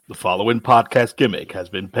The following podcast gimmick has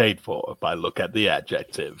been paid for by Look at the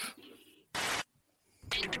Adjective.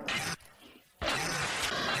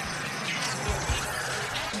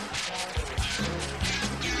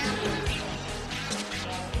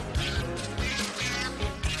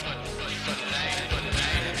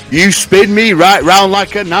 You spin me right round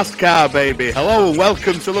like a NASCAR, baby. Hello and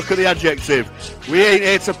welcome to Look at the Adjective. We ain't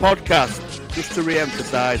here to podcast. Just to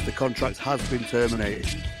re-emphasise, the contract has been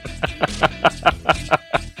terminated.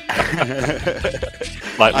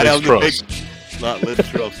 Like Liz Truss. Like Liz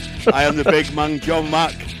Truss. I am the big man, John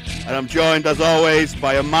Mack, and I'm joined, as always,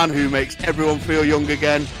 by a man who makes everyone feel young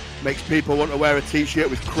again, makes people want to wear a T-shirt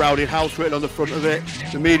with Crowded House written on the front of it,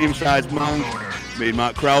 the medium-sized man, me,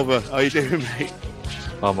 Mark Crowther. How you doing, mate?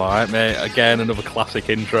 I'm alright, mate. Again, another classic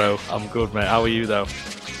intro. I'm good, mate. How are you, though?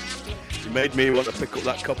 You made me want to pick up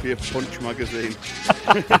that copy of Punch magazine.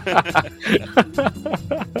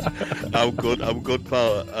 I'm good,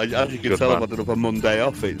 pal. As you can tell, I've had another Monday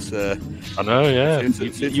off. It's. I know, yeah.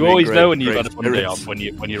 You always know when you've had a Monday off when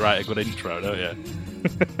you write a good intro, don't you?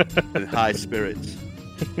 In high spirits.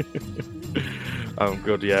 I'm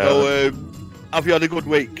good, yeah. So, have you had a good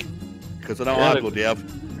week? Because I know I bloody have.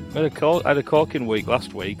 I had a corking week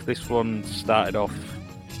last week. This one started off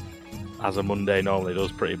as a Monday normally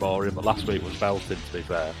does, pretty boring, but last week was belting, to be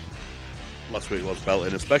fair. Last week was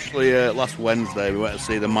belting, especially last Wednesday. We went to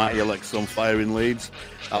see the mighty Alexa on fire in Leeds.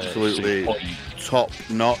 Absolutely top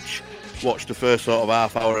notch. Watched the first sort of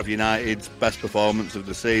half hour of United's best performance of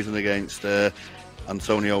the season against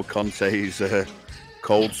Antonio Conte's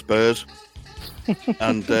cold Spurs.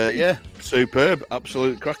 And yeah, superb,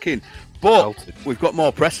 absolute cracking. But we've got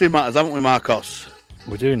more pressing matters, haven't we, Marcos?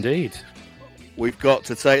 We do indeed. We've got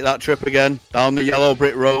to take that trip again down the yellow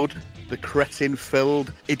brick road, the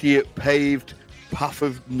cretin-filled, idiot-paved path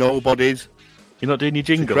of nobodies. You're not doing your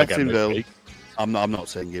jingle again this week? I'm not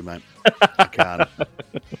singing, mate. I can't.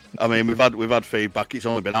 I mean, we've had feedback. It's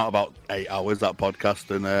only been out about 8 hours, that podcast,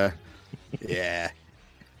 and yeah,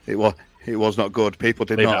 it was not good. People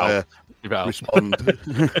did not respond.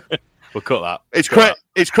 We'll cut that. It's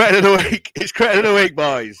Cretin of the week. It's Cretin of the week,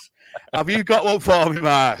 boys. Have you got one for me,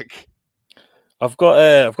 Mark? I've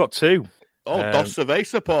got two. Oh, dos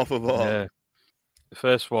cerveza, por favor. Yeah. The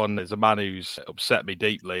first one is a man who's upset me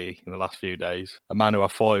deeply in the last few days. A man who I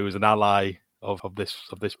thought he was an ally of this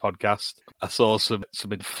podcast. I saw some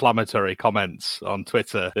inflammatory comments on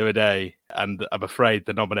Twitter the other day, and I'm afraid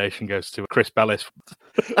the nomination goes to Chris Bellis.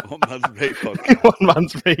 One man's meat cook. One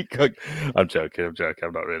man's meat cook. I'm joking.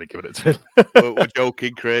 I'm not really giving it to him. We're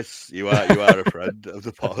joking, Chris. You are a friend of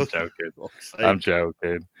the pod. I'm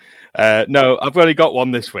joking. No, I've only got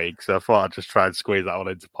one this week, so I thought I'd just try and squeeze that one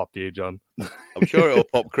in to pop you, John. I'm sure it'll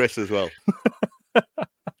pop Chris as well.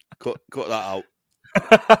 Cut that out.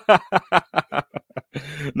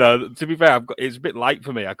 No, to be fair, it's a bit light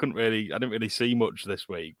for me. I didn't really see much this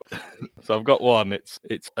week, so I've got one.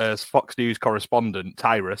 It's Fox News correspondent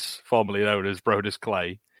Tyrus, formerly known as Brodus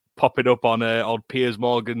Clay, popping up on old Piers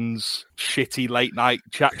Morgan's shitty late night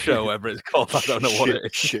chat show, whatever it's called. I don't know what it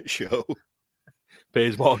is. Shit show.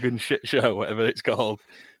 Piers Morgan shit show, whatever it's called.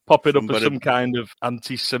 Popping up as some kind of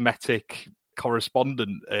anti-Semitic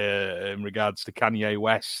correspondent in regards to Kanye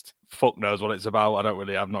West. Fuck knows what it's about.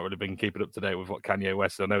 I've not really been keeping up to date with what Kanye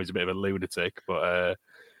West. I know he's a bit of a lunatic, but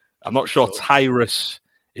I'm not sure Tyrus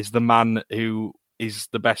is the man who is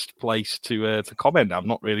the best place to comment. I'm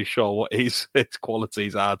not really sure what his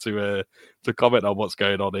qualities are to comment on what's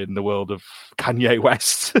going on in the world of Kanye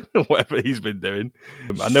West, whatever he's been doing.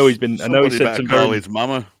 I know he said some call his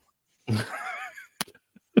mama.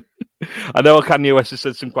 I know Kanye West has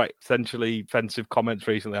said some quite potentially offensive comments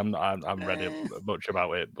recently. I'm read much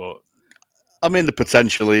about it, but I mean the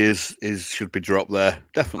potentially is should be dropped there.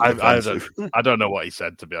 Definitely. I don't know what he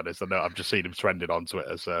said, to be honest. I've just seen him trending on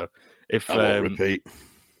Twitter. So if I won't repeat.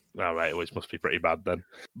 All right, it must be pretty bad then.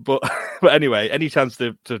 But anyway, any chance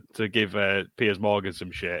to give Piers Morgan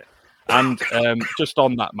some shit? And just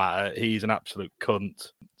on that matter, he's an absolute cunt.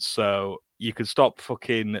 So you can stop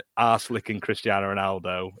fucking arse licking Cristiano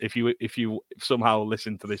Ronaldo if you somehow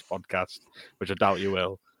listen to this podcast, which I doubt you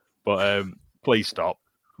will. But please stop.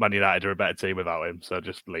 Man United are a better team without him, so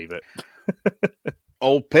just leave it.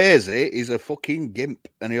 Old Paisley is a fucking gimp,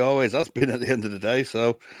 and he always has been at the end of the day.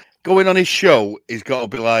 So going on his show, he's got to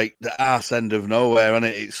be like the arse end of nowhere, and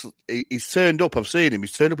he's turned up. I've seen him.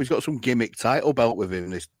 He's turned up. He's got some gimmick title belt with him.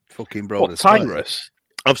 This fucking brother. What, Tyrus?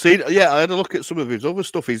 I've seen. Yeah, I had a look at some of his other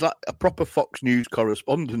stuff. He's like a proper Fox News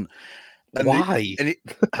correspondent. And why?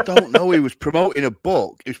 I don't know. He was promoting a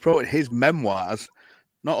book. He was promoting his memoirs.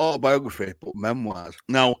 Not autobiography, but memoirs.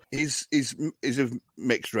 Now, he's of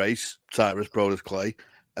mixed race, Tyrus Brodus Clay.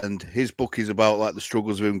 and his book is about like the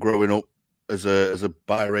struggles of him growing up as a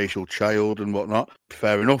biracial child and whatnot.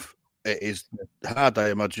 Fair enough. It is hard, I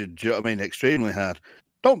imagine. Do you know what I mean? Extremely hard.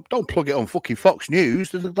 Don't plug it on fucking Fox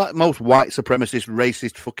News. There's like the most white supremacist,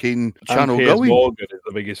 racist fucking channel Piers going. Morgan is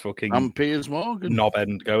the biggest fucking And Piers Morgan knob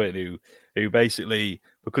end going who basically,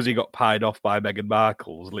 because he got pied off by Meghan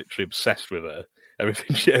Markle, was literally obsessed with her.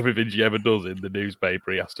 Everything she ever does in the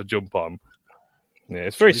newspaper, he has to jump on. Yeah,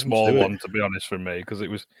 it's a very small one, to be honest, from me, because it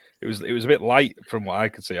was a bit light from what I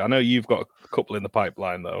could see. I know you've got a couple in the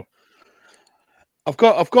pipeline though. I've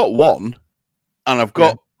got one, and I've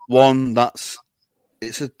got one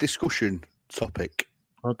it's a discussion topic.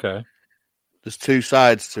 Okay. There's two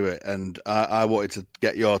sides to it, and I wanted to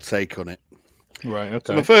get your take on it. Right,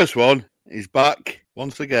 okay. So the first one is back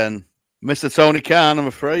once again. Mr. Tony Khan, I'm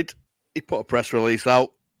afraid, he put a press release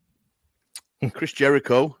out. Chris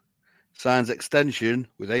Jericho signs extension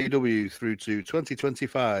with AEW through to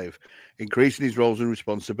 2025, increasing his roles and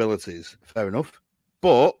responsibilities. Fair enough.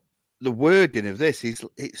 But the wording of this is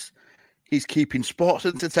he's keeping sports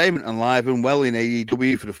entertainment alive and well in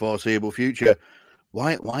AEW for the foreseeable future.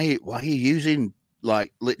 Why are you using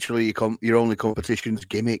like literally your only competition's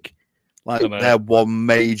gimmick? Like their one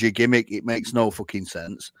major gimmick. It makes no fucking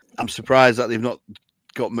sense. I'm surprised that they've not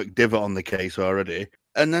got McDivitt on the case already.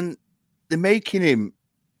 And then they're making him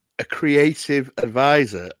a creative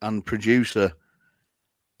advisor and producer.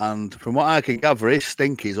 And from what I can gather, his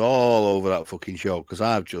stink is all over that fucking show because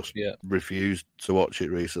I've just refused to watch it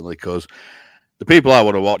recently because the people I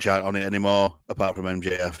want to watch aren't on it anymore, apart from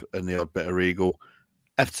MJF and the odd bit of Regal.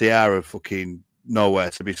 FTR are fucking nowhere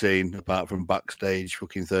to be seen apart from backstage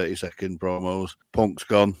fucking 30-second promos. Punk's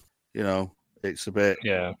gone. You know, it's a bit...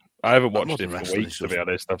 Yeah, I haven't watched it for weeks, to be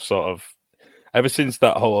honest. I've sort of... Ever since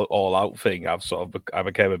that whole all-out thing, I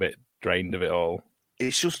became a bit drained of it all.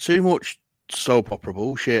 It's just too much soap opera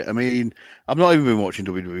bullshit. I mean, I've not even been watching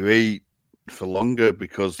WWE for longer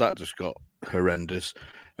because that just got horrendous.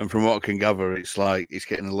 And from what I can gather, it's like it's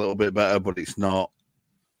getting a little bit better, but it's not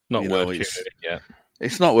worth tuning in. Yeah,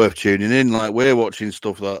 it's not worth tuning in. Like we're watching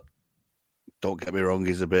stuff that, don't get me wrong,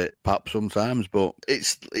 is a bit pap sometimes, but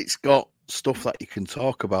it's got stuff that you can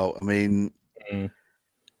talk about. I mean,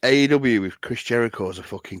 AEW with Chris Jericho as a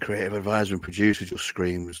fucking creative advisor and producer just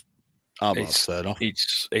screams. It's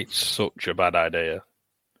such a bad idea.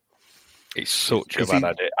 It's such a bad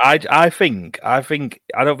idea. I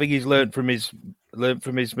don't think he's learned from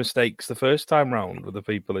his mistakes the first time round with the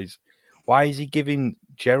people. Why is he giving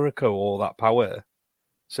Jericho all that power?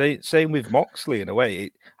 Same with Moxley in a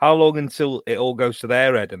way. How long until it all goes to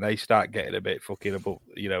their head and they start getting a bit fucking above,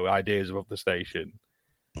 ideas above the station?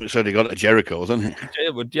 It's only got to Jericho, wasn't it?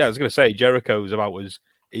 Yeah, I was going to say Jericho's about as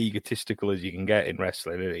egotistical as you can get in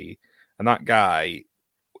wrestling, isn't he? And that guy,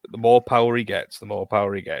 the more power he gets,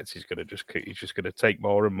 he's just going to take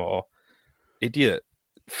more and more. Idiot.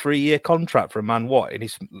 3-year contract for a man, what, in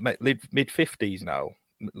his mid-50s now?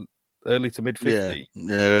 Early to mid-50s?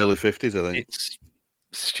 Yeah, early 50s, I think. It's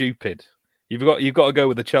stupid. You've got to go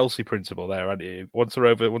with the Chelsea principle there, haven't you? Once they're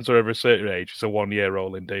over a certain age, it's a 1-year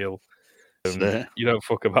rolling deal. You don't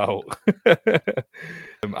fuck about.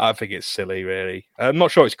 I think it's silly, really. I'm not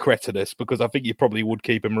sure it's cretinous because I think you probably would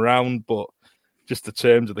keep him around, but just the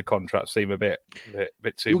terms of the contract seem a bit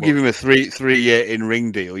too. You'll give him a three-year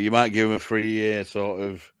in-ring deal. You might give him a 3-year sort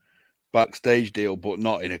of backstage deal, but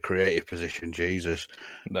not in a creative position. Jesus,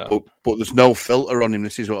 no. But there's no filter on him.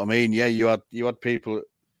 This is what I mean. Yeah, you had people.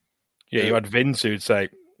 Yeah, you had Vince who'd say,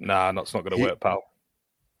 "Nah, that's not going to work, pal."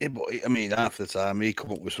 Yeah, but I mean, half the time he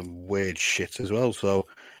come up with some weird shit as well. So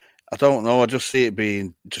I don't know. I just see it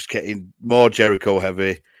being just getting more Jericho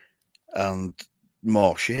heavy and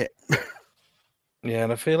more shit. Yeah,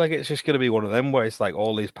 and I feel like it's just going to be one of them where it's like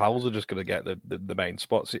all these pals are just going to get the main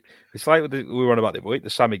spots. It's like we were on about the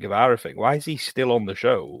Sammy Guevara thing. Why is he still on the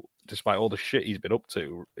show despite all the shit he's been up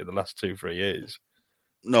to in the last 2-3 years?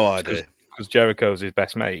 No idea. Because Jericho's his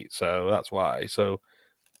best mate, so that's why. So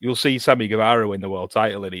you'll see Sammy Guevara win the world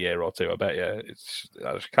title in a year or two. I bet you.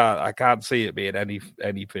 I can't see it being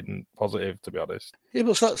anything positive, to be honest. Yeah,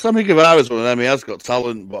 but Sammy Guevara's one of them. He has got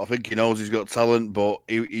talent, but I think he knows he's got talent. But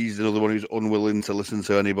he's another one who's unwilling to listen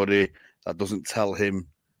to anybody that doesn't tell him,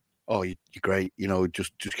 "Oh, you're great.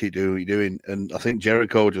 Just keep doing what you're doing." And I think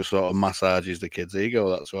Jericho just sort of massages the kid's ego.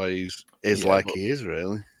 That's why he is,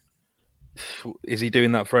 really. Is he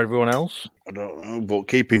doing that for everyone else? I don't know, but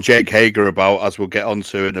keeping Jake Hager about, as we'll get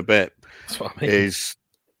onto in a bit, that's what I mean.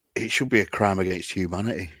 It should be a crime against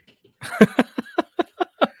humanity.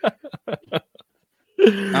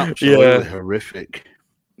 Absolutely horrific.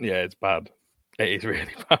 Yeah, it's bad. It is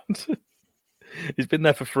really bad. He's been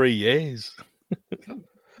there for 3 years.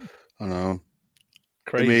 I know.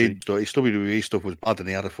 Crazy. I mean, his WWE stuff was bad, and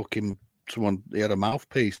he had he had a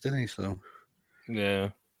mouthpiece, didn't he? So yeah.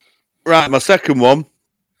 Right, my second one.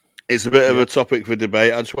 It's a bit of a topic for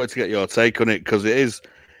debate. I just wanted to get your take on it because it is.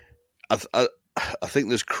 I think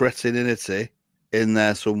there's cretininity in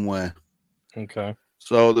there somewhere. Okay.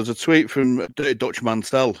 So there's a tweet from Dirty Dutch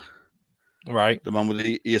Mantel, right, the man with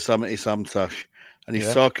the Yosemite Sam tash, and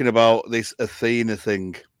he's talking about this Athena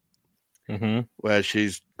thing, where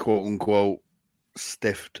she's quote unquote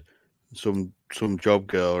stiffed some job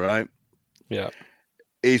girl, right? Yeah.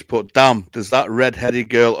 He's put, damn, does that red-headed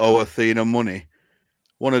girl owe Athena money?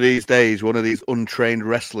 One of these days, one of these untrained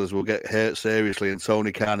wrestlers will get hurt seriously, and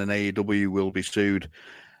Tony Khan and AEW will be sued.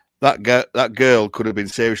 That girl could have been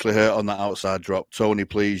seriously hurt on that outside drop. Tony,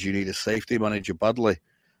 please, you need a safety manager badly.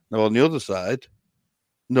 Now, on the other side,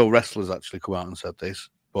 no wrestlers actually come out and said this,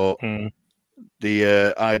 but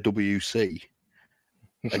the IWC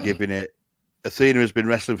are giving it. Athena has been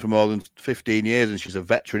wrestling for more than 15 years, and she's a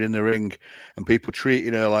veteran in the ring, and people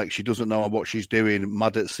treating her like she doesn't know what she's doing,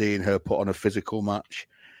 mad at seeing her put on a physical match,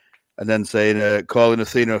 and then saying, calling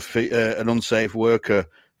Athena an unsafe worker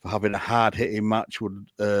for having a hard-hitting match would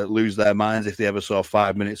lose their minds if they ever saw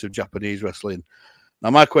 5 minutes of Japanese wrestling.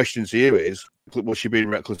 Now, my question to you is, was she being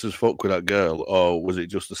reckless as fuck with that girl, or was it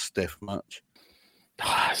just a stiff match?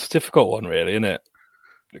 It's a difficult one, really, isn't it?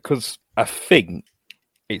 Because I think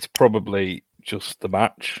it's probably just the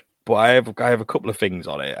match. But I have a couple of things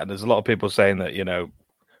on it, and there's a lot of people saying that, you know,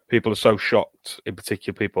 people are so shocked, in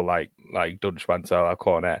particular people like Dutch Mantel,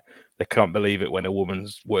 Cornet, they can't believe it when a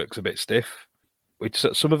woman's work's a bit stiff. Which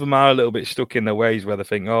some of them are a little bit stuck in their ways where they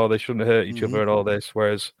think, oh, they shouldn't hurt each other and all this,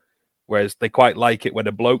 whereas they quite like it when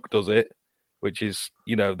a bloke does it, which is,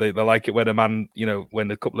 you know, they like it when a man, you know,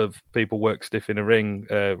 when a couple of people work stiff in a ring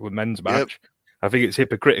with men's match. Yep. I think it's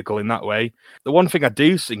hypocritical in that way. The one thing I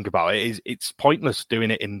do think about it is it's pointless doing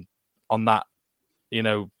it on that, you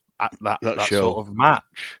know, at that sort of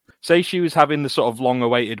match. Say she was having the sort of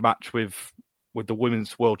long-awaited match with the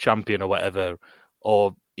women's world champion or whatever,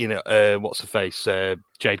 or, you know, what's her face,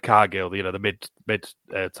 Jade Cargill, you know, the mid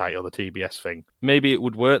title, the TBS thing. Maybe it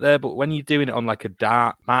would work there, but when you're doing it on like a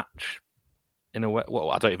dark match, in a way, well,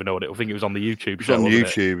 I don't even know what I think it was on the YouTube show. It's on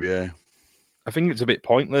YouTube, yeah. I think it's a bit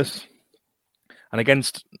pointless. And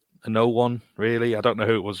against no one, really. I don't know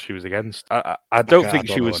who it was she was against. I don't think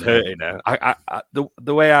she was hurting her.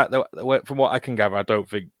 The way from what I can gather, I don't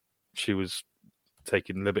think she was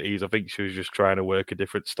taking liberties. I think she was just trying to work a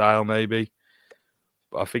different style, maybe.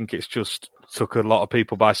 But I think it's just took a lot of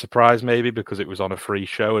people by surprise, maybe, because it was on a free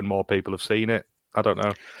show and more people have seen it. I don't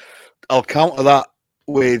know. I'll counter that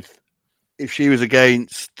with if she was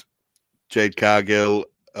against Jade Cargill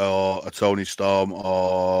or a Tony Storm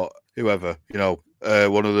or whoever, you know,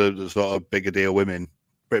 one of the sort of bigger deal women,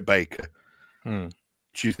 Britt Baker. Do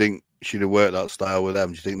you think she'd have worked that style with them?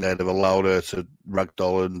 Do you think they'd have allowed her to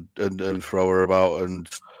ragdoll and throw her about and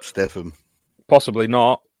stiff them? Possibly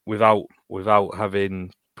not, without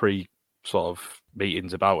having sort of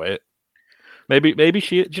meetings about it. Maybe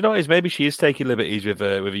she. Do you know what it is? Maybe she is taking liberties with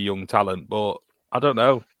a young talent, but I don't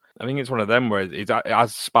know. I think it's one of them where it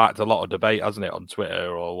has sparked a lot of debate, hasn't it, on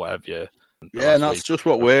Twitter or whatever. Yeah, and that's just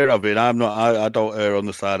what we're having. I don't err on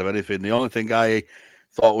the side of anything. The only thing I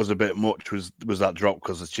thought was a bit much was that drop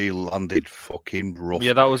because she landed fucking rough.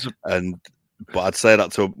 Yeah, that was. But I'd say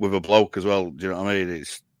that with a bloke as well. Do you know what I mean?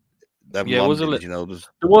 It's them landings, it was you know.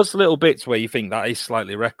 There was little bits where you think that is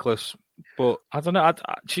slightly reckless, but I don't know.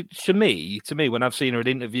 To me, when I've seen her in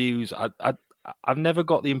interviews, I've never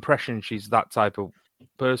got the impression she's that type of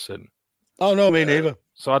person. Oh no, me neither.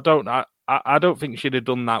 So I don't think she'd have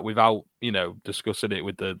done that without, you know, discussing it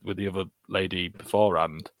with the other lady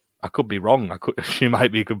beforehand. I could be wrong. She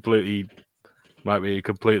might be a completely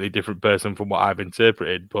different person from what I've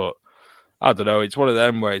interpreted, but I don't know. It's one of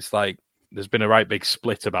them where it's like there's been a right big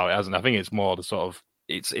split about it, hasn't it? I think it's more the sort of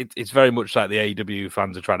it's very much like the AEW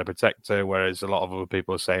fans are trying to protect her, whereas a lot of other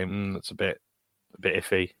people are saying that's a bit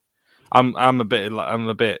iffy. I'm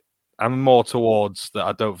more towards that.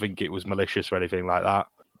 I don't think it was malicious or anything like that.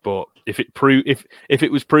 But if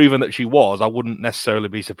it was proven that she was, I wouldn't necessarily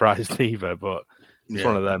be surprised either. But it's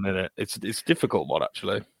one of them, isn't it? It's a difficult one,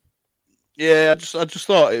 actually. Yeah, I just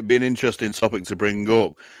thought it'd be an interesting topic to bring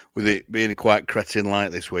up with it being quite cretin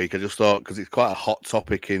like this week. I just thought because it's quite a hot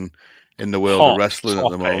topic in the world of wrestling at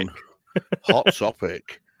the moment. Hot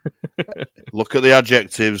topic. Look at the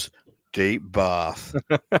adjectives. Deep bath.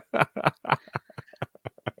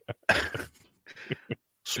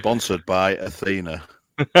 Sponsored by Athena.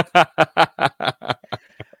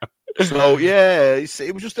 So yeah,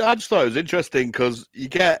 it was just. I just thought it was interesting because you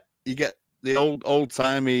get the old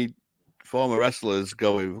timey former wrestlers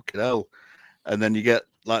going, fucking hell. And then you get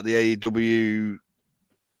like the AEW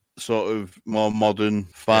sort of more modern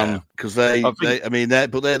fan because they're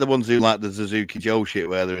the ones who like the Suzuki Joe shit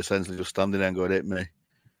where they're essentially just standing there and going, hit me.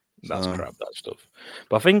 That's crap, that stuff.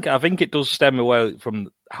 But I think it does stem away from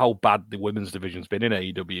how bad the women's division's been in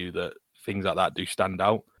AEW that things like that do stand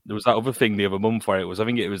out. There was that other thing the other month where it was that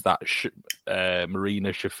Marina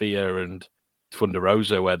Shafir and Thunder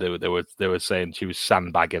Rosa where they were saying she was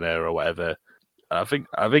sandbagging her or whatever. I think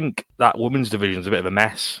that women's division's a bit of a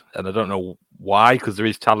mess, and I don't know why, because there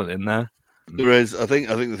is talent in there. There is. I think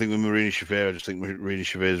the thing with Marina Shafir, I just think Marina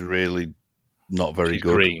Shafir is really not very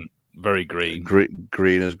good. Green, very green,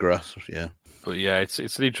 green as grass. Yeah, but yeah, it's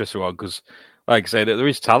an interesting one because, like I say, there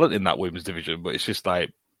is talent in that women's division, but it's just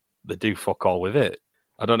like they do fuck all with it.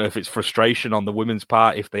 I don't know if it's frustration on the women's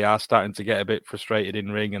part, if they are starting to get a bit frustrated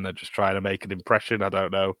in ring and they're just trying to make an impression. I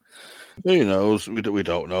don't know. Who knows? We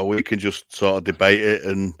don't know. We can just sort of debate it,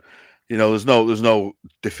 and there's no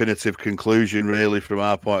definitive conclusion really from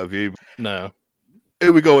our point of view. No. Who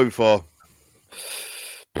are we going for?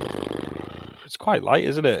 It's quite light,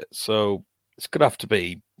 isn't it? So it's gonna have to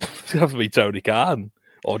be Tony Khan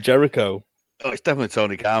or Jericho. Oh, it's definitely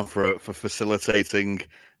Tony Khan for facilitating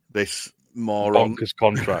this moron bonkers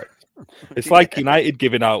contract. It's like United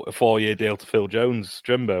giving out a 4-year deal to Phil Jones,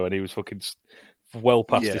 Jimbo, and he was fucking well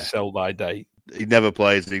past his sell-by date. He never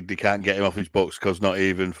plays. They can't get him off his books because not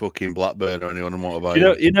even fucking Blackburn or anyone want to buy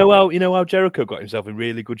him. You know how Jericho got himself in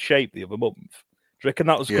really good shape the other month? Do you reckon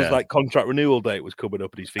that was because like contract renewal date was coming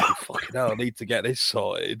up and he's thinking, fucking hell, I need to get this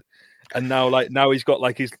sorted. And now he's got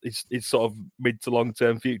like his sort of mid to long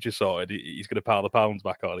term future sorted. He's going to pile the pounds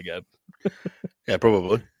back on again. Yeah,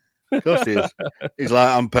 probably. Of course he is. He's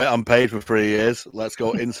like, I'm paid for 3 years. Let's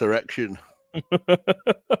go insurrection.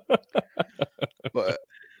 But,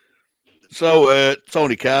 so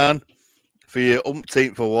Tony Khan, for your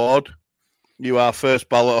umpteenth award, you are first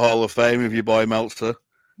ballot Hall of Fame with your boy Meltzer.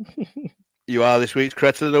 You are this week's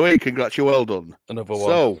Cretin of the Week. Congratulations, well done. Another one.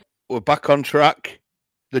 So we're back on track.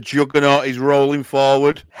 The juggernaut is rolling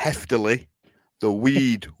forward heftily. The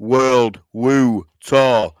Weed World Woo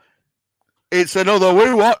Tour. It's another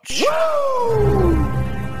Woo Watch. Woo!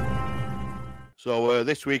 So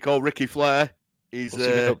this week, old Ricky Flair, he's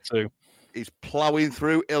ploughing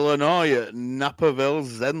through Illinois at Naperville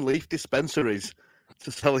Zen Leaf dispensaries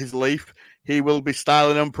to sell his leaf. He will be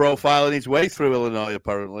styling and profiling his way through Illinois,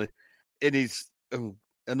 apparently, in his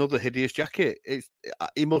another hideous jacket.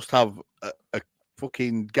 He must have a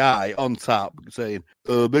fucking guy on tap saying,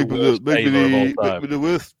 maybe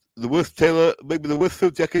the worst tailor, maybe the worst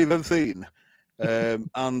suit jacket you've ever seen.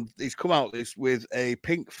 And he's come out with a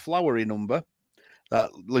pink flowery number that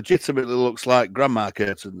legitimately looks like grandma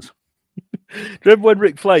curtains. Do you remember when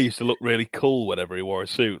Ric Flair used to look really cool whenever he wore a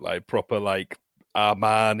suit, like proper like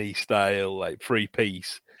Armani style, like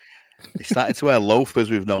 3-piece? He started to wear loafers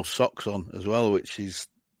with no socks on as well, which is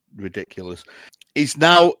ridiculous. He's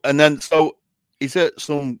now, and then, so he's at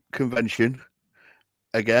some convention,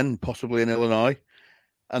 again, possibly in Illinois,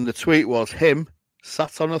 and the tweet was him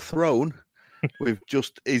sat on a throne with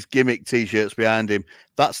just his gimmick T-shirts behind him.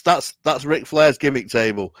 That's Ric Flair's gimmick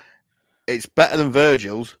table. It's better than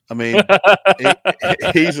Virgil's. I mean,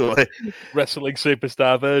 easily. Wrestling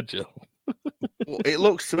superstar Virgil. It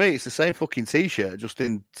looks to me, it's the same fucking T-shirt, just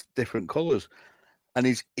in different colours. And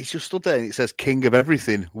he's just stood there and it says King of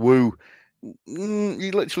Everything, Woo.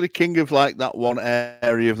 You're literally king of like that one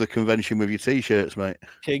area of the convention with your T-shirts, mate.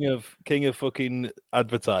 King of fucking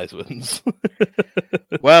advertisements.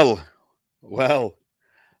 Well,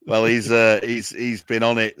 he's been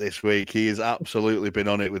on it this week. He has absolutely been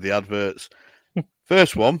on it with the adverts.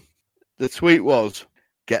 First one, the tweet was,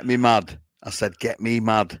 "Get me mad." I said, "Get me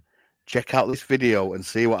mad. Check out this video and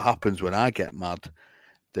see what happens when I get mad.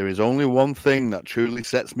 There is only one thing that truly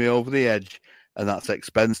sets me over the edge, and that's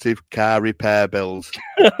expensive car repair bills.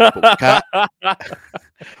 But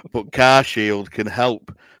Car Shield can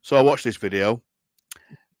help." So I watched this video.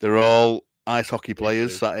 They're all ice hockey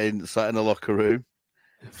players sat in the locker room.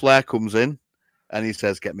 Flair comes in and he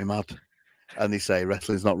says, "Get me mad." And they say,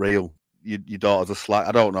 "Wrestling's not real. Your daughter's a slag."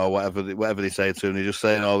 I don't know, whatever they say to him. They're just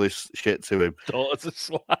saying all this shit to him. Daughter's a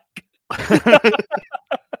slag.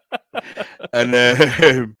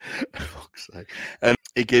 And fuck's sake. And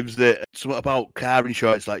he gives it something about car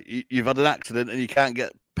insurance, like you've had an accident and you can't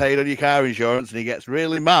get paid on your car insurance, and he gets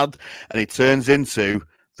really mad and he turns into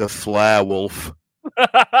the Flair Wolf.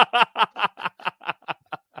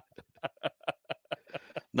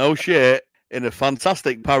 No shit. In a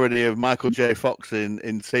fantastic parody of Michael J. Fox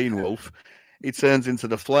in Teen Wolf, he turns into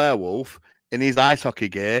the Flair Wolf in his ice hockey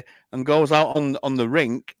gear and goes out on the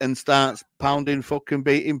rink and starts pounding, fucking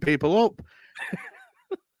beating people up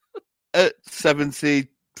at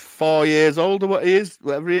 74 years old or what he is,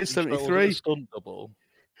 whatever he is, 73. Stunt double.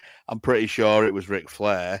 I'm pretty sure it was Ric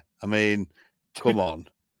Flair. I mean, come on.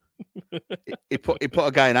 he put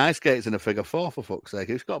a guy in ice skates in a figure four, for fuck's sake.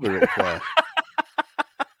 It's got to be Ric Flair.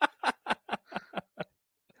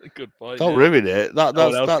 Good point. Don't ruin it. That's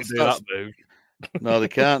that move. No, they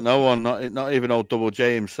can't. No one, not even old Double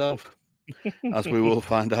J himself, as we will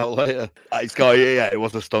find out later. It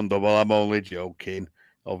was a stunt double. I'm only joking,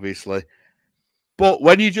 obviously. But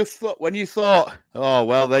when you thought, oh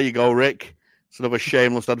well, there you go, Rick. It's another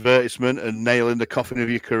shameless advertisement and nailing the coffin of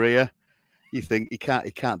your career. You think he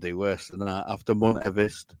can't do worse than that. After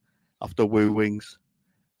Montevist, after Woo Wings,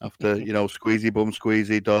 after Squeezy Bum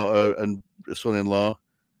Squeezy daughter and son-in-law,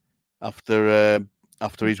 after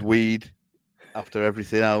his weed. After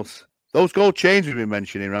everything else, those gold chains we've been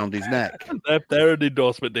mentioning around his neck, they're an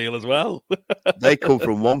endorsement deal as well. They come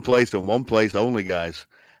from one place and one place only, guys.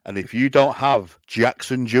 And if you don't have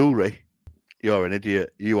Jackson jewelry, you're an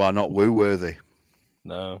idiot. You are not woo worthy.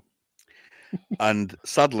 No. And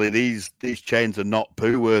sadly, these chains are not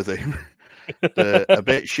poo worthy. They're a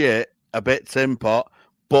bit shit, a bit tin pot.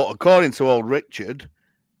 But according to old Richard,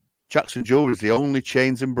 Jackson jewelry is the only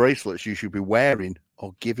chains and bracelets you should be wearing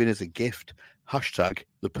or giving as a gift. Hashtag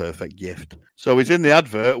the perfect gift. So he's in the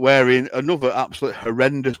advert wearing another absolute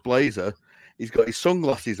horrendous blazer. He's got his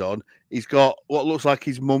sunglasses on. He's got what looks like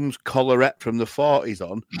his mum's collarette from the 40s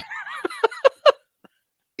on.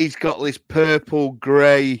 He's got this purple,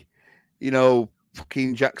 grey,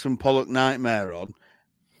 fucking Jackson Pollock nightmare on.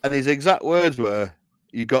 And his exact words were,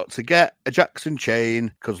 you got to get a Jackson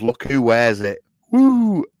chain because look who wears it.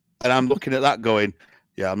 Woo! And I'm looking at that going,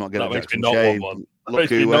 yeah, I'm not getting a Jackson chain. Look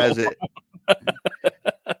who wears it.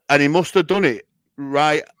 And he must have done it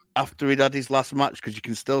right after he'd had his last match because you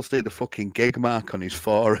can still see the fucking gig mark on his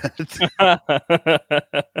forehead.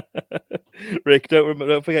 Rick,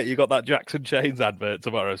 don't forget you got that Jackson Chains advert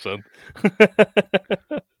tomorrow, son.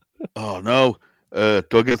 Oh no,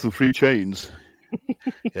 do I get some free chains?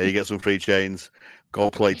 Yeah, you get some free chains,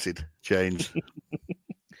 gold-plated chains.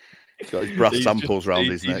 He's got his brass samples around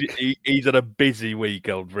his neck. He's had a busy week,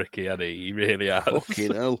 old Ricky, hasn't he? He really has.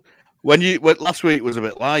 Fucking hell. When last week was a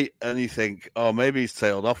bit light, and you think, oh, maybe he's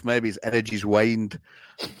tailed off, maybe his energy's waned.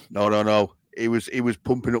 No. He was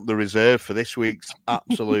pumping up the reserve for this week's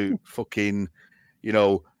absolute fucking,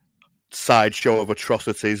 sideshow of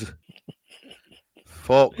atrocities.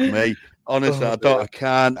 Fuck me, honestly, I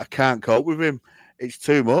can't cope with him. It's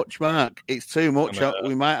too much, Mark. It's too much.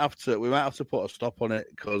 We might have to put a stop on it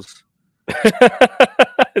because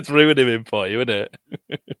it's ruining him for you, isn't it?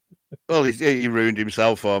 Well, he ruined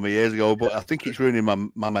himself for me years ago, but I think it's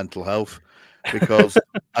ruining my mental health because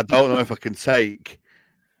I don't know if I can take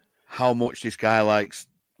how much this guy likes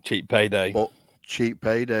cheap payday. But cheap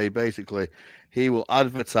payday, basically. He will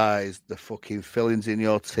advertise the fucking fillings in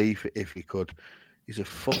your teeth if he could. He's a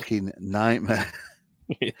fucking nightmare.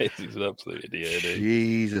 Yes, he's an absolute idiot.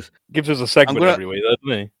 Jesus. Gives us a segment every week,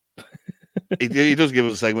 doesn't he? He does give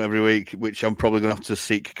us a segment every week, which I'm probably going to have to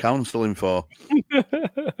seek counselling for.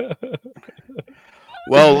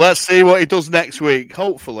 Well, let's see what he does next week.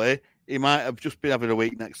 Hopefully, he might have just been having a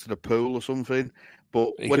week next to the pool or something.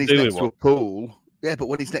 But when he's next to a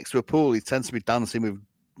pool, he tends to be dancing with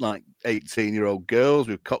like 18-year-old girls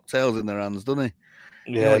with cocktails in their hands, doesn't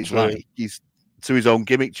he? Yeah, he's to his own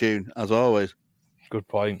gimmick tune, as always. Good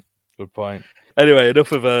point. Anyway,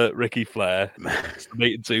 enough of Ricky Flair. It's the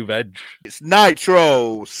meat and two veg. It's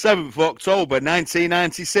Nitro, 7th of October,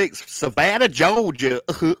 1996, Savannah, Georgia.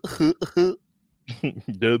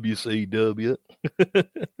 WCW.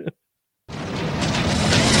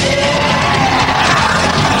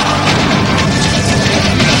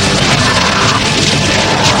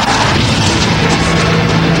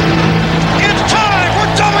 It's time for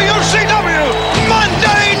WCW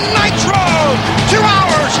Monday Nitro! 2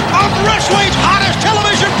 hours of wrestling's hottest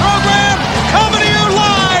television program coming to you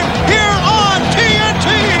live here on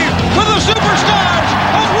TNT with the superstars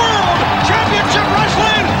of World Championship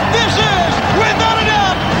Wrestling. This is, without a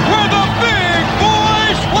doubt, where the big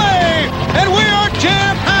boys play. And we are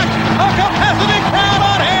jam-packed, a capacity crowd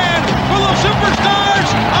on hand for the superstars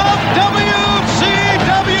of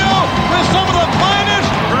WCW with some of the finest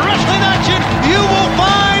wrestling action you will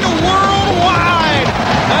find worldwide.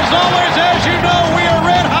 As always, as you know, we are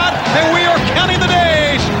red hot and we are counting the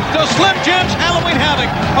days to Slim Jim's Halloween Havoc.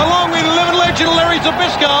 Along with living legend Larry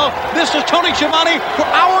Zbyszko, this is Tony Schiavone for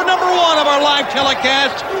hour number 1 of our live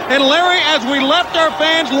telecast. And Larry, as we left our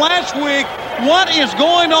fans last week What is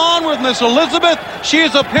going on with Miss Elizabeth? She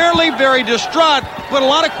is apparently very distraught, but a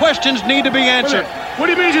lot of questions need to be answered. What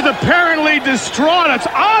do you mean she's apparently distraught? It's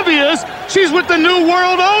obvious she's with the New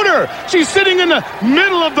World Order. She's sitting in the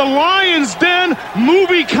middle of the Lion's Den,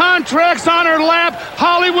 movie contracts on her lap,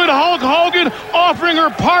 Hollywood Hulk Hogan offering her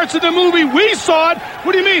parts of the movie. We saw it.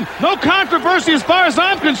 What do you mean? No controversy as far as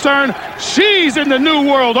I'm concerned. She's in the New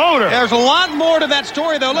World Order. There's a lot more to that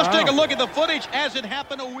story, though. Let's take a look at the footage as it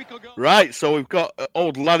happened a week ago. Right, so we've got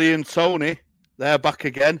old Larry and Tony. They're back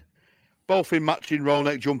again, both in matching roll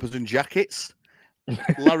neck jumpers and jackets.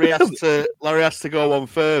 Larry has to go on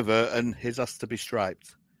further, and his has to be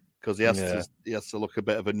striped because he has to look a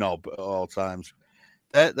bit of a knob at all times.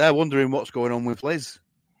 They're wondering what's going on with Liz.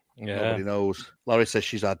 Yeah, nobody knows. Larry says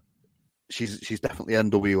she's definitely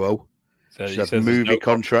NWO. So she's had movie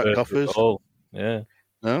contract offers. Yeah,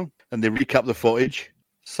 no, and they recap the footage.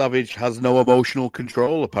 Savage has no emotional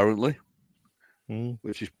control apparently,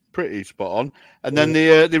 which is pretty spot on. And then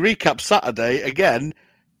they recap Saturday again.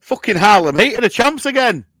 Fucking Harlem Heat are the champs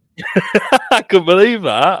again. I couldn't believe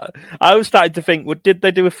that. I was starting to think, well, did they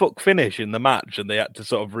do a fuck finish in the match and they had to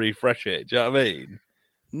sort of refresh it? Do you know what I mean?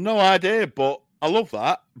 No idea, but I love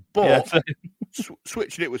that. But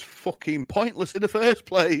switching it was fucking pointless in the first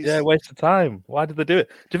place. Yeah, waste of time. Why did they do it?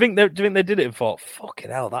 Do you think they did it and thought, fucking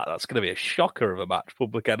hell, that's going to be a shocker of a match,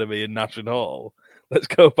 Public Enemy in National Hall. Let's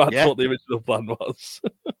go back to what the original plan was.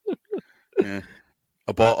 Yeah.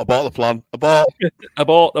 Abort the plan. Abort.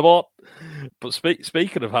 Abort. But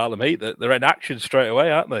speaking of Harlem Heat, they're in action straight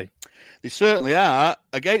away, aren't they? They certainly are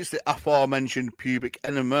against the aforementioned Pubic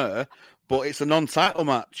Enema, but it's a non-title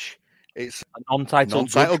match. It's a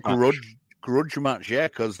non-title grudge match, yeah,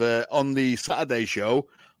 because on the Saturday show,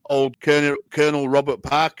 old Colonel Robert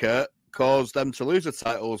Parker caused them to lose the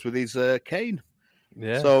titles with his cane.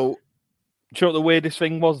 Yeah. So, do you know what the weirdest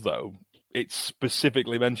thing was, though? It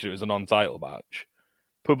specifically mentioned it was a non-title match.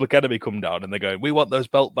 Public Enemy come down and they're going, we want those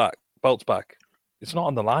belts back. It's not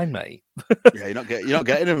on the line, mate. Yeah, you're not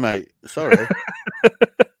getting them, mate. Sorry.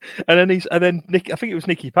 and then Nick, I think it was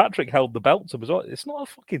Nicky Patrick held the belts up as well. It's not a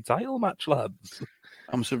fucking title match, lads.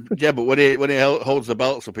 Yeah, but when he holds the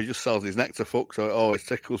belts up, he just sells his neck to fuck. So it always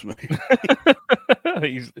tickles me.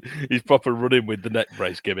 he's proper running with the neck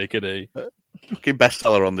brace gimmick, isn't he? Fucking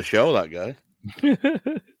bestseller on the show, that guy.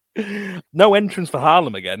 No entrance for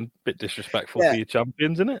Harlem again. Bit disrespectful for your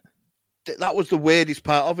champions, isn't it? That was the weirdest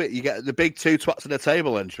part of it. You get the big two twats at the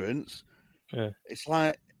table entrance. Yeah. It's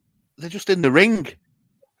like they're just in the ring.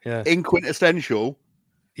 Yeah. In quintessential.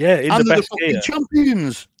 Yeah, in and the best fucking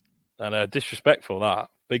champions. And disrespectful, that.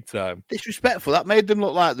 Big time. Disrespectful. That made them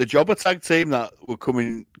look like the jobber tag team that were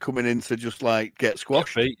coming in to just like get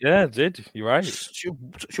squashed. Yeah, it did. You're right. Such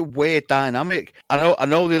a weird dynamic. I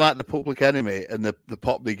know they like the Public Enemy and the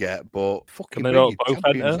pop they get, but fucking they don't both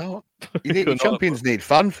enter? Out. The champions need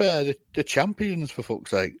fanfare. The champions, for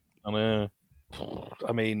fuck's sake. I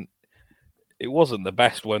mean, it wasn't the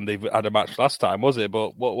best when they had a match last time, was it?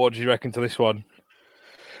 But what do you reckon to this one?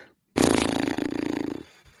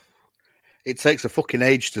 It takes a fucking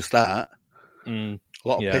age to start. A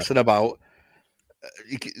lot of pissing about.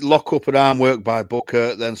 Lock up and arm work by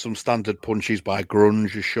Booker, then some standard punches by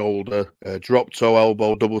Grunge, a shoulder, drop toe,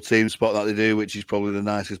 elbow, double team spot that they do, which is probably the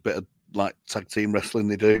nicest bit of like tag team wrestling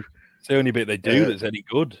they do. It's the only bit they do that's any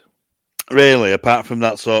good. Really, apart from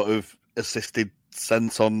that sort of assisted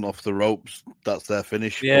senton off the ropes, that's their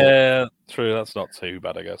finish. Yeah, true. That's not too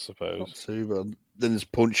bad, I guess, suppose. Not too bad. Then there's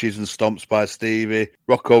punches and stomps by Stevie.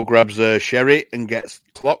 Rocco grabs Sherry and gets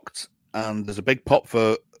clocked. And there's a big pop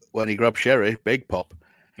for when he grabs Sherry. Big pop.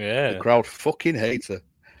 Yeah. The crowd fucking hates her.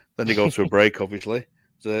 Then they go to a break, obviously.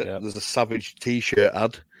 There's a Savage t-shirt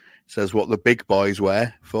ad. It says what the big boys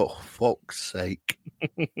wear. For fuck's sake.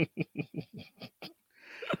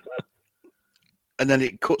 And then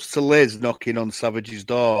it cuts to Liz knocking on Savage's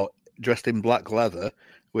door, dressed in black leather,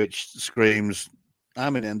 which screams,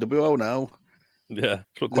 I'm in NWO now. Yeah.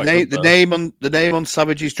 The name on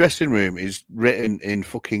Savage's dressing room is written in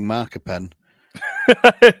fucking marker pen.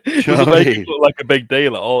 Doesn't make it look like a big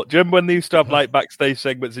deal at all. Do you remember when they used to have like backstage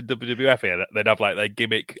segments in WWF here? They'd have like their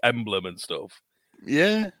gimmick emblem and stuff.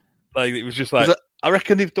 Yeah. Like it was just like I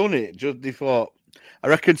reckon they've done it just before. I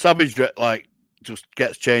reckon Savage like just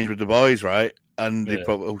gets changed with the boys, right? And they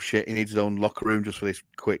probably, oh shit, he needs his own locker room just for this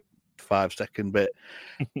quick 5-second bit.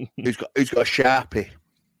 Who's got a Sharpie?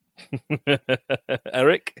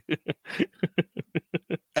 Eric.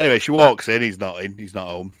 Anyway, she walks in. He's not in. He's not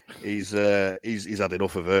home. He's had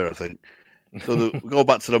enough of her, I think. So we go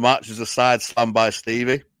back to the match. There's a side slam by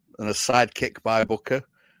Stevie and a side kick by Booker.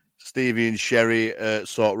 Stevie and Sherry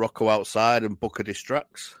sought Rocco outside, and Booker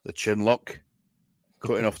distracts the chin lock,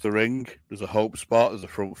 cutting off the ring. There's a hope spot. There's a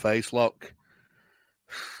front face lock.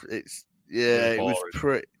 It was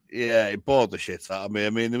pretty. Yeah, it bored the shit out of me. I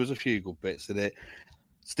mean, there was a few good bits in it.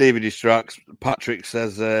 Stevie distracts. Patrick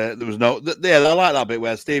says there was no. I like that bit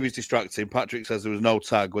where Stevie's distracting. Patrick says there was no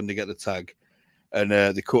tag when they get the tag, and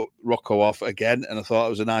they cut Rocco off again. And I thought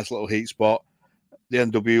it was a nice little heat spot. The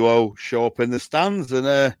NWO show up in the stands,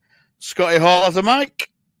 and Scotty Hall has a mic.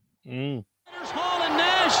 Hall and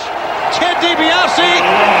Nash, Ted DiBiase,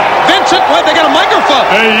 Vincent. What? They got a microphone.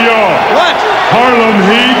 Hey, yo. What? Harlem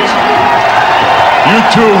Heat. You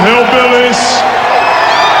two hillbillies.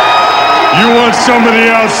 You want some of the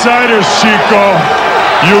outsiders, Chico.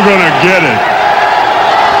 You're gonna get it.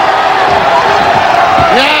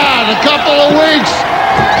 Yeah, in a couple of weeks,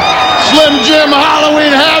 Slim Jim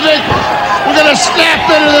Halloween Havoc, we're gonna snap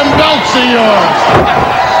into them belts of yours.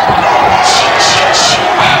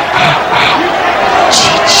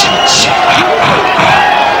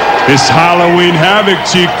 This Halloween Havoc,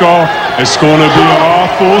 Chico, it's gonna be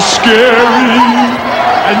awful scary.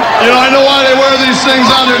 And I know why they wear these things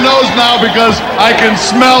on their nose now, because I can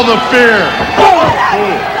smell the fear.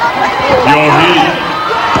 Yo, Heat,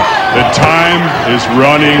 the time is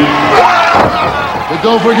running. But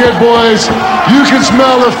don't forget, boys, you can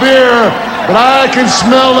smell the fear, but I can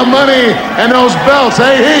smell the money and those belts.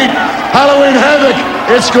 Hey, Heat, Halloween Havoc,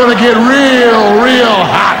 it's gonna get real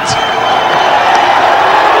hot.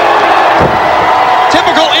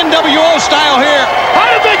 Typical NWO style here. How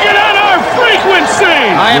did they get on our frequency?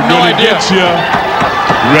 I have no idea. Get you.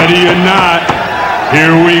 Ready or not,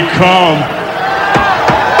 here we come.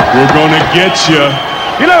 We're gonna get you.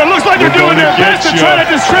 You know, it looks like they're doing their best to try to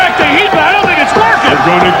distract the Heat, but I don't think it's working. We're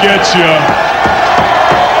gonna get you.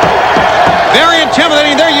 Very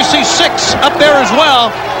intimidating. There you see 6 up there as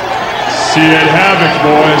well. See it, Havoc,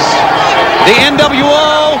 boys. The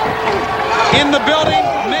NWO in the building,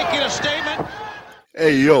 making a statement.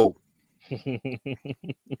 Hey, yo.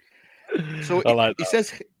 So I like he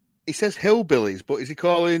says hillbillies, but is he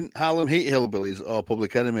calling Harlem Heat hillbillies or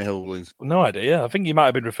Public Enemy hillbillies? No idea. I think he might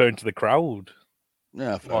have been referring to the crowd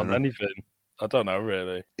Yeah, more than anything. I don't know,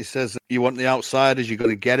 really. He says, you want the outsiders, you're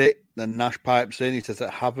going to get it. Then Nash pipes in. He says,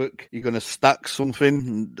 at Havoc, you're going to stack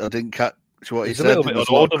something. I didn't catch what he It's a said. little bit There's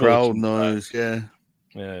a lot of inaudible crowd noise, yeah.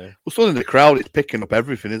 Yeah, Well, still in the crowd, it's picking up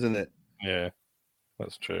everything, isn't it? yeah,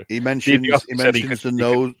 that's true. He mentions the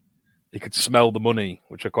nose. He could smell the money,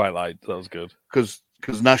 which I quite liked. That was good. Because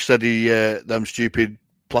Nash said them stupid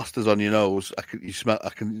plasters on your nose.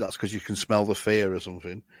 That's because you can smell the fear or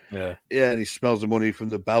something. Yeah, yeah. And he smells the money from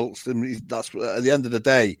the belts. And that's at the end of the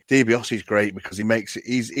day, DiBiase's great because he makes it.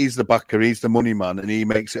 He's the backer. He's the money man, and he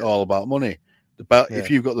makes it all about money. The belt. Yeah.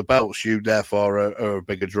 If you've got the belts, you therefore are a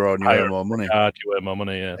bigger draw and you earn more money. You earn more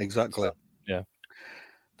money. Yeah, exactly. So, yeah.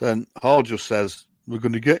 Then Hall just says, "We're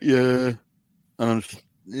going to get you," and I'm just.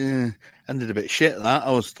 Yeah, ended a bit shit. That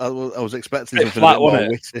I was expecting something flat, a bit more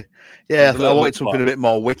witty. Yeah, I wanted something flat. A bit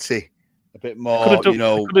more witty, a bit more.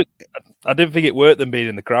 I didn't think it worked them being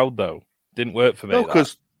in the crowd though. Didn't work for me. No,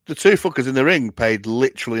 because the two fuckers in the ring paid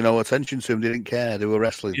literally no attention to him. They didn't care. They were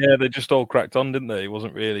wrestling. Yeah, they just all cracked on, didn't they? It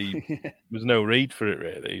wasn't really. There was no read for it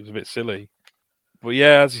really. It was a bit silly. But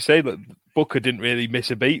yeah, as you say, that Booker didn't really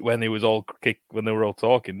miss a beat when they were all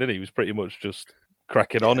talking, did he? He was pretty much just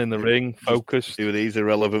cracking on in the ring, focused. These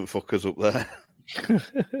irrelevant fuckers up there.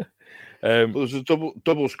 There was a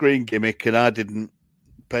double screen gimmick, and I didn't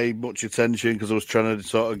pay much attention because I was trying to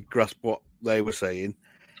sort of grasp what they were saying.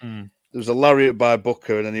 There was a lariat by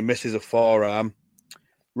Booker, and then he misses a forearm.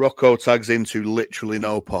 Rocco tags into literally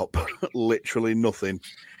no pop, literally nothing.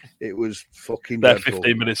 It was fucking. That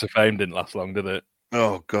 15 minutes of fame didn't last long, did it?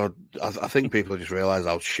 Oh god, I think people just realise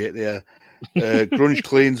how shit they are. Grunge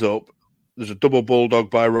cleans up. There's a double bulldog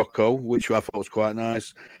by Rocco, which I thought was quite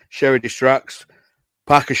nice. Sherry distracts.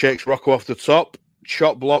 Parker shakes Rocco off the top.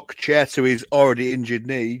 Chop block, chair to his already injured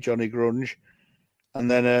knee, Johnny Grunge. And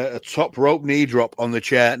then a top rope knee drop on the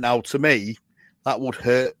chair. Now, to me, that would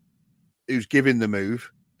hurt who's giving the move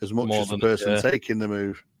as much as the person taking the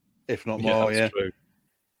move, if not more, yeah. True.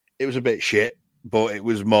 It was a bit shit, but it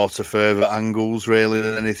was more to further angles, really,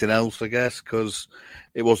 than anything else, I guess, because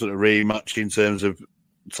it wasn't a rematch in terms of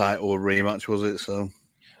title rematch, was it? So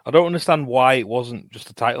I don't understand why it wasn't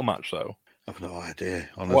just a title match, though. I've no idea.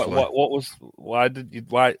 Honestly,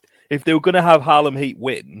 why if they were going to have Harlem Heat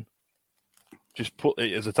win, just put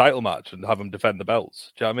it as a title match and have them defend the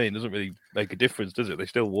belts. Do you know what I mean? It doesn't really make a difference, does it? They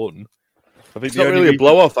still won. I think it's not really a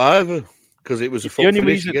blow off either because it was a full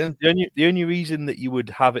finish again. The only reason that you would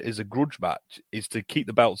have it as a grudge match is to keep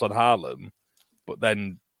the belts on Harlem, but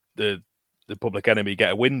then the Public Enemy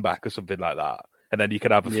get a win back or something like that, and then you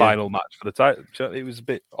can have a final match for the title. It was a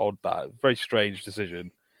bit odd, that very strange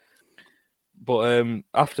decision. But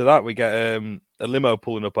after that, we get a limo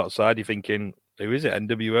pulling up outside. You're thinking, who is it?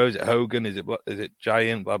 NWO? Is it Hogan? Is it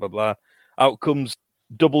Giant? Blah blah blah. Out comes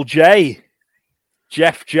Double J,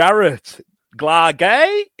 Jeff Jarrett,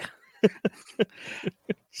 Glargate.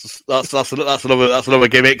 That's another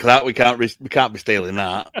gimmick. That we can't be stealing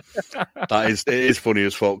that. It is funny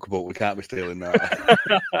as fuck, but we can't be stealing that.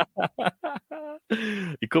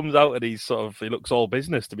 He comes out and he looks all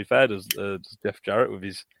business. To be fair, does Jeff Jarrett with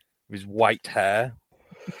his white hair.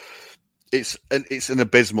 It's an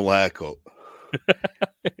abysmal haircut.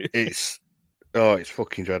 It's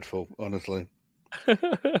fucking dreadful, honestly.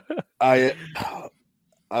 I've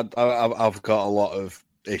got a lot of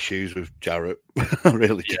issues with Jarrett. I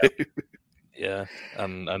really do. Yeah,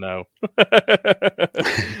 and I know.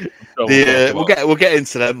 We'll get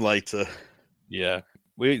into them later. Yeah,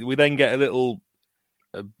 we then get a little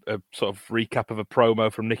a sort of recap of a promo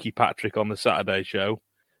from Nicky Patrick on the Saturday show.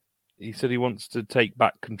 He said he wants to take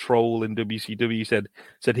back control in WCW. He said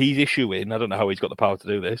he's issuing, I don't know how he's got the power to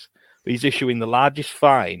do this, but he's issuing the largest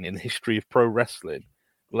fine in the history of pro wrestling,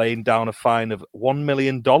 laying down a fine of $1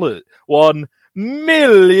 million. $1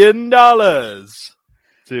 million to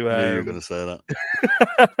you were going to say that.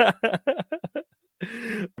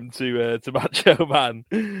 to Macho Man.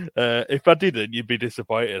 If I didn't, you'd be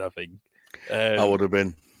disappointed, I think. I would have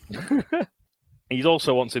been. He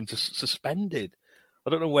also wants him suspended. I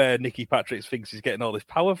don't know where Nicky Patrick thinks he's getting all this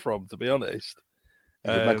power from, to be honest.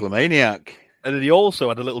 He's a megalomaniac. And then he also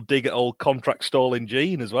had a little dig at old contract stalling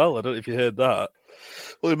Gene as well. I don't know if you heard that.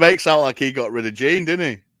 Well, it makes out like he got rid of Gene,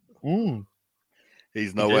 didn't he? Mm.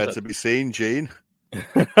 He's nowhere to be seen, Gene.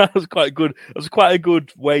 That was quite good. It was quite a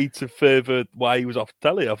good way to further why he was off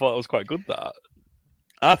telly. I thought it was quite good, that.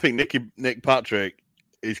 I think Nick Patrick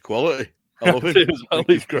is quality. I love him.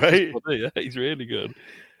 He's great. Yeah, he's really good.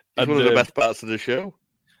 He's one of the best parts of the show.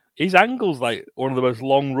 His angle's like one of the most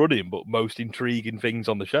long-running but most intriguing things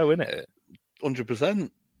on the show, isn't it? 100%.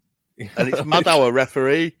 And it's mad how a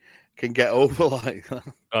referee can get over like that.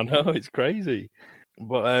 I know, it's crazy.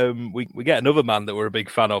 But we get another man that we're a big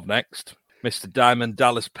fan of next, Mr. Diamond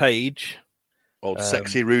Dallas Page. Old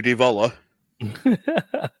sexy Rudy Voller.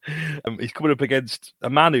 He's coming up against a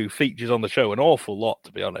man who features on the show an awful lot,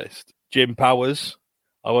 to be honest. Jim Powers.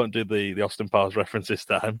 I won't do the Austin Powers reference this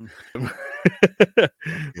time.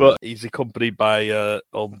 But he's accompanied by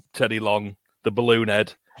old Teddy Long, the balloon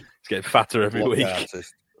head. He's getting fatter every week.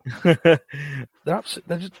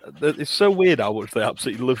 It's so weird how much they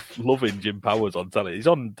absolutely loving Jim Powers on telly. He's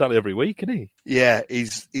on telly every week, isn't he? Yeah,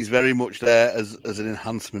 he's very much there as an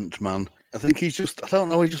enhancement man. I think he's just, I don't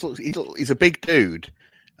know, he's a big dude.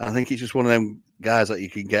 I think he's just one of them guys that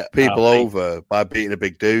you can get people over by beating a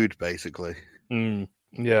big dude, basically.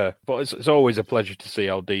 Yeah, but it's always a pleasure to see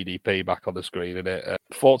our DDP back on the screen, isn't it?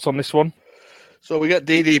 Thoughts on this one? So we get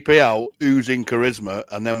DDP out oozing charisma,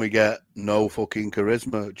 and then we get no fucking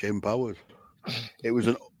charisma, Jim Powers. It was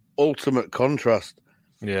an ultimate contrast.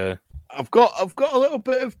 Yeah. I've got a little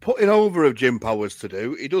bit of putting over of Jim Powers to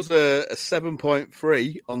do. He does a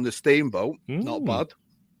 7.3 on the Steamboat. Not bad.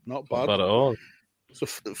 Not bad at all. It's a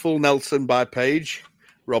full Nelson by Page,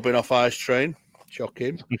 robbing off Ice Train.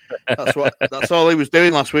 Shocking. That's all he was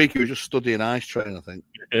doing last week. He was just studying Ice Train, I think.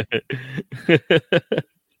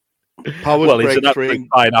 Powers he's an free.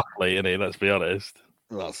 fine athlete, isn't he? Let's be honest.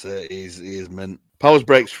 That's it. He is mint. Powers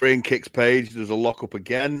breaks free and kicks Page. There's a lock up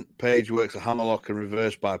again. Page works a hammerlock and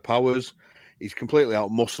reversed by Powers. He's completely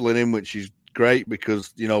out muscling him, which is great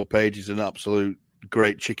because, you know, Page is an absolute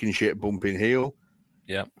great chicken shit bumping heel.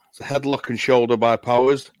 Yeah. It's a headlock and shoulder by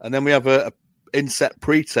Powers. And then we have a inset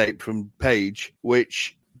pre-tape from Page,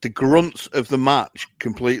 which the grunts of the match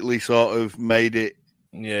completely sort of made it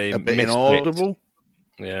a bit inaudible.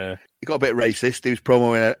 Yeah. He got a bit racist. He was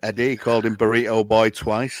promoting Eddie. He called him Burrito Boy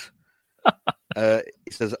twice.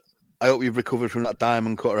 He says, I hope you've recovered from that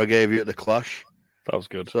diamond cutter I gave you at the Clash. That was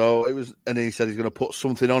good. So it was, and he said he's going to put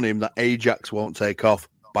something on him that Ajax won't take off.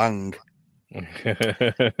 Bang.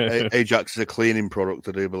 Ajax is a cleaning product,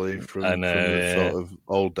 I do believe, from the sort of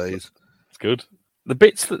old days. It's good. The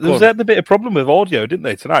bits that there was a bit of problem with audio, didn't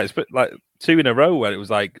they, tonight? It's like two in a row where it was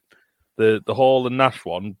like the Hall and Nash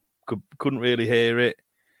one couldn't really hear it.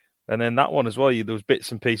 And then that one as well, there was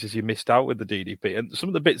bits and pieces you missed out with the DDP. And some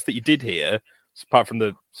of the bits that you did hear, apart from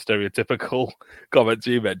the stereotypical comments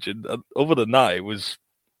you mentioned, other than that, it was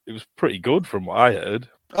pretty good from what I heard.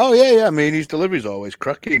 Oh, yeah. I mean, his delivery's always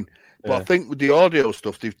cracking. But I think with the audio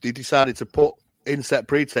stuff, they decided to put inset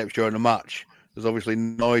pre-tapes during the match. There's obviously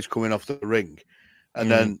noise coming off the ring. And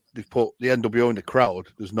then they put the NWO in the crowd.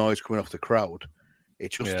 There's noise coming off the crowd.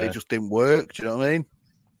 It just didn't work. Do you know what I mean?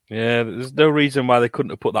 Yeah, there's no reason why they couldn't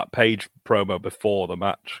have put that Page promo before the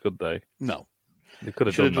match, could they? No. They could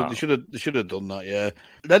have done that. They should have done that, yeah.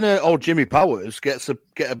 Then old Jimmy Powers gets a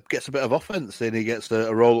bit of offense in. He gets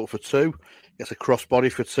a roll up for 2, gets a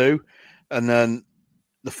crossbody for 2, and then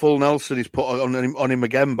the full Nelson is put on him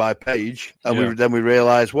again by Page, and we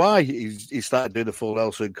realise why he started doing the full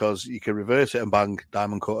Nelson, because you can reverse it and bang,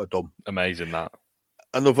 Diamond Cutter done. Amazing that.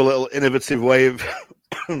 Another little innovative way of.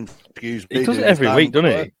 Excuse me. He does it every week,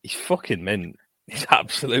 doesn't he? He's fucking mint. He's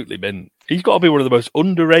absolutely mint. He's got to be one of the most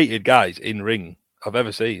underrated guys in ring I've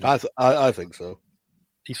ever seen. I think so.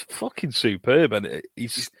 He's fucking superb, and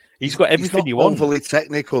he's got everything you want. He's not overly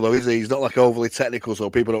technical, though, is he? He's not like overly technical, so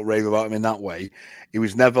people don't rave about him in that way. He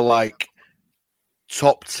was never like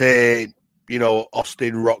top tier,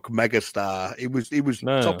 Austin Rock megastar. He was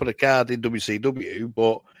top of the card in WCW,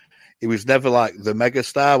 but he was never like the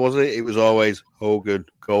megastar, was it? It was always Hogan,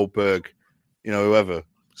 Goldberg, whoever,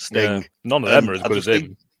 Sting. Yeah. None of them are as good as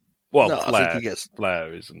him. Well, no,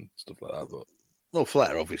 Flair is and stuff like that, but. No,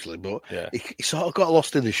 Flair, obviously, but he sort of got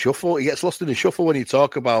lost in the shuffle. He gets lost in the shuffle when you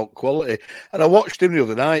talk about quality. And I watched him the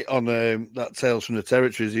other night on that Tales from the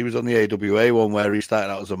Territories. He was on the AWA one where he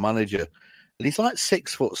started out as a manager. And he's like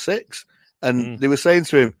 6'6". And they were saying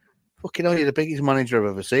to him, fucking hell, you're the biggest manager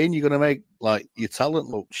I've ever seen. You're going to make like your talent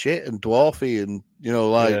look shit and dwarfy and, you're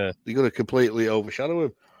going to completely overshadow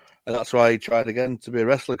him. And that's why he tried again to be a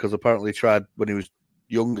wrestler, because apparently he tried when he was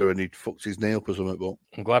younger and he fucked his knee up or something. But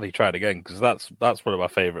I'm glad he tried again, because that's one of my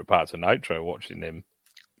favourite parts of Nitro, watching him.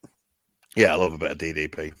 Yeah, I love a bit of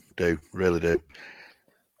DDP. Really do.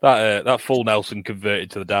 That full Nelson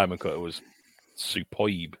converted to the Diamond Cutter was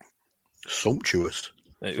superb. Sumptuous.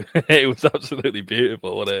 It was absolutely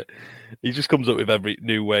beautiful, wasn't it? He just comes up with every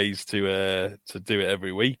new ways to do it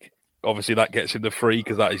every week. Obviously, that gets him the free,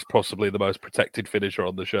 because that is possibly the most protected finisher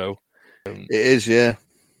on the show. It is, yeah.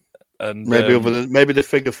 And maybe the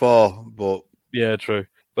figure 4, but yeah, true.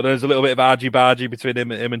 But there's a little bit of argy-bargy between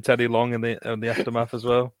him and Teddy Long in the aftermath as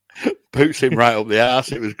well. Boots him right up the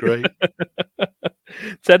arse. It was great.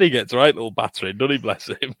 Teddy gets right little battering, doesn't he? Bless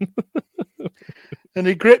him. And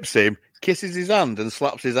he grips him, kisses his hand, and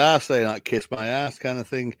slaps his arse, saying like "kiss my ass" kind of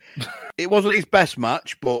thing. It wasn't his best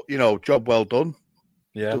match, but job well done.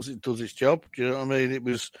 Yeah, does its job. Do you know what I mean? It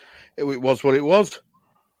was what it was.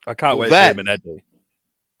 I can't wait for him and Eddie.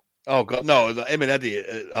 Oh God, no! Him and Eddie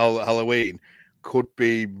at Halloween could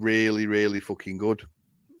be really, really fucking good.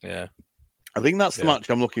 Yeah, I think that's the match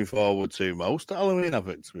I'm looking forward to most at Halloween. I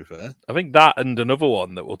think, to be fair, I think that and another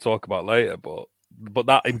one that we'll talk about later, but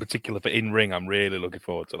that in particular for in ring, I'm really looking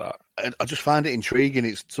forward to that. I just find it intriguing.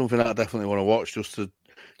 It's something that I definitely want to watch, just to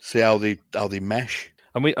see how they mesh.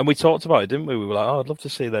 And we talked about it, didn't we? We were like, oh, I'd love to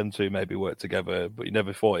see them two maybe work together, but you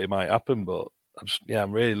never thought it might happen. But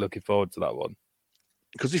I'm really looking forward to that one.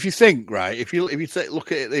 Because if you think, right, if you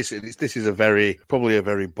look at it, this is probably a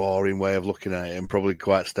very boring way of looking at it, and probably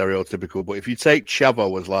quite stereotypical. But if you take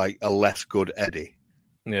Chavo as like a less good Eddie,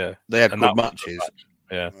 yeah, they had good matches.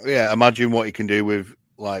 Yeah. Imagine what you can do with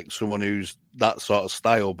like someone who's that sort of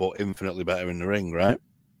style, but infinitely better in the ring, right?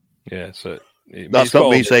 Yeah. So that's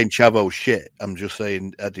not me saying Chavo's shit. I'm just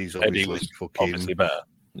saying Eddie was obviously better.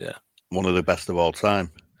 Yeah, one of the best of all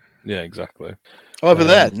time. Yeah, exactly. However,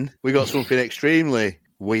 then we got something extremely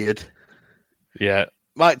weird. Yeah.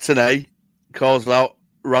 Mike Tenay calls out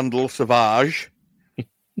Randall Savage,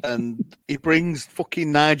 and he brings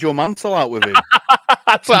fucking Nigel Mansell out with him.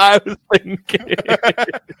 That's what I was thinking.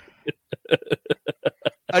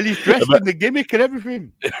 And he's dressed in the gimmick and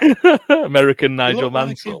everything. American Nigel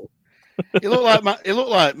Mansell. He looked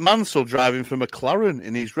like Mansell driving for McLaren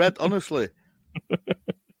in his red. Honestly,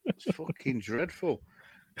 it's fucking dreadful.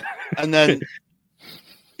 And then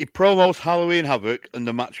he promos Halloween Havoc and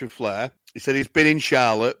the match with Flair. He said he's been in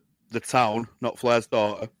Charlotte, the town, not Flair's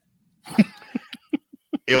daughter.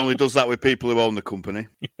 He only does that with people who own the company.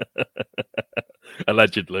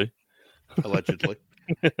 Allegedly.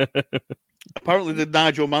 Apparently, the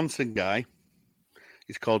Nigel Mansell guy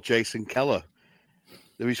is called Jason Keller.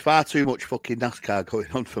 There is far too much fucking NASCAR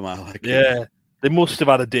going on for my liking. Yeah. They must have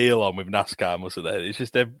had a deal on with NASCAR, mustn't they? It's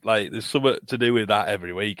just like there's something to do with that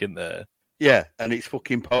every week, isn't there? Yeah, and it's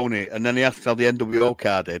fucking pony. And then he asked how the NWO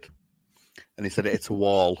car did, and he said it's a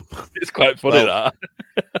wall. It's quite funny, that.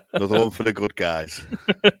 Another one for the good guys.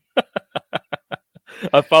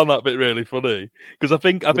 I found that bit really funny because I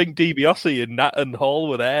think DiBiase and Nat and Hall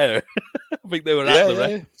were there. I think they were at the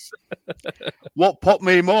race. What popped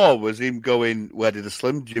me more was him going, where did the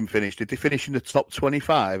Slim Jim finish? Did they finish in the top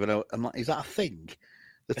 25? And I'm like, is that a thing?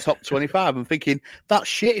 the top 25. I'm thinking, that's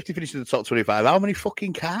shit if they finish in the top 25. How many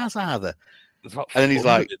fucking cars are there? And then he's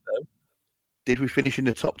like, did we finish in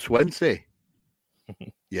the top 20?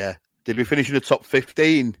 Yeah. Did we finish in the top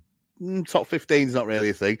 15? Top 15 is not really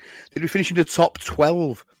a thing. Did we finish in the top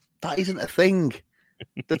 12? That isn't a thing.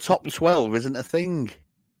 The top 12 isn't a thing.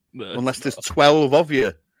 No, unless there's 12 of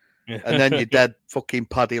you. And then you're dead fucking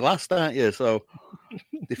Paddy last, aren't you? So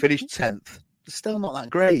they finished 10th. It's still not that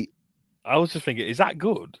great. I was just thinking, is that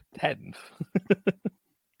good? 10th?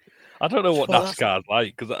 I don't know what NASCAR's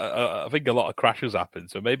like, because I think a lot of crashes happen,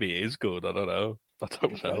 so maybe it is good. I don't know.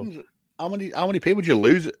 How many people do you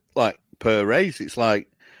lose like per race? It's like,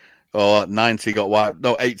 90 got wiped.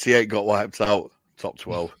 No, 88 got wiped out. Top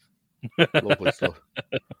 12. Lovely stuff.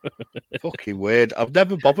 Fucking weird. I've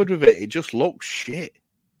never bothered with it. It just looks shit.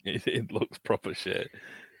 It looks proper shit.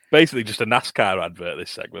 Basically, just a NASCAR advert, this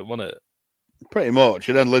segment, wasn't it? Pretty much.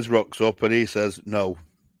 And then Liz rocks up and he says, no,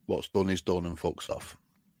 what's done is done, and fucks off.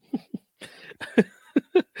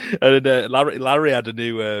 And Larry had a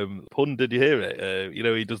new pun. Did you hear it?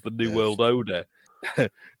 He does the New World Order.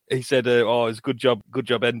 He said, it's good job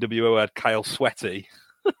NWO had Kyle Sweaty.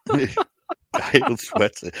 Kyle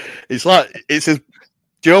Sweaty. It's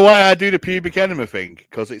do you know why I do the pubic enema thing?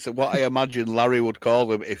 Because it's what I imagine Larry would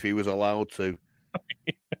call him if he was allowed to.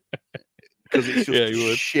 Because it's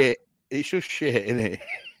just shit. It's just shit, isn't it?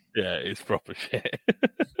 Yeah, it's proper shit.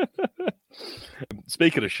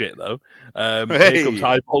 Speaking of shit, though, hey. Here comes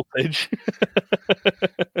High Voltage.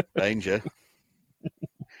 Danger.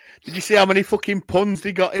 Did you see how many fucking puns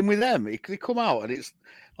they got in with them? They come out and it's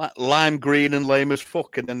like lime green and lame as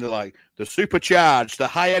fuck, and then they're like, the supercharged, the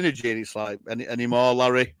high energy, and it's like, any more,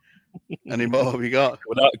 Larry? Any more have you got?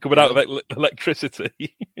 Coming out of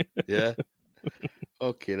electricity. Yeah.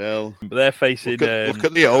 Fucking hell. But they're facing... Look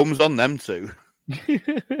at the ohms on them two.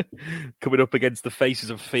 Coming up against the Faces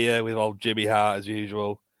of Fear with old Jimmy Hart as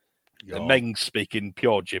usual. And Meng speaking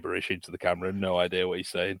pure gibberish into the camera. No idea what he's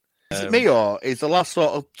saying. Is it me, or is the last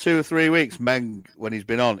sort of 2 or 3 weeks, Meng, when he's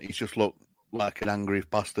been on, he's just looked like an angry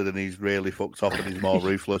bastard, and he's really fucked off, and he's more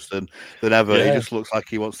ruthless than ever. Yeah. He just looks like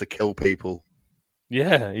he wants to kill people.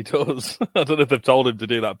 Yeah, he does. I don't know if they've told him to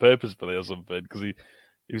do that purposefully or something, because he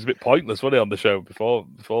was a bit pointless, wasn't he, on the show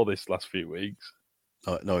before this last few weeks?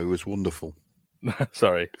 No, he was wonderful.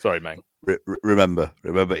 Sorry, Meng. Remember,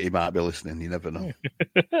 he might be listening. You never know.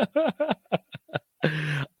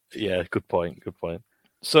 Yeah, good point.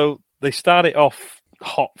 So they start it off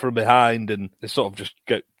hot from behind, and they sort of just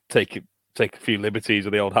take a few liberties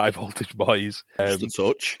with the old High Voltage boys. Just a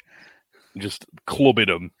touch, just clubbing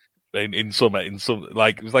them in some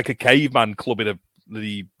like it was like a caveman clubbing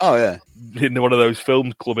in one of those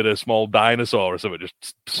films, clubbing a small dinosaur or something,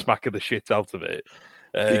 just smacking the shit out of it.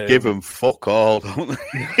 They give them fuck all, don't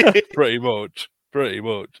they? Pretty much.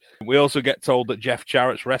 We also get told that Jeff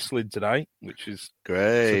Jarrett's wrestling tonight, which is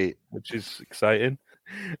great, which is exciting.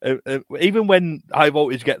 Even when High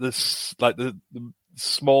Voltage get this, like the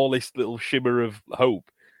smallest little shimmer of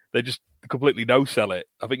hope, they just completely no-sell it.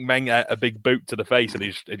 I think Meng had a big boot to the face, and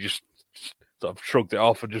he just sort of shrugged it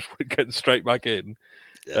off and just went straight back in.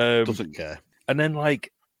 Doesn't care. And then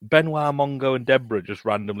like Benoit, Mongo, and Deborah just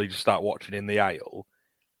randomly just start watching in the aisle.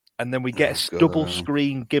 And then we get a double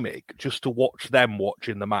screen gimmick just to watch them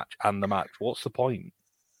watching the match and the match. What's the point?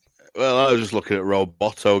 Well, I was just looking at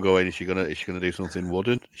Roboto going, is she gonna do something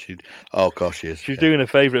wooden? Of course she is. She's doing her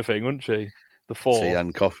favourite thing, wasn't she? The fall. Tea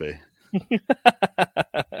and coffee.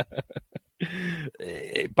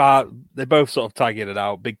 But they're both sort of tagging it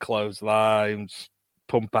out. Big clotheslines,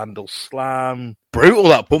 pump handle slam. Brutal,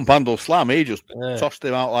 that pump handle slam. He just tossed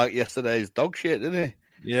him out like yesterday's dog shit, didn't he?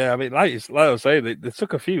 Yeah, I mean, like I was saying, they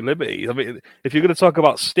took a few liberties. I mean, if you're going to talk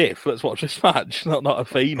about stiff, let's watch this match, not a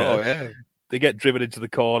Fina. Oh, yeah. They get driven into the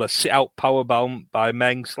corner, sit out powerbomb by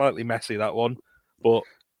Meng. Slightly messy, that one. But,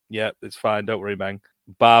 yeah, it's fine. Don't worry, Meng.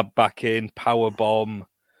 Barb back in, powerbomb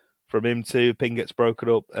from him too. Pin gets broken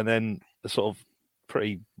up, and then the sort of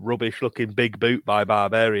pretty rubbish-looking big boot by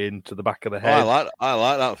Barbarian to the back of the head. I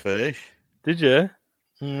like that finish. Did you?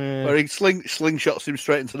 Where he slingshots him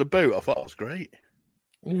straight into the boot. I thought it was great.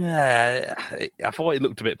 Yeah, I thought it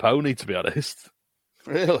looked a bit pony, to be honest.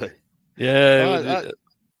 Really? Yeah.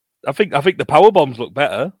 I think the power bombs look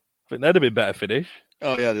better. I think they'd have been better finish.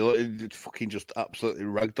 Oh yeah, they fucking just absolutely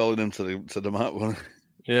ragdolling them to the mat.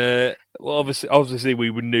 Yeah. Well, obviously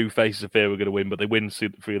we knew Faces of Fear were going to win, but they win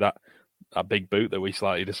through that big boot that we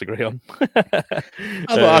slightly disagree on.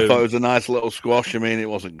 I thought it was a nice little squash. I mean, it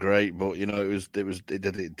wasn't great, but you know, it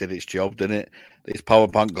did its job, didn't it? These power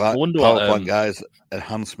plant guys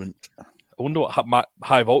enhancement. I I wonder what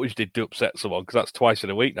high voltage did to upset someone, because that's twice in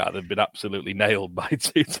a week now. They've been absolutely nailed by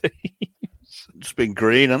two teams. Just been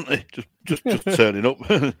green, haven't they? Just turning up.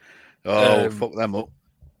 Fuck them up.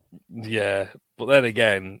 Yeah, but then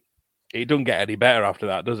again, it doesn't get any better after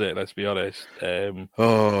that, does it? Let's be honest.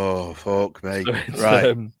 Fuck me. So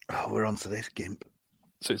right. We're on to this gimp.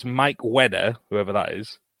 So it's Mike Wedder, whoever that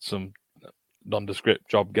is, some nondescript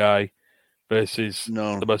job guy, versus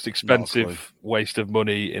the most expensive waste of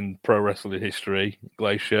money in pro wrestling history,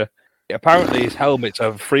 Glacier. Apparently his helmet's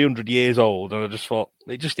over 300 years old, and I just thought,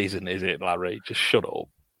 it just isn't, is it, Larry? Just shut up.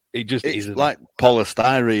 It's isn't. Like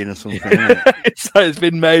polystyrene or something. Isn't it? It's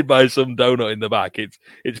been made by some donut in the back.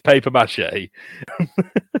 It's paper mache.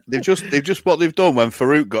 They've just what they've done when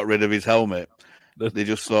Farouk got rid of his helmet. They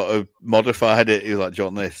just sort of modified it. He was like, "Do you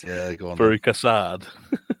want this?" Yeah, go on. Farouk Assad.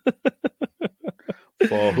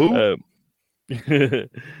 For who?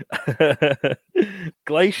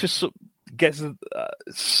 Glacier gets a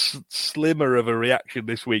slimmer of a reaction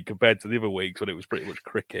this week compared to the other weeks when it was pretty much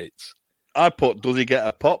crickets. I put, does he get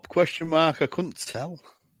a pop? ? I couldn't tell.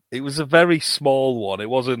 It was a very small one. It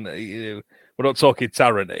wasn't. We're not talking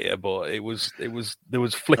Tarrant here, but it was. There was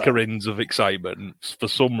flickerings of excitement for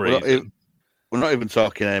some reason. We're not even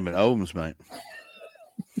talking Eamon Holmes, mate.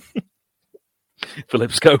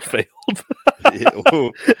 Philip Schofield.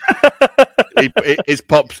 His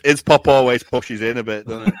pop always pushes in a bit,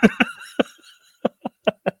 doesn't it?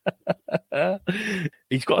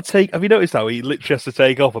 He's got to take. Have you noticed how he literally has to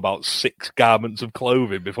take off about 6 garments of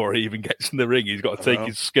clothing before he even gets in the ring? He's got to take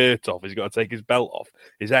his skirt off. He's got to take his belt off.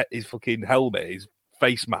 His fucking helmet, his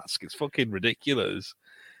face mask. It's fucking ridiculous.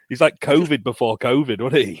 He's like COVID before COVID,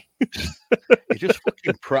 wasn't he? He just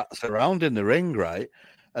fucking prats around in the ring, right?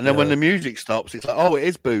 And then when the music stops, it's like, oh, it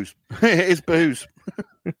is booze. It is booze.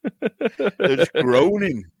 They're just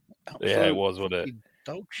groaning. Yeah, it was, wasn't it?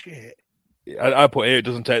 Dog shit. I put here, it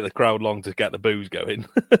doesn't take the crowd long to get the booze going.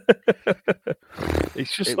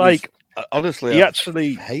 It's just honestly, he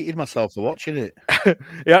actually hated myself for watching it.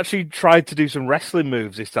 He actually tried to do some wrestling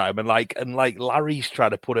moves this time, and Larry's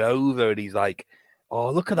trying to put it over, and he's like,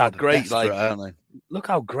 "Oh, look at that great! Look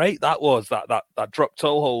how great that was! That drop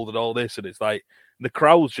toe hold and all this." And it's like the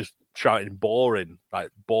crowd's just shouting, "Boring!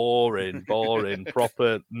 Boring!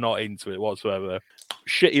 Proper, not into it whatsoever."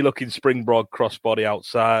 Shitty looking springboard crossbody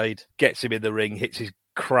outside, gets him in the ring, hits his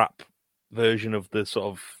crap version of the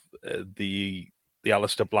sort of the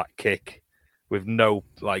Aleister Black kick with no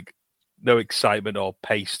excitement or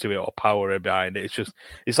pace to it or power behind it.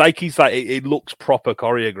 It's like it looks proper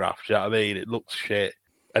choreographed. You know what I mean? It looks shit,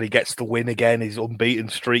 and he gets the win again. His unbeaten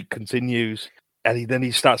streak continues, and then he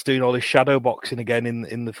starts doing all this shadow boxing again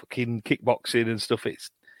in the fucking kickboxing and stuff.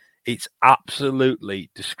 It's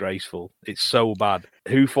absolutely disgraceful. It's so bad.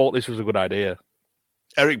 Who thought this was a good idea?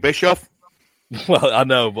 Eric Bischoff. Well, I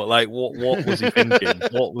know, but what was he thinking?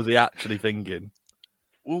 What was he actually thinking?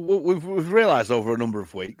 We've realised over a number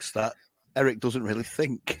of weeks that Eric doesn't really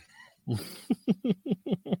think.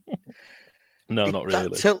 No, not really.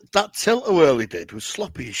 That tilt-a-whirl he did was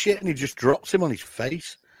sloppy as shit, and he just drops him on his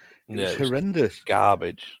face. It was horrendous.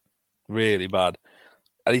 Garbage. Really bad.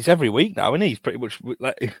 And he's every week now, and he's pretty much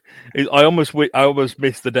like. I almost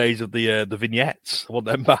miss the days of the vignettes. I want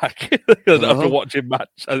them back after watching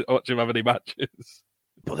him have any matches.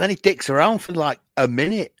 But then he dicks around for like a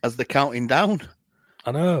minute as they're counting down.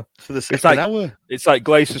 I know. For the second hour. It's like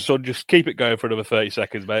Glacier's son, just keep it going for another 30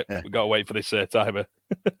 seconds, mate. Yeah. We've got to wait for this timer.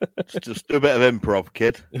 Just do a bit of improv,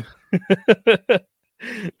 kid.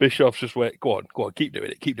 Bischoff's just wait. Go on, keep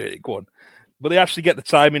doing it, go on. But they actually get the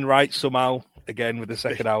timing right somehow, again, with the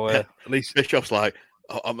second hour. At least Bischoff's like,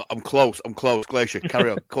 oh, I'm close, Glacier,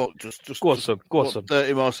 carry on. Just go on, son.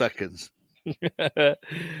 30 more seconds.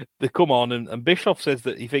 They come on, and Bischoff says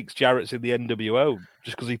that he thinks Jarrett's in the NWO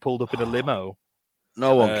just because he pulled up in a limo.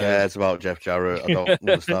 No one cares about Jeff Jarrett. I don't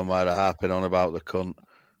understand why they're harping on about the cunt.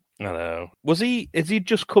 I know. Has he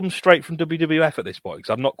just come straight from WWF at this point?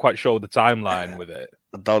 Because I'm not quite sure the timeline with it.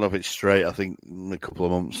 I don't know if it's straight. I think a couple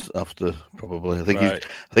of months after, probably. I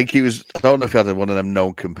think he was. I don't know if he had one of them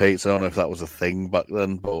known competes. I don't know if that was a thing back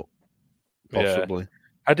then, but possibly. Yeah.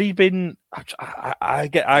 Had he been? I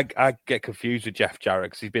get confused with Jeff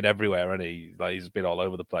Jarrett because he's been everywhere, and he's been all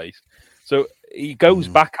over the place. So he goes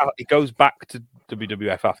back. He goes back to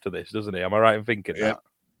WWF after this, doesn't he? Am I right in thinking that?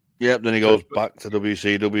 Yep. Then he goes back to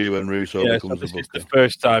WCW and Russo becomes the booker. It's the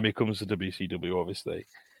first time he comes to WCW, obviously.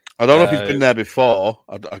 I don't know if he's been there before.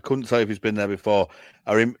 I couldn't tell if he's been there before.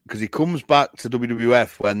 Because he comes back to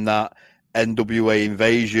WWF when that NWA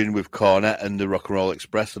invasion with Cornette and the Rock and Roll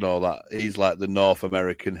Express and all that. He's like the North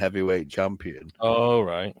American heavyweight champion. Oh,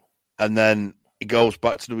 right. And then he goes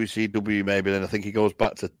back to WCW maybe, then I think he goes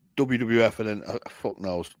back to WWF, and then fuck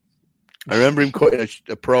knows. I remember him cutting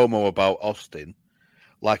a promo about Austin,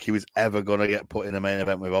 like he was ever going to get put in a main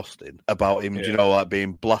event with Austin, about him, you know, like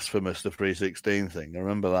being blasphemous, the 316 thing. I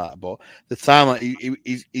remember that. But the time, like,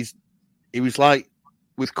 he was like,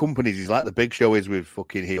 with companies, he's like the Big Show is with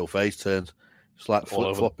fucking heel face turns. It's like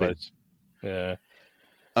flip-flopping. Yeah.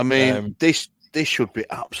 I mean, this should be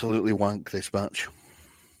absolutely wank, this match.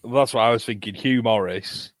 Well, that's what I was thinking. Hugh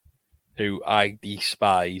Morris, who I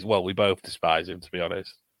despise, well, we both despise him, to be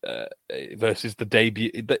honest, versus the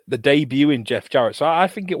debut in Jeff Jarrett. So I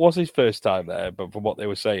think it was his first time there, but from what they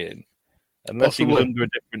were saying, unless he was under a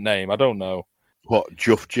different name, I don't know. What,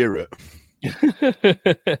 Jeff Jarrett?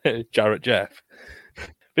 Jarrett Jeff.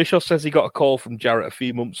 Bischoff says he got a call from Jarrett a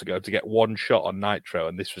few months ago to get one shot on Nitro,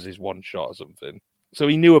 and this was his one shot or something. So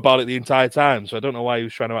he knew about it the entire time, so I don't know why he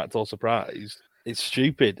was trying to act all surprised. It's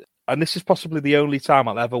stupid. And this is possibly the only time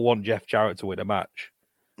I'll ever want Jeff Jarrett to win a match.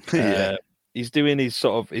 He's doing his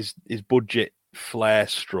sort of his budget Flair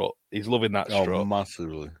strut. He's loving that strut. Oh,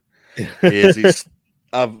 massively. He is.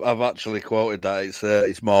 I've actually quoted that.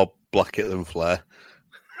 It's more Blackett than Flair.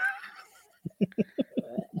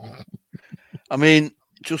 I mean,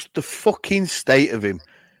 just the fucking state of him.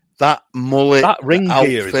 That mullet, that ring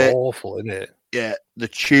gear outfit, is awful, isn't it? Yeah, the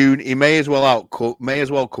tune. He may as well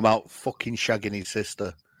come out fucking shagging his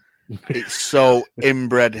sister. It's so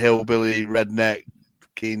inbred hillbilly redneck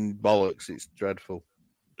fucking bollocks. It's dreadful.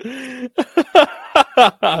 I'm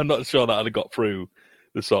not sure that I'd have got through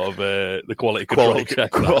the sort of the quality control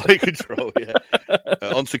check. Quality control, yeah.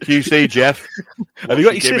 On to QC, Jeff. Have you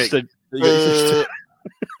got your sister?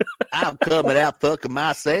 I'm coming out fucking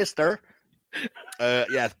my sister.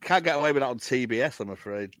 Yeah, can't get away with that on TBS, I'm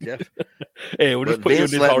afraid, Jeff. Hey, we'll just put you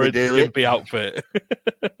in this orange gimpy outfit.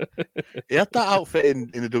 He had that outfit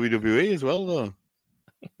in the WWE as well, though.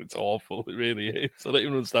 It's awful, it really is. I don't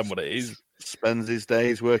even understand what it is. Spends his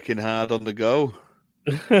days working hard on the go.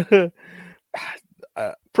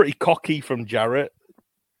 Pretty cocky from Jarrett.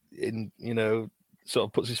 Sort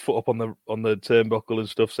of puts his foot up on the turnbuckle and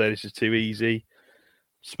stuff, saying this is too easy.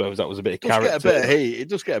 Suppose that was a bit of character. It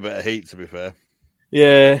does get a bit of heat, to be fair.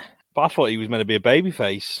 Yeah, but I thought he was meant to be a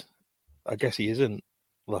babyface. I guess he isn't.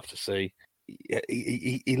 We'll have to see.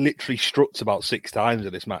 He literally struts about 6 times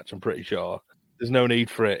in this match, I'm pretty sure. There's no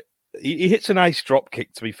need for it. He hits a nice drop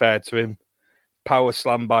kick, to be fair to him. Power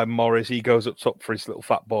slam by Morris. He goes up top for his little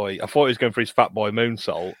fat boy. I thought he was going for his fat boy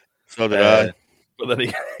moonsault. So did I. But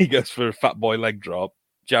then he goes for a fat boy leg drop.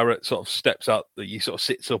 Jarrett sort of steps out. He sort of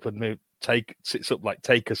sits up and sits up like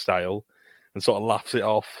Taker style and sort of laughs it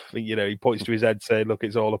off. He points to his head saying, "Look,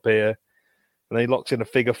 it's all up here." And then he locks in a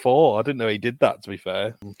figure 4. I didn't know he did that, to be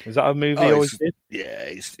fair. Is that a move he always did? Yeah,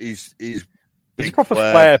 he's a proper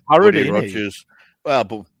Flair parody, isn't Rogers. Well,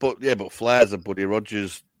 but Flair's a Buddy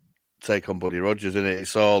Rogers take on Buddy Rogers, isn't it?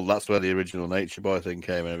 That's where the original Nature Boy thing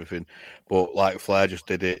came and everything. But like Flair just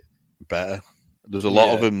did it better. There's a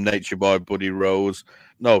lot of them, Nature Boy, Buddy Rose.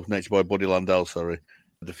 No, Nature Boy, Buddy Landell, sorry.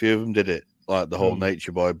 A few of them did it, like the whole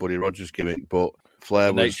Nature Boy, Buddy Rogers gimmick. But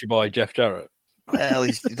Flair was... Nature Boy, Jeff Jarrett. Well,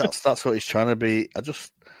 that's what he's trying to be.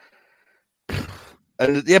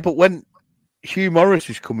 But when Hugh Morris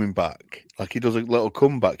is coming back, like he does a little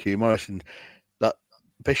comeback, Hugh Morris, and that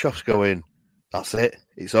Bischoff's going, that's it.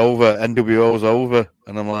 It's over. NWO's over.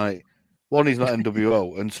 And I'm like, 1, he's not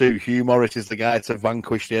NWO, and 2, Hugh Morris is the guy to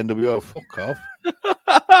vanquish the NWO. Fuck off.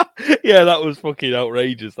 Yeah, that was fucking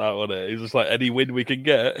outrageous, that wasn't it? It's just like any win we can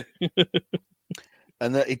get.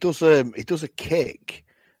 And he does a kick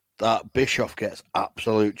that Bischoff gets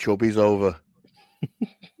absolute chubbies over.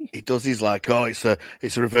 He does his like, it's a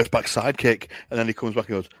reverse back side kick, and then he comes back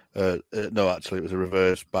and goes, no, actually it was a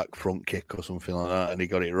reverse back front kick or something like that, and he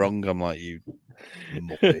got it wrong. I'm like, you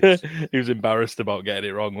muppets. He was embarrassed about getting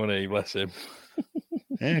it wrong, wasn't he? Bless him.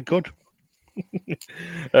 Yeah, good.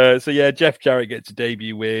 Jeff Jarrett gets a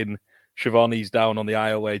debut win. Schiavone's down on the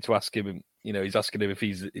aisleway to ask him, he's asking him if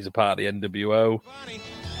he's a part of the NWO.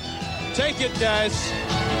 Take it, guys.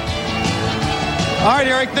 All right,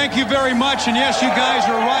 Eric, thank you very much. And yes, you guys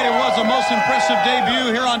are right. It was the most impressive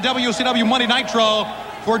debut here on WCW Monday Nitro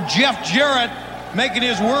for Jeff Jarrett, making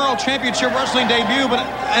his World Championship Wrestling debut.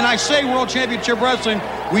 And I say World Championship Wrestling,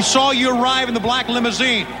 we saw you arrive in the black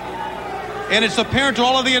limousine. And it's apparent to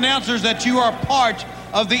all of the announcers that you are part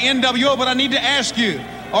of the NWO. But I need to ask you,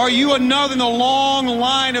 are you another in the long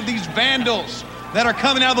line of these vandals that are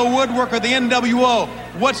coming out of the woodwork of the NWO?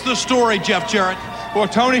 What's the story, Jeff Jarrett? Well,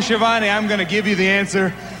 Tony Schiavone, I'm going to give you the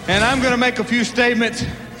answer, and I'm going to make a few statements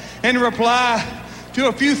in reply to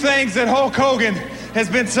a few things that Hulk Hogan has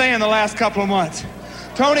been saying the last couple of months.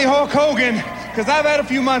 Tony, Hulk Hogan because I've had a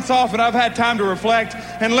few months off and I've had time to reflect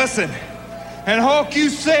and listen. And Hulk, you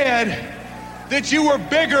said that you were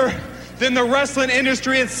bigger than the wrestling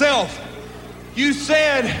industry itself. You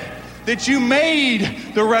said that you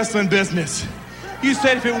made the wrestling business. You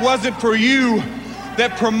said if it wasn't for you,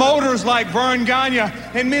 that promoters like Vern Gagne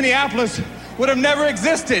in Minneapolis would have never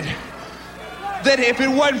existed. That if it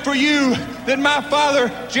wasn't for you, that my father,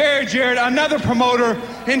 Jeff Jarrett, another promoter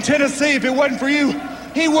in Tennessee, if it wasn't for you,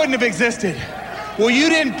 he wouldn't have existed. Well, you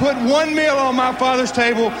didn't put one meal on my father's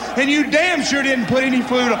table, and you damn sure didn't put any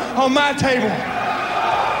food on my table.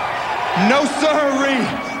 No sirree.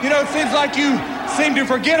 You know, it seems like you seem to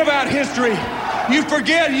forget about history. You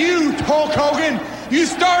forget you, Hulk Hogan. You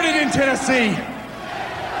started in Tennessee.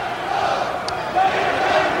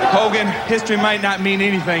 Hogan, history might not mean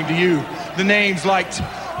anything to you. The names like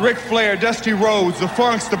Ric Flair, Dusty Rhodes, the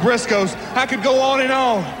Funks, the Briscoes, I could go on and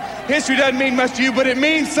on. History doesn't mean much to you, but it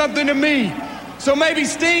means something to me. So maybe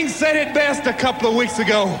Sting said it best a couple of weeks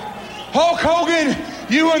ago. Hulk Hogan,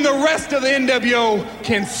 you and the rest of the NWO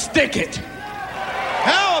can stick it.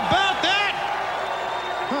 How about that?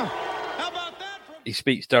 How about that? He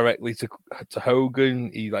speaks directly to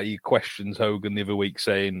Hogan. He questions Hogan the other week,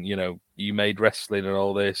 saying, you know, you made wrestling and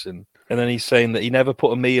all this, and then he's saying that he never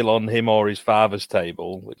put a meal on him or his father's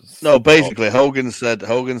table. No, basically, Hogan said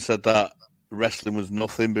that wrestling was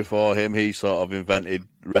nothing before him. He sort of invented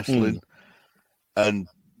wrestling, and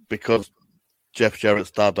because Jeff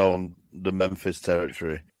Jarrett's dad owned the Memphis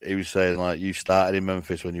territory, he was saying, like, you started in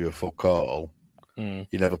Memphis when you were fuck all. You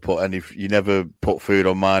never put food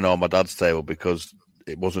on mine or my dad's table because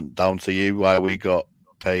it wasn't down to you why we got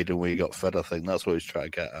paid and we got fed. I think that's what he's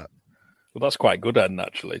trying to get at. Well, that's quite good, Ed,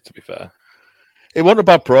 actually, to be fair. It wasn't a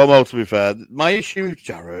bad promo, to be fair. My issue with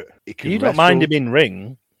Jarrett, you don't mind him in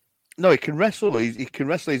ring. No, he can wrestle. He can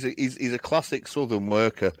wrestle. He's a classic Southern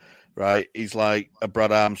worker, right? He's like a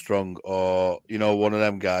Brad Armstrong or, you know, one of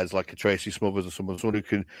them guys like a Tracy Smothers or someone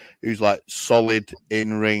who's like solid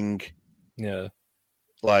in ring. Yeah.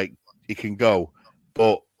 Like, he can go,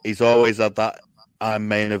 but he's always had that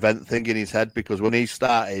main event thing in his head, because when he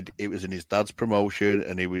started, it was in his dad's promotion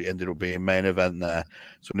and he ended up being main event there.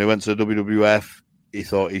 So when he went to WWF, he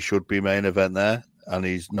thought he should be main event there, and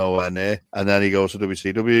he's nowhere near. And then he goes to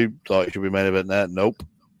WCW, thought he should be main event there. Nope.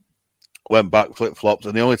 Went back, flip-flopped,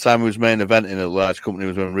 and the only time he was main event in a large company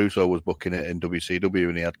was when Russo was booking it in WCW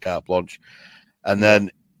and he had carte blanche. And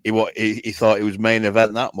then he thought he was main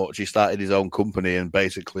event that much. He started his own company and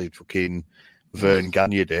basically fucking Vern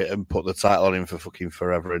Gagne'd it and put the title on him for fucking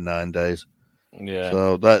forever in 9 days. Yeah.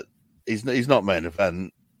 So that he's not main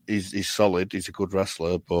event. He's solid. He's a good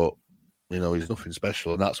wrestler, but you know, he's nothing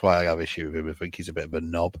special, and that's why I have issue with him. I think he's a bit of a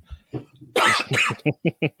knob.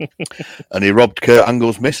 And he robbed Kurt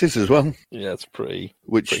Angle's missus as well. Yeah, it's pretty.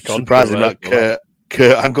 Which surprised me that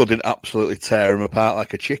Kurt Angle didn't absolutely tear him apart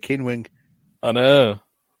like a chicken wing. I know.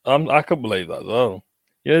 I couldn't believe that as well.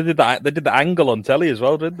 Yeah, they did the angle on telly as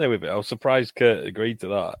well, didn't they? With it, I was surprised Kurt agreed to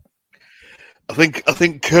that. I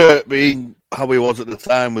think Kurt, being how he was at the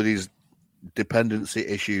time with his dependency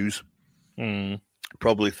issues,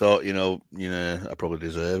 probably thought, you know, I probably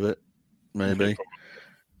deserve it. Maybe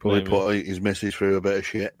put his missus through a bit of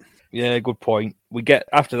shit. Yeah, good point. We get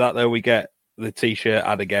after that though. We get the T-shirt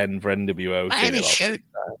ad again for NWO.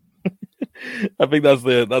 I think that's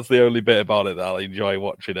the only bit about it that I'll enjoy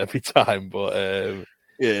watching every time. But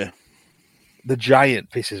yeah, the Giant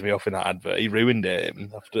pisses me off in that advert. He ruined it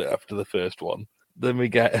after the first one. Then we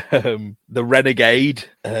get the Renegade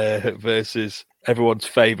versus everyone's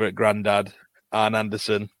favourite granddad, Arn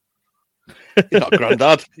Anderson. He's not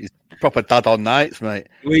granddad. He's proper dad on nights, mate.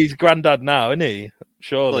 Well, he's granddad now, isn't he?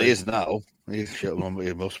 Surely. Well, he is now. He's shit on, but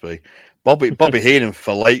he must be. Bobby Heenan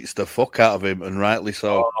fillets the fuck out of him, and rightly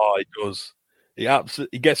so. Oh, he does.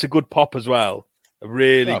 He gets a good pop as well, a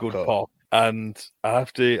really good pop. And I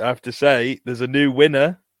have to say, there's a new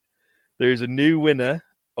winner. There is a new winner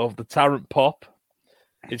of the Tarrant Pop.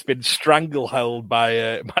 It's been stranglehold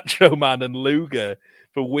by Macho Man and Luger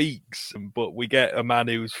for weeks, but we get a man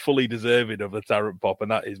who's fully deserving of the Tarrant Pop,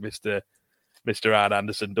 and that is Mr. Arn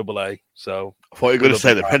Anderson, AA. So I thought you were going to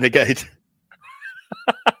say the Renegade.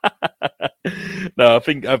 No, I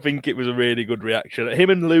think it was a really good reaction. Him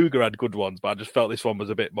and Luger had good ones, but I just felt this one was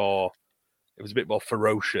a bit more. It was a bit more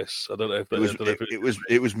ferocious. I don't know if it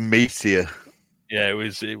was meatier. Yeah, it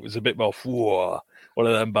was a bit more. Whoa, one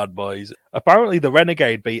of them bad boys. Apparently, the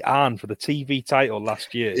Renegade beat Arn for the TV title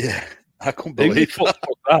last year. Yeah, I couldn't believe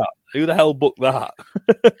that. Who the hell booked that?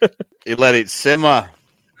 He let it simmer.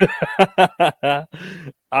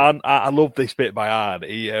 And I love this bit by Arn.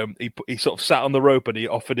 He sort of sat on the rope and he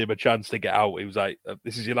offered him a chance to get out. He was like,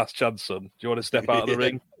 "This is your last chance, son. Do you want to step out of the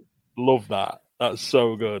ring?" Love that. That's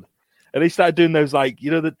so good. And he started doing those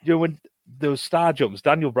when those star jumps.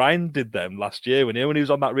 Daniel Bryan did them last year when he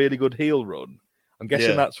was on that really good heel run. I'm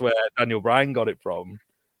guessing that's where Daniel Bryan got it from.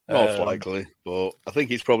 Most likely, but I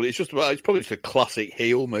think it's probably just a classic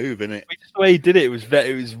heel move, isn't it? Just the way he did it, it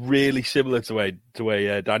was really similar to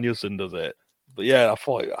way Danielson does it. But yeah, I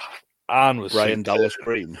thought Arn was Brian Dallas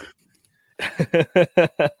Green.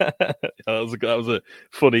 that was a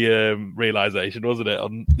funny realization, wasn't it?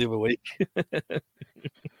 On the other week,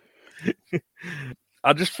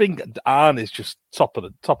 I just think Arn is just top of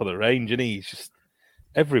the range, and he's just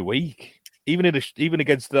every week. Even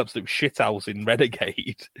against the absolute shithouse in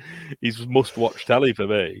Renegade, he's must-watch telly for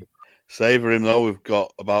me. Savour him though. We've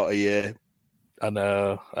got about a year. I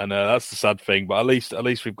know. That's the sad thing, but at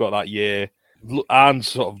least we've got that year. Arn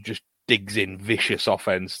sort of just digs in vicious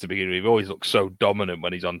offense to begin with. He always looks so dominant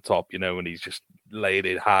when he's on top, when he's just laying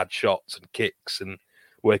in hard shots and kicks and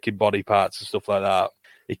working body parts and stuff like that.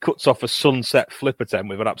 He cuts off a sunset flip attempt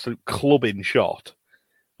with an absolute clubbing shot.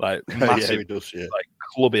 Like massive, he does, like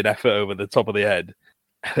clubbing effort over the top of the head.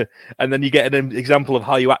 And then you get an example of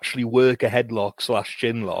how you actually work a headlock /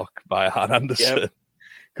 chin lock by Arn Anderson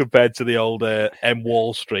compared to the old M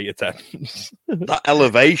Wall Street attempts. That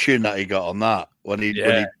elevation that he got on that I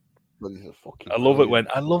love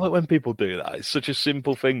it when people do that. It's such a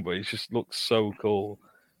simple thing, but it just looks so cool.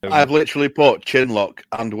 I've literally put chin lock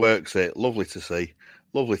and works it. Lovely to see.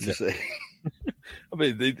 See. I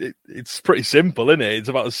mean, it's pretty simple, isn't it? It's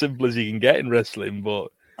about as simple as you can get in wrestling, but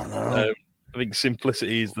I think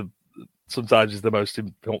simplicity sometimes the most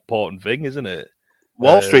important thing, isn't it?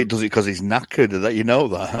 Wall Street does it because he's knackered. That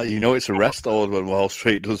it's a rest hold when Wall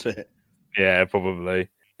Street does it. Yeah, probably.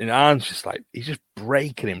 And Arn's just he's just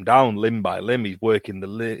breaking him down limb by limb. He's working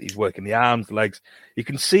the arms, the legs. You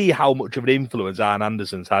can see how much of an influence Arn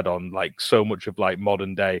Anderson's had on so much of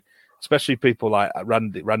modern day. Especially people like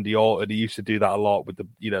Randy Orton, he used to do that a lot with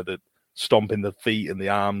the stomping the feet and the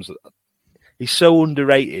arms. He's so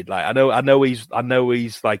underrated. I know he's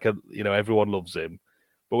everyone loves him,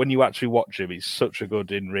 but when you actually watch him, he's such a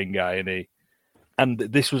good in-ring guy, and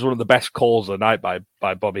this was one of the best calls of the night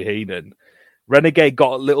by Bobby Heenan. Renegade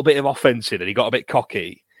got a little bit of offense in, and he got a bit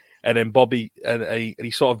cocky, and then Bobby and he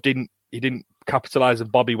sort of didn't capitalize,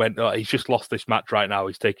 and Bobby went, "Oh, he's just lost this match right now.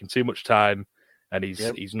 He's taking too much time." And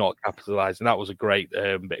he's not capitalised. And that was a great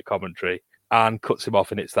bit of commentary. And cuts him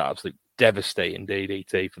off, and it's that absolute devastating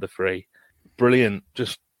DDT for the 3. Brilliant.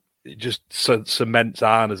 It just cements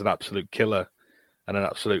Arn as an absolute killer and an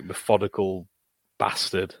absolute methodical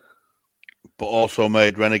bastard. But also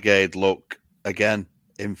made Renegade look, again,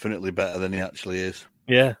 infinitely better than he actually is.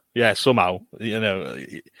 Yeah, somehow.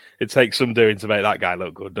 It takes some doing to make that guy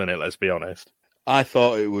look good, doesn't it? Let's be honest. I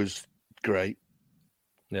thought it was great.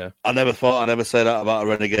 Yeah, I never thought I'd ever say that about a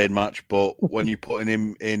Renegade match, but when you're putting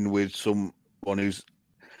him in with someone who's,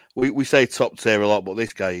 we say top tier a lot, but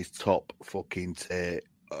this guy is top fucking tier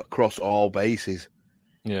across all bases.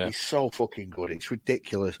 Yeah, he's so fucking good. It's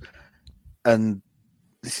ridiculous. And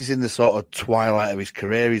this is in the sort of twilight of his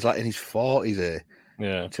career. He's in his 40s here.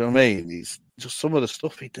 Yeah, do you know what I mean? It's just some of the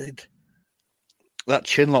stuff he did. That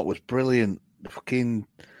chin lock was brilliant. Fucking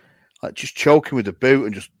just choking with the boot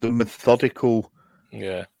and just the methodical.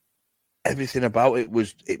 Yeah, everything about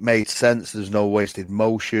it made sense. There's no wasted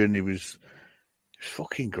motion. It was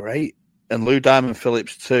fucking great. And Lou Diamond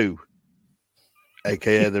Phillips too,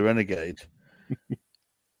 aka the Renegade,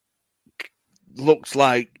 looks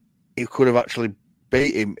like he could have actually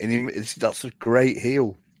beat him. And that's a great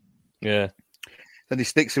heel. Yeah. Then he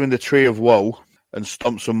sticks him in the Tree of Woe and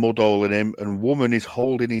stomps a mud hole in him. And Woman is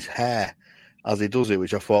holding his hair as he does it,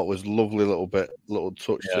 which I thought was lovely little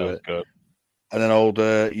touch to it. Good. And then old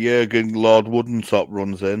Jurgen Lord Woodentop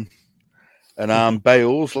runs in. And Arn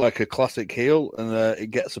bails like a classic heel, and it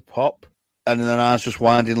gets a pop. And then Arn's just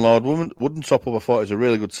winding Lord Woodentop up. I thought it was a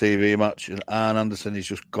really good TV match. And Arn Anderson is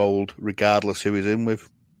just gold, regardless who he's in with.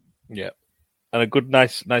 Yeah. And a good,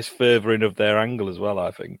 nice furthering of their angle as well,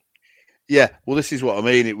 I think. Yeah, well, this is what I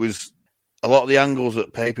mean. It was a lot of the angles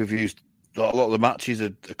at pay-per-views, a lot of the matches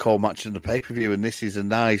are called matches in the pay-per-view, and this is a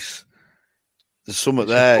nice... There's something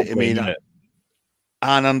there. I mean...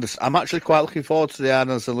 Arn Anderson, I'm actually quite looking forward to the Arn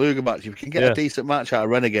Anderson Luger match. If you can get a decent match out of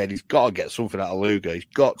Renegade, he's got to get something out of Luger. He's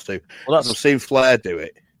got to. Well, I've seen Flair do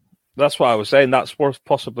it. That's what I was saying. That's one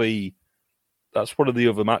of the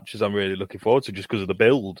other matches I'm really looking forward to, just because of the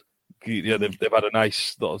build. They've had a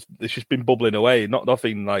nice. It's just been bubbling away.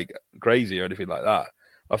 Nothing crazy or anything like that.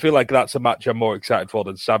 I feel like that's a match I'm more excited for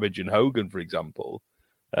than Savage and Hogan, for example.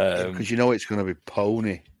 Because you know it's going to be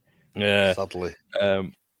pony. Yeah. Sadly.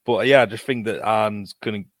 But yeah, I just think that Arn's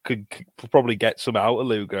could probably get some out of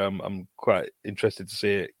Luger. I'm quite interested to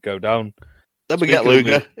see it go down. Then we get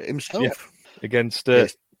Luger himself against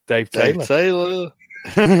Dave Taylor.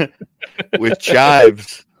 With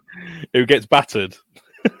chives. Who gets battered.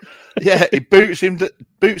 Yeah, he boots him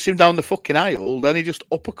down the fucking aisle, then he just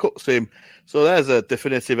uppercuts him. So there's a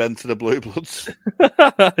definitive end to the Blue Bloods.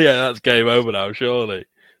 Yeah, that's game over now, surely.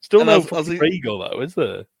 Still no Regal, though, is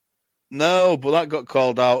there? No, but that got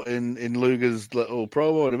called out in Luger's little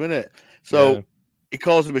promo in a minute. So he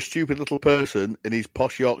calls him a stupid little person in his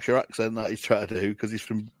posh Yorkshire accent that he's trying to do because he's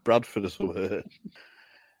from Bradford or somewhere.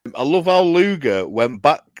 I love how Luger went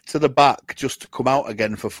back to the back just to come out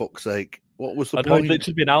again, for fuck's sake. What was the point? He'd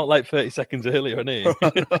literally been out like 30 seconds earlier, hasn't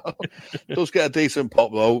he? Does get a decent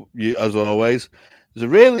pop, though, as always. There's a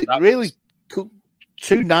really cool,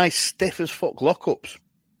 two nice, stiff as fuck lockups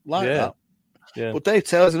like that. Yeah. But Dave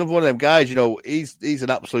Taylor's another one of them guys, he's an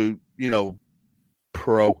absolute,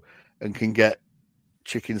 pro and can get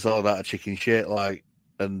chicken salad out of chicken shit,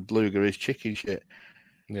 and Luger is chicken shit.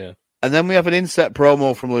 Yeah. And then we have an inset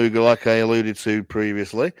promo from Luger, like I alluded to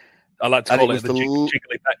previously. I like to call it the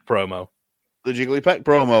Jiggly Peck promo. The Jiggly Peck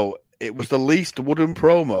promo. It was the least wooden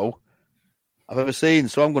promo I've ever seen,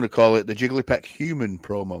 so I'm going to call it the Jiggly Peck human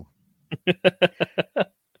promo.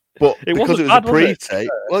 But because it was a pre-tape,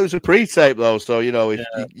 it was a pre-tape though, so you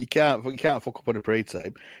can't fuck up on a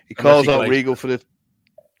pre-tape. He calls out Regal for the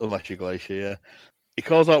unless you're Glacier, yeah. He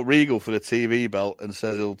calls out Regal for the TV belt and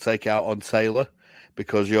says he'll take out on Taylor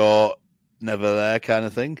because you're never there, kind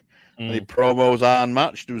of thing. And he promos Arn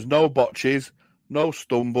match. There was no botches, no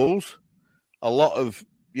stumbles, a lot of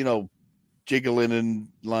jiggling and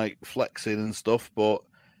flexing and stuff, but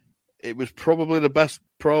it was probably the best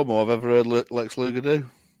promo I've ever heard Lex Luger do.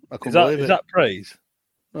 I couldn't believe it. Is that praise?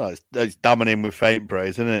 No, it's damning him with faint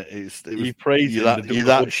praise, isn't it? You praise you're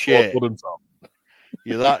that shit.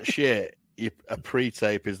 You're that shit. A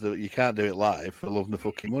pre-tape is that you can't do it live for love and the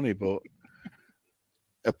fucking money, but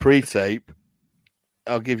a pre-tape,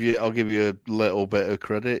 I'll give you a little bit of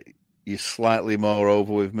credit. You're slightly more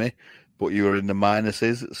over with me, but you were in the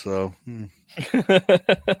minuses, so.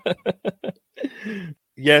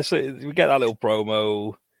 Yeah, so we get that little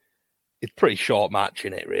promo. It's pretty short match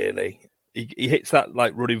in it, really. He hits that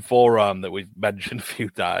running forearm that we've mentioned a few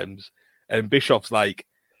times, and Bischoff's like,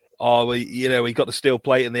 "Oh, he got the steel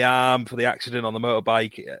plate in the arm for the accident on the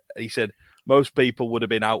motorbike." He said most people would have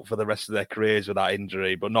been out for the rest of their careers with that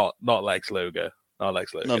injury, but not Lex Luger. Not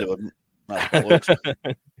Lex Luger. No, they wouldn't.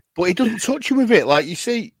 But he doesn't touch him with it.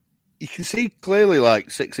 You can see clearly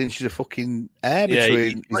 6 inches of fucking air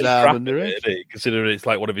between his arm and the wrist. Considering it's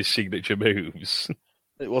one of his signature moves.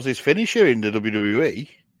 It was his finisher in the WWE,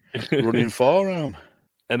 running forearm.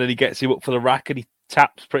 And then he gets him up for the rack and he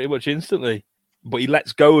taps pretty much instantly. But he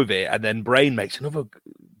lets go of it, and then Brain makes another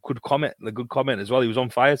good comment as well. He was on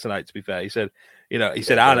fire tonight, to be fair. He said,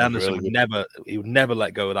 Arn Anderson would never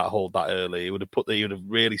let go of that hold that early. He would have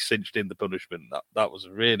really cinched in the punishment. That was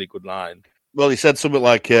a really good line. Well, he said something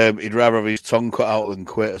like he'd rather have his tongue cut out than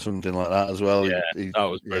quit or something like that as well. Yeah, that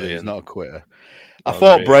was brilliant. He's not a quitter. I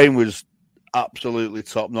thought Brain was absolutely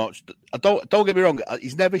top notch. Don't get me wrong,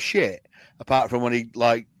 he's never shit apart from when he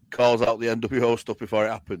calls out the NWO stuff before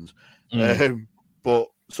it happens. But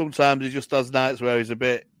sometimes he just has nights where he's a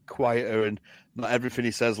bit quieter and not everything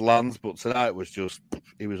he says lands. But tonight was just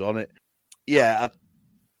he was on it. Yeah,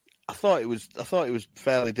 I thought it was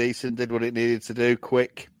fairly decent. Did what it needed to do,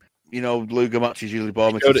 quick. Luger matches usually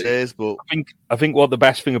bore me to tears, but I think what the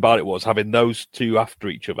best thing about it was having those two after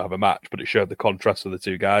each other have a match, but it showed the contrast of the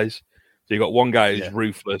two guys. So you got one guy who's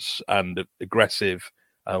ruthless and aggressive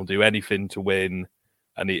and will do anything to win,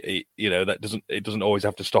 and he it doesn't always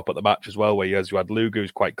have to stop at the match as well. Whereas you had Luger,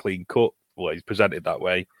 who's quite clean cut. Well, he's presented that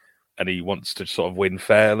way, and he wants to sort of win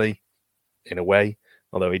fairly, in a way.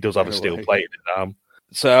 Although he does have a steel plate in his arm.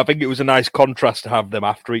 So I think it was a nice contrast to have them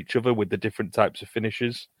after each other with the different types of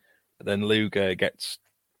finishes. And then Luger gets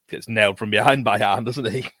nailed from behind by Arn,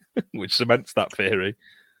 doesn't he? Which cements that theory.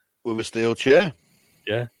 With a steel chair.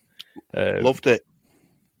 Yeah. Loved it.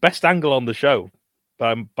 Best angle on the show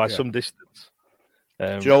by some distance.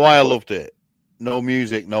 Do you know why I loved it? No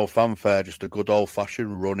music, no fanfare, just a good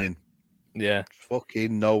old-fashioned running. Yeah.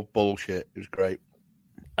 Fucking no bullshit. It was great.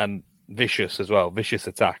 And vicious as well. Vicious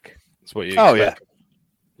attack. That's what you expect. Oh, yeah.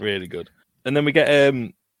 Really good. And then we get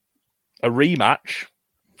a rematch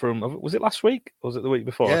from, was it last week? Or was it the week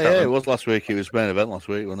before? Yeah, it was last week. It was main event last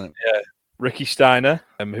week, wasn't it? Yeah. Ricky Steiner,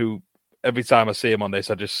 who every time I see him on this,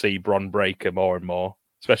 I just see Bron Breakker more and more.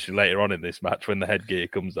 especially later on in this match when the headgear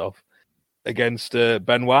comes off against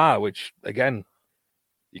Benoit, which again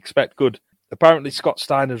you expect good. Apparently, Scott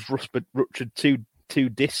Steiner's ruptured two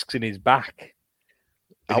discs in his back,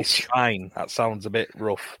 in his spine. That sounds a bit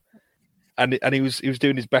rough. And he was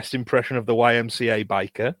doing his best impression of the YMCA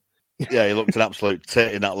biker. Yeah, he looked an absolute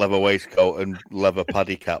tit in that leather waistcoat and leather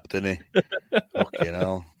paddy cap, didn't he? Fucking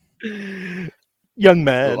hell. Young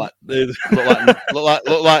man. Looked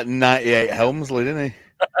like 98 Helmsley, didn't he?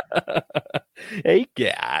 Hey,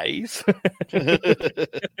 guys.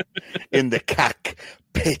 In the cack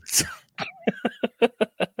pit.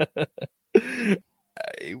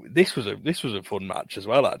 This was a fun match as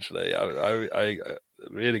well, actually. I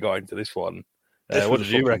really got into this one. What did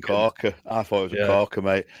you reckon? Corker. I thought it was a corker,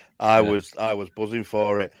 mate. I was buzzing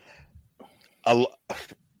for it. I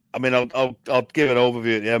mean, I'll give an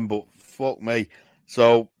overview at the end, but fuck me.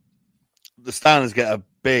 So the Steiners get a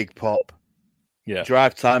big pop. Yeah.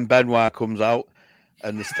 Drive time. Benoit comes out,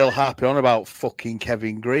 and they're still happy on about fucking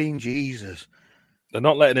Kevin Green. Jesus, they're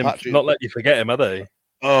not letting him. Not letting you forget him, are they?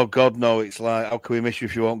 Oh God, no! It's like, how can we miss you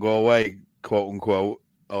if you won't go away? Quote unquote.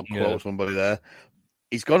 I'll quote somebody there.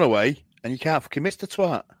 He's gone away, and you can't fucking miss the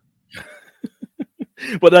twat.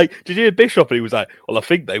 But did you hear Bishop? And he was like, "Well, I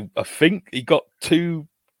think he got two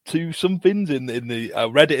somethings in the. I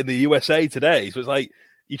read it in the USA Today. So it's like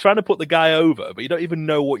you're trying to put the guy over, but you don't even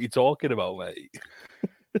know what you're talking about, mate."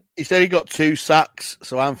 He said he got 2 sacks,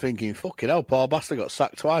 so I'm thinking, fucking hell, Paul Bastard got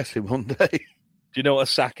sacked twice in one day. Do you know what a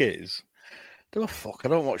sack is? I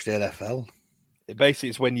don't watch the NFL.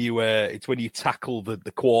 It's when you tackle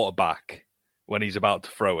the quarterback when he's about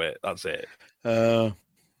to throw it. That's it. Okay.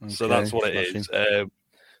 So that's what it is.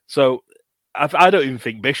 So I don't even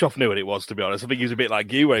think Bischoff knew what it was, to be honest. I think he was a bit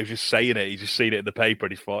like you, where he was just saying it. He's just seen it in the paper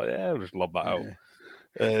and he thought, yeah, I'll just lob that out.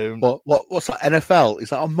 What's that? NFL?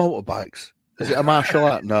 Is that on motorbikes? Is it a martial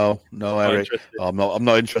art? No, Eric. I'm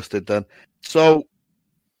not interested then. So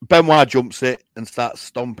Benoit jumps it and starts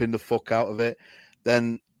stomping the fuck out of it.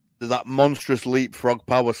 Then there's that monstrous leapfrog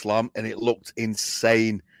power slam, and it looked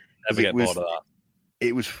insane. Never get bored of that.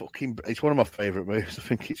 It was it's one of my favourite moves. I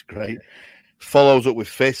think it's great. Follows up with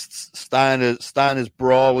fists. Steiner's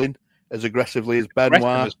brawling as aggressively as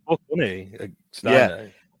Benoit. As fuck, wasn't he? Yeah.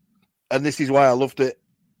 And this is why I loved it.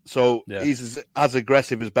 So he's as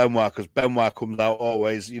aggressive as Benoit, because Benoit comes out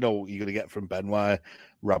always, you know what you're going to get from Benoit,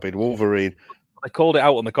 rabid Wolverine. They called it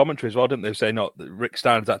out on the commentary as well, didn't they? Saying that Rick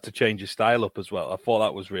Steiner's had to change his style up as well. I thought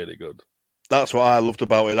that was really good. That's what I loved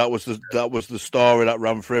about it. That was the story that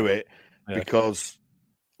ran through it, because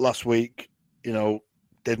last week, you know,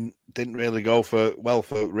 didn't really go for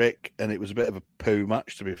Rick, and it was a bit of a poo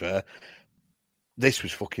match, to be fair. This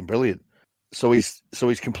was fucking brilliant. So he's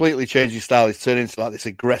completely changed his style. He's turned into like this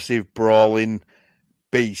aggressive, brawling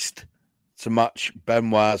beast to match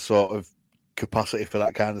Benoit's sort of capacity for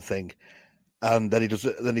that kind of thing. And then he does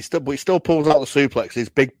it. Then he still pulls out the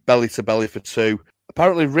suplexes, big belly to belly for 2.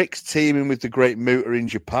 Apparently, Rick's teaming with the Great Muta in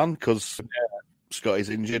Japan because Scotty's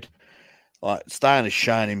injured. Like Steiner's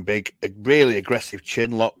shining big, a really aggressive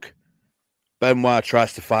chin lock. Benoit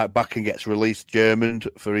tries to fight back and gets released German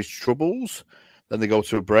for his troubles. Then they go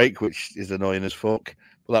to a break, which is annoying as fuck.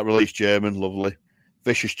 But that release German, lovely.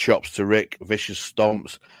 Vicious chops to Rick, vicious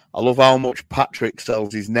stomps. I love how much Patrick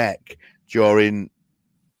sells his neck during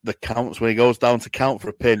the counts when he goes down to count for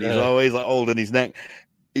a pin. He's always like holding his neck.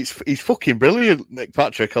 He's fucking brilliant, Nick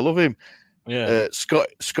Patrick. I love him. Yeah.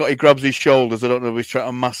 Scotty grabs his shoulders. I don't know if he's trying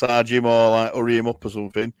to massage him or like hurry him up or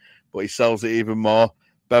something, but he sells it even more.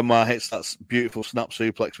 Benoit hits that beautiful snap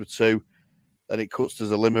suplex with 2. Then it cuts to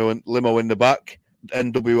the limo in the back.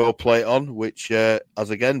 NWO plate on, which has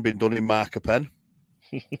again been done in marker pen.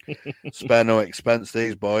 Spare no expense,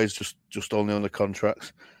 these boys, just only on the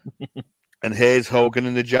contracts. And here's Hogan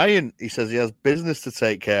and the Giant. He says he has business to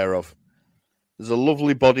take care of. There's a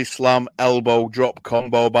lovely body slam, elbow drop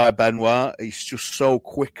combo by Benoit. He's just so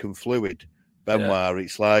quick and fluid. Benoit,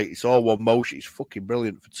 it's like it's all one motion. It's fucking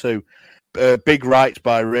brilliant for 2. Big rights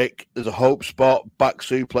by Rick. There's a hope spot, back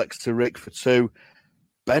suplex to Rick for 2.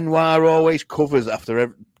 Benoit always covers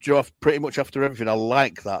pretty much after everything. I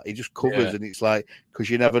like that. He just covers, and it's like, because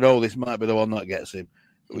you never know, this might be the one that gets him,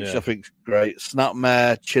 which I think is great.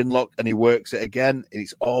 Snapmare, chin lock, and he works it again.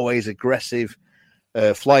 It's always aggressive.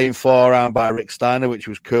 Flying forearm by Rick Steiner, which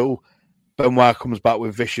was cool. Benoit comes back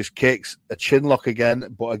with vicious kicks, a chin lock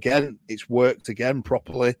again, but again, it's worked again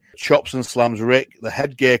properly. Chops and slams Rick. The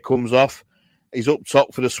headgear comes off. He's up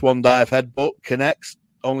top for the swan dive headbutt, connects.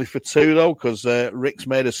 Only for 2, though, because Rick's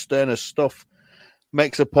made of sterner stuff.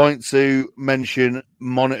 makes a point to mention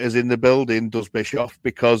monitors in the building, does Bischoff,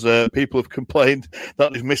 because people have complained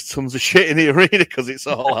that they've missed tons of shit in the arena because it's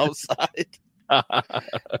all outside.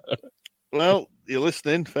 Well, you're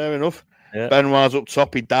listening, fair enough. Yeah. Benoit's up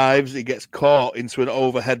top, he dives, he gets caught into an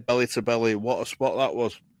overhead belly-to-belly. What a spot that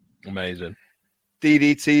was. Amazing.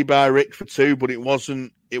 DDT by Rick for 2, but it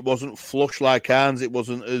wasn't flush like Arn's. It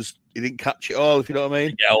wasn't as, he didn't catch it all, if you know what I mean.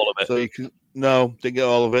 Didn't get all of it. So didn't get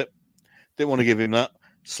all of it. Didn't want to give him that.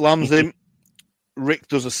 Slams him. Rick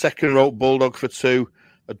does a second rope bulldog for 2,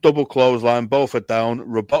 a double clothesline, both are down.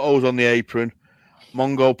 Roboto's on the apron.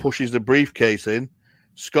 Mongo pushes the briefcase in.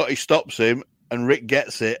 Scotty stops him, and Rick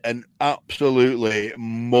gets it and absolutely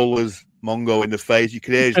mullers Mongo in the face. You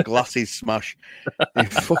can hear his glasses smash. He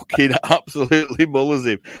fucking absolutely mullers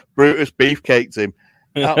him. Brutus beefcakes him.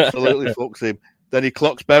 Absolutely fucks him. Then he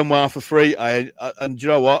clocks Benoit for 3. And do you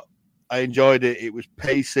know what? I enjoyed it. It was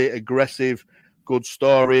pacey, aggressive, good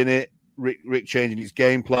story in it. Rick changing his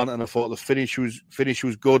game plan, and I thought the finish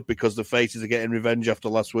was good because the faces are getting revenge after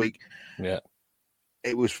last week. Yeah.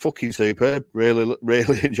 It was fucking superb. Really,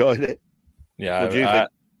 really enjoyed it. Yeah, What do you think?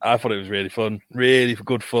 I thought it was really fun. Really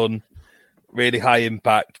good fun. Really high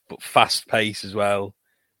impact, but fast pace as well.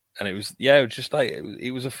 And it was just like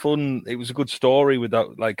it was a good story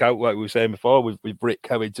without like we were saying before with Rick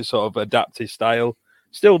having to sort of adapt his style,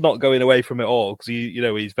 still not going away from it all because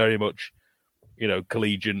he's very much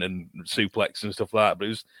collegiate and suplex and stuff like that. But it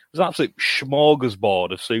was an absolute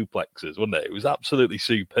smorgasbord of suplexes, wasn't it? It was absolutely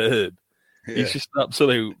superb. Yeah. He's just an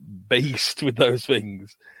absolute beast with those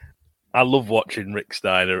things. I love watching Rick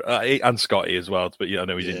Steiner and Scotty as well. But I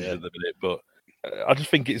know he's injured at the minute. But I just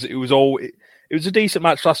think it was a decent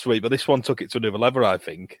match last week. But this one took it to another level, I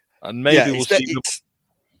think. And maybe we'll see.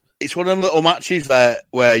 It's one of them little matches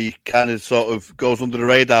where you kind of sort of goes under the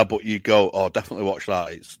radar, but you go, "Oh, definitely watch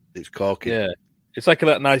that." It's corky. Yeah, it's like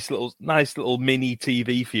a nice little mini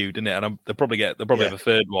TV feud, isn't it? And they'll probably have a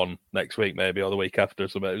third one next week, maybe, or the week after or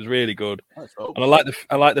something. It was really good, and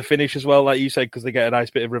I like the finish as well, like you said, because they get a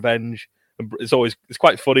nice bit of revenge. And it's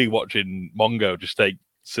quite funny watching Mongo just take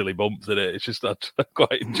silly bumps in it. It's just I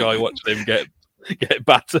quite enjoy watching him get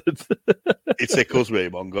battered. It tickles me,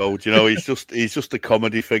 Mongo. He's just a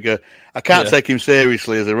comedy figure. I can't take him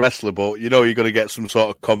seriously as a wrestler, but you're going to get some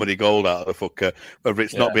sort of comedy gold out of the fucker, whether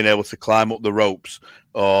it's not being able to climb up the ropes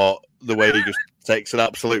or the way he just takes an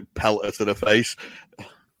absolute pelter to the face.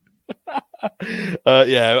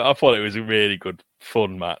 I thought it was a really good,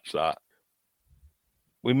 fun match. That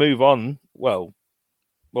we move on. Well,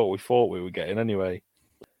 we thought we were getting anyway.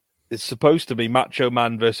 It's supposed to be Macho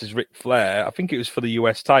Man versus Ric Flair. I think it was for the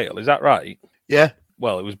US title. Is that right? Yeah.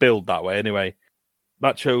 Well, it was billed that way anyway.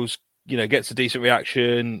 Macho's, gets a decent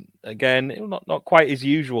reaction. Again, not quite his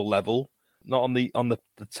usual level, not on the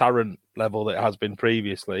Tarrant level that it has been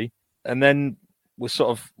previously. And then we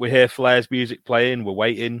hear Flair's music playing. We're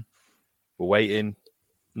waiting,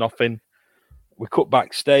 nothing. We cut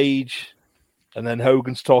backstage, and then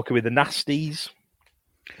Hogan's talking with the Nasties.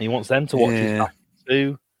 He wants them to watch his match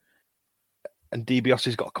too. And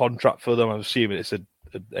DiBiase's got a contract for them. I'm assuming it's an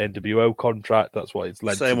NWO contract. That's what it's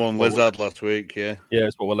led to. Same one Liz had last week, yeah. Yeah,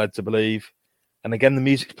 it's what we're led to believe. And again, the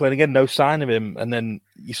music's playing again, no sign of him. And then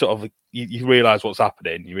you sort of you realise what's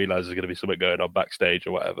happening. You realise there's going to be something going on backstage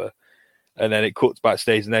or whatever. And then it cuts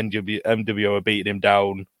backstage, and then NWO are beating him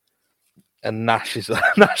down. And Nash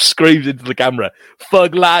screams into the camera,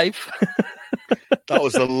 "Thug life." That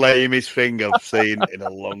was the lamest thing I've seen in a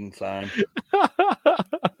long time.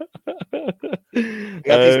 He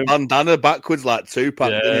had his bandana backwards like Tupac,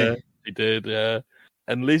 didn't he? He did, yeah.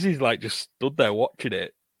 And Lizzie's just stood there watching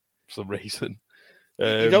it for some reason.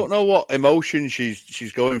 You don't know what emotion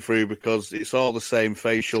she's going through because it's all the same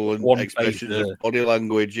facial and expressions of body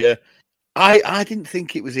language, yeah. I didn't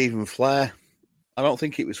think it was even Flair. I don't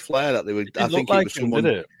think it was Flair that they were. I think it was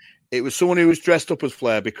someone. It was someone who was dressed up as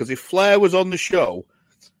Flair, because if Flair was on the show,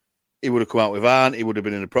 he would have come out with Arn. He would have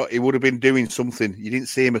been he would have been doing something. You didn't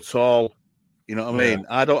see him at all. You know what I mean?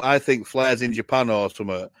 I think Flair's in Japan or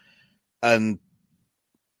somewhere. And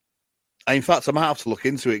in fact, I might have to look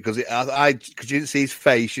into it because you didn't see his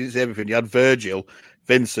face, you didn't see everything. You had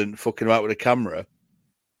Vincent fucking about with a camera.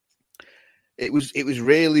 It was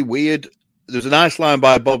really weird. There's a nice line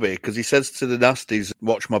by Bobby because he says to the Nasties,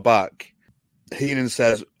 "Watch my back." Heenan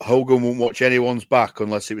says Hogan won't watch anyone's back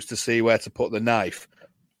unless it was to see where to put the knife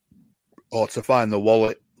or to find the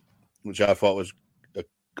wallet, which I thought was a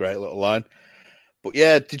great little line. But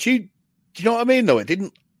yeah, do you know what I mean? Though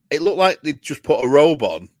it looked like they just put a robe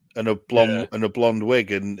on and a blonde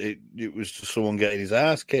wig, and it was just someone getting his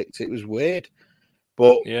ass kicked. It was weird,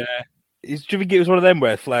 but yeah, do you think it was one of them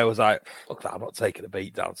where Flair was like, "Fuck that, I'm not taking a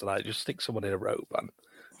beat down tonight. Just stick someone in a rope, man."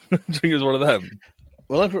 Do you think it was one of them?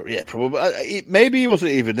 Well, yeah, probably. Maybe he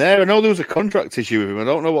wasn't even there. I know there was a contract issue with him. I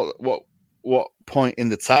don't know what point in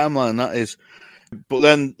the timeline that is. But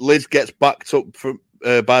then Liz gets backed up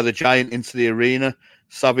by the Giant into the arena.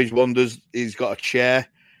 Savage wonders, he's got a chair.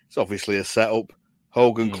 It's obviously a setup.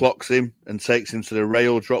 Hogan clocks him and takes him to the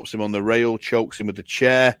rail, drops him on the rail, chokes him with the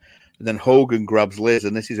chair. And then Hogan grabs Liz,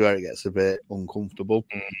 and this is where it gets a bit uncomfortable.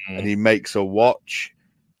 And he makes her watch.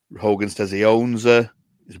 Hogan says he owns her.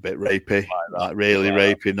 It's a bit rapey, like really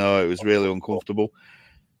rapey. No, it was really uncomfortable.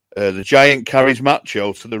 The Giant carries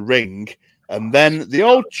Macho to the ring, and then the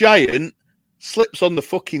old Giant slips on the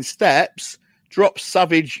fucking steps, drops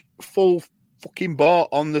Savage full fucking bore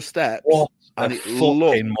on the steps, and it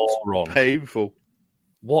looks painful.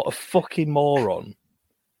 What a fucking moron!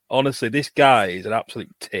 Honestly, this guy is an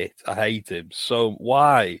absolute tit. I hate him. So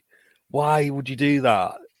why would you do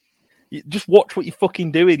that? You just watch what you're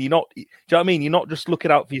fucking doing. Do you know what I mean? You're not just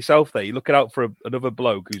looking out for yourself there. You're looking out for another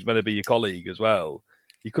bloke who's meant to be your colleague as well.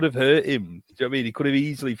 You could have hurt him. Do you know what I mean? He could have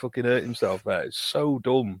easily fucking hurt himself there. It's so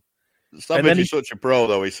dumb. Savage is such a pro,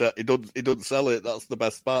 though. He said he doesn't sell it. That's the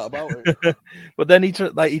best part about it. But then he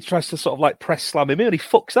tries to sort of like press slam him in, and he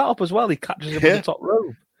fucks that up as well. He catches him on the top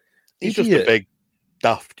rope. He's just a big,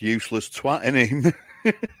 daft, useless twat, isn't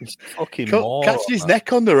he? He's fucking moron, catches his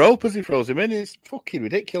neck on the rope as he throws him in. It's fucking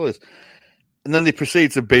ridiculous. And then they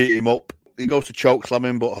proceed to beat him up. He goes to choke slam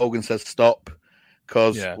him, but Hogan says stop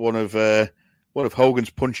because one of Hogan's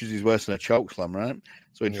punches is worse than a choke slam, right?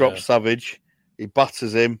 So he drops Savage. He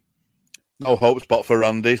batters him. No hope spot for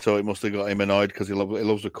Randy, so it must have got him annoyed because he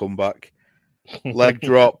loves a comeback. Leg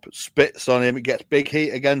drop, spits on him. It gets big heat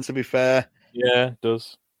again, to be fair. Yeah, it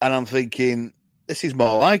does. And I'm thinking, this is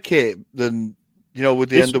more like it than, with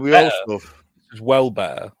the NWO stuff. It's well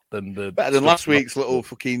better than last week's little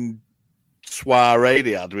fucking soiree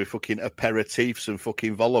they had with fucking aperitifs and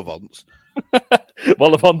fucking vol-au-vents.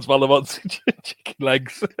 Vol-au-vents, chicken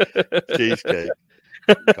legs. Cheesecake.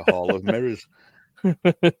 Like a hall of mirrors.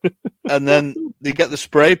 And then they get the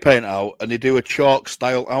spray paint out and they do a chalk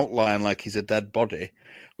style outline like he's a dead body,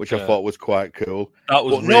 which I thought was quite cool. That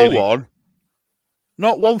was really...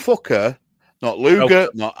 not one fucker, not Luger,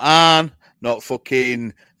 not Arn, not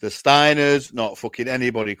fucking the Steiners, not fucking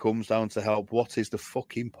anybody comes down to help. What is the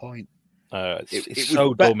fucking point? It's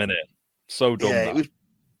so dumb, innit? So dumb. Yeah,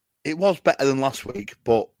 it was better than last week,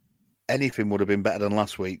 but anything would have been better than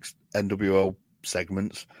last week's NWO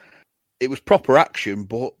segments. It was proper action,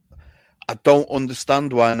 but I don't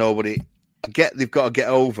understand why nobody... I get they've got to get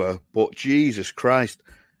over, but Jesus Christ,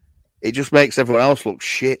 it just makes everyone else look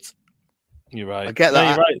shit. You're right. I get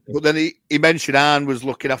that. You're right. But then he mentioned Arn was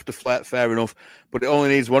looking after Flair, fair enough, but it only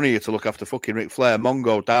needs one of you to look after fucking Ric Flair.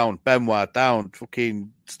 Mongo down, Benoit down,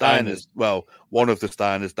 fucking Steiners. Well, one of the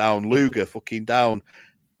Steiners down, Luger fucking down.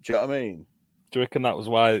 Do you know what I mean? Do you reckon that was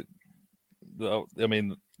why... I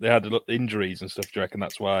mean... They had injuries and stuff. Do you reckon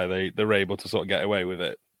that's why they were able to sort of get away with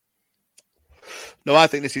it? No, I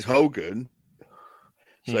think this is Hogan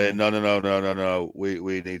saying no. We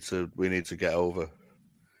need to get over.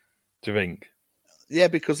 Do you think? Yeah,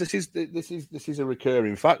 because this is a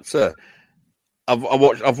recurring factor.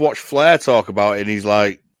 I've watched Flair talk about it, and he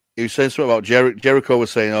was saying something about Jericho was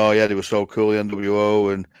saying, oh yeah, they were so cool, the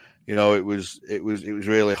NWO, and it was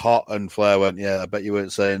really hot, and Flair went, yeah, I bet you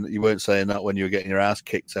weren't saying that when you were getting your ass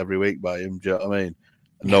kicked every week by him. Do you know what I mean?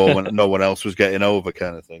 No one else was getting over,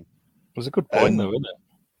 kind of thing. It was a good point, though, isn't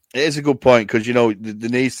it? It is a good point because there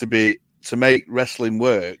needs to be, to make wrestling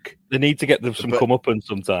work. They need to get some comeuppance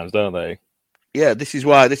sometimes, don't they? Yeah, this is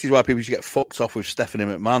why people should get fucked off with Stephanie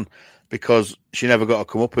McMahon, because she never got a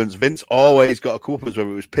comeuppance. Vince always got a comeuppance, whether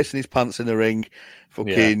it was pissing his pants in the ring,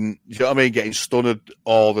 fucking, you know what I mean, getting stunned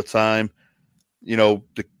all the time. The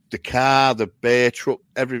car, the beer truck,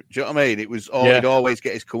 do you know what I mean? It was he'd always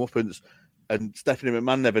get his comeuppance, and Stephanie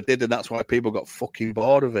McMahon never did, and that's why people got fucking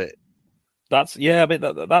bored of it. That's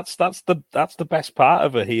the best part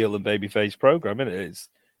of a heel and babyface program, isn't it?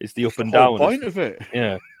 It's the up and down point of it.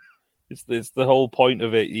 Yeah, it's the whole point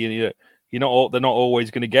of it. They're not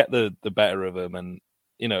always going to get the better of them, and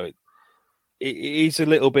it is a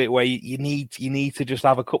little bit where you need to just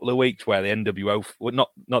have a couple of weeks where the NWO, not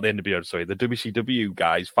the NWO, sorry, the WCW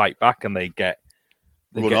guys fight back and they get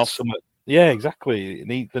some. Yeah, exactly. It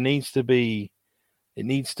needs to be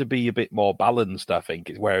a bit more balanced, I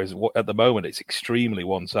think. Whereas at the moment it's extremely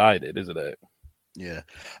one-sided, isn't it? Yeah,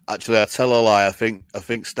 actually, I tell a lie. I think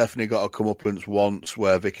Stephanie got a comeuppance once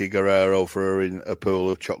where Vicky Guerrero threw her in a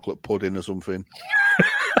pool of chocolate pudding or something.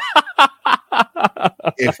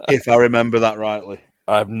 if I remember that rightly.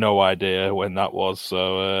 I have no idea when that was,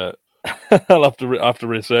 so I'll have to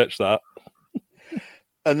research that.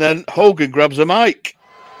 And then Hogan grabs a mic.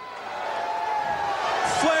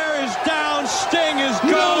 Flair is down, Sting is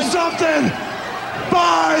You gone. know something?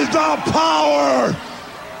 By the power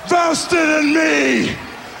vested in me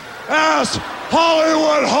as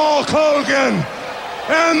Hollywood Hulk Hogan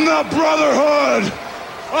and the Brotherhood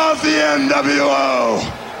of the NWO,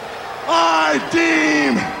 I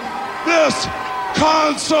deem this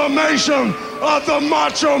consummation of the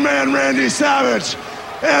Macho Man Randy Savage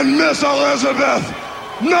and Miss Elizabeth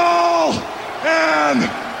null and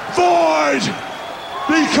void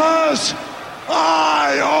because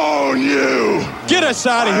I own you. Get us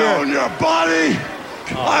out of here. I own your body.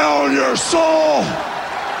 I own your soul.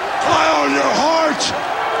 I own your heart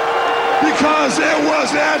because it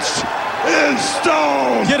was etched in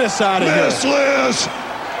stone. Get us out of here. Miss Liz,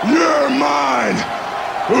 you're mine.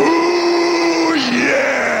 Ooh,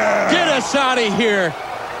 yeah. Get us out of here.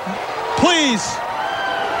 Please.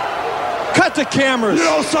 Cut the cameras. You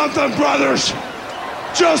know something, brothers?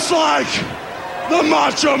 Just like the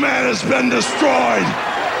Macho Man has been destroyed,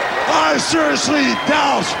 I seriously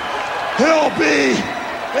doubt he'll be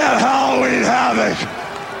at Halloween Havoc.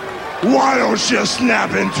 Why don't you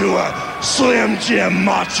snap into a Slim Jim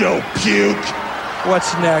Macho puke?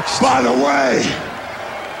 What's next? By the way,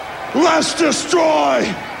 let's destroy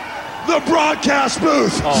the broadcast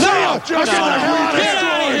booth. No! Just like we Get out of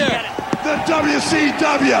destroyed here! the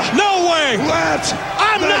WCW. No way!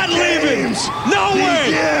 I'm not leaving. No way.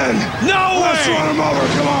 Begin. No Let's way. run him over.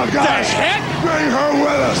 Come on, guys. heck? Bring her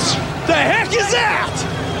with us. The heck is that?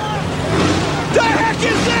 The heck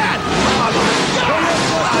is that?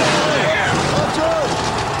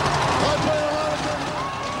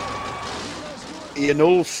 He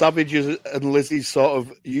annuls Savage's and Lizzie's sort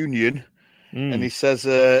of union, and he says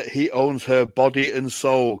he owns her body and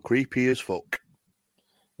soul. Creepy as fuck.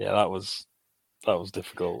 Yeah, that was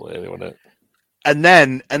difficult, really, wasn't it? And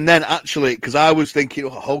then actually, because I was thinking,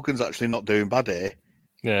 Hogan's actually not doing bad here.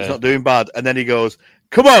 Yeah, he's not doing bad. And then he goes,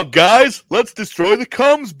 "Come on, guys, let's destroy the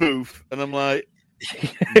comms booth." And I'm like,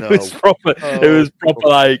 no. It was proper. It was proper,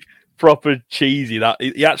 like proper cheesy. That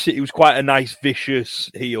it was quite a nice, vicious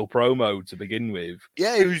heel promo to begin with.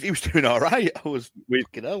 Yeah, he was doing all right. I was with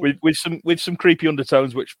some creepy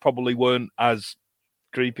undertones, which probably weren't as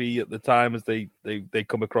creepy at the time as they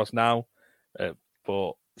come across now,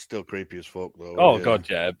 but still creepy as fuck though. Oh yeah. God,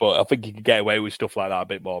 yeah. But I think you could get away with stuff like that a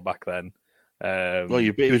bit more back then. Well,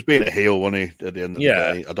 he was being a heel, wasn't he? At the end of the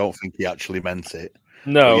day, I don't think he actually meant it.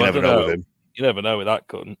 No, you never know with him. You never know with that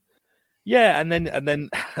cunt. Yeah, and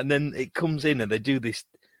then it comes in and they do this.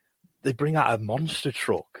 They bring out a monster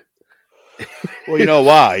truck. Well, you know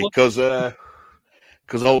why? Because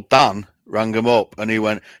old Dan rang him up and he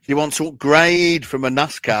went, "You want to upgrade from a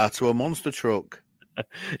NASCAR to a monster truck?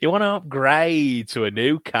 You want to upgrade to a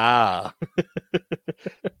new car?"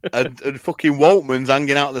 and fucking Waltman's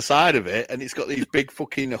hanging out the side of it, and it's got these big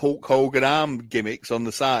fucking Hulk Hogan arm gimmicks on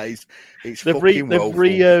the sides. It's they've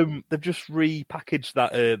just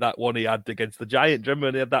repackaged that one he had against the Giant. Do you remember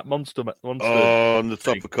when he had that monster? Oh, on the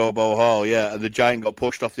top of Cobo Hall, yeah. And the Giant got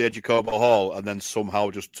pushed off the edge of Cobo Hall, and then somehow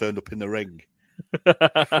just turned up in the ring.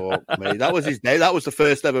 Fuck me, that was his day. That was the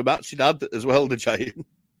first ever match he'd had as well. The Giant.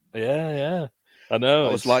 Yeah. I know.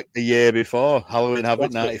 It was like the year before Halloween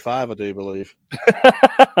Havoc '95, I do believe.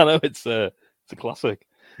 I know it's a classic.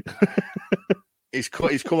 He's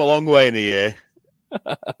come a long way in a year.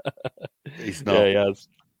 He's not. Yeah, he has.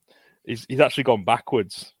 He's actually gone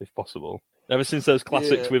backwards, if possible. Ever since those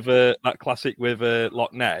classics with that classic with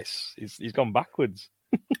Loch Ness, he's gone backwards.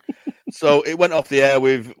 So it went off the air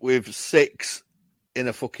with 6 in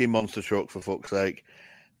a fucking monster truck, for fuck's sake.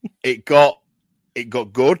 It got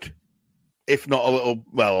good. If not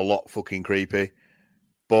a lot fucking creepy,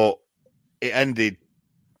 but it ended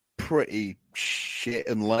pretty shit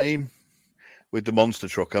and lame with the monster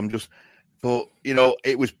truck. But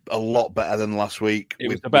it was a lot better than last week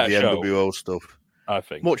with the NWO stuff. I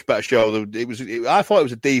think much better show. I thought it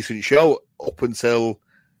was a decent show up until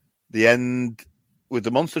the end with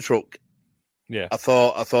the monster truck. Yeah, I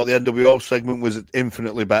thought the NWO segment was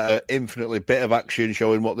infinitely better, infinitely bit of action,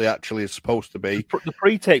 showing what they actually are supposed to be. The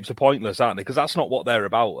pre-tapes are pointless, aren't they? Because that's not what they're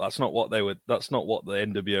about. That's not what they were. That's not what the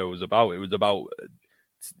NWO was about. It was about.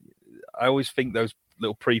 I always think those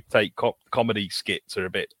little pre-tape comedy skits are a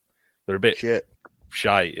bit shit.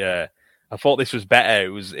 Shite. Yeah, I thought this was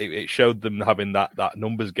better. It showed them having that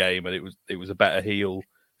numbers game, and it was a better heel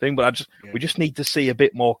thing, but we just need to see a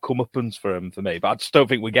bit more comeuppance for him, for me. But I just don't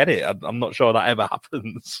think we get it. I'm not sure that ever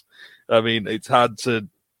happens. I mean, it's hard to.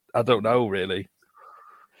 I don't know really.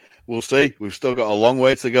 We'll see. We've still got a long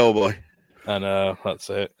way to go, boy. I know, that's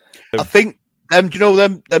it. I think do you know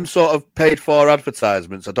them sort of paid for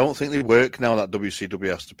advertisements? I don't think they work now that WCW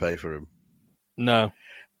has to pay for them. No.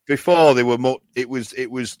 Before they were it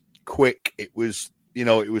was quick, it was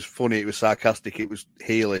it was funny, it was sarcastic, it was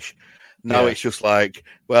heelish. Now it's just like,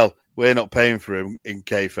 well, we're not paying for him in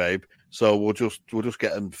kayfabe, so we'll just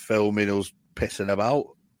get them filming us pissing about.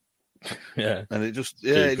 Yeah, and it just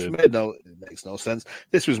it makes no sense.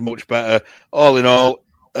 This was much better. All in all,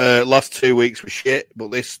 last 2 weeks were shit, but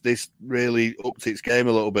this really upped its game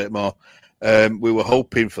a little bit more. We were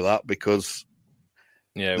hoping for that because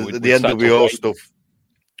the NWO stuff.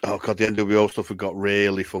 Oh god, the NWO stuff had got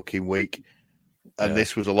really fucking weak, and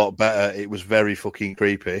this was a lot better. It was very fucking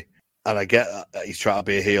creepy, and I get that he's trying to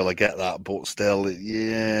be a heel. I get that, but still,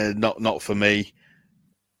 not for me.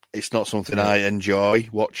 It's not something I enjoy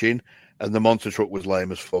watching. And the monster truck was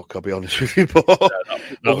lame as fuck. I'll be honest with you, but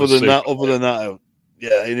other than that,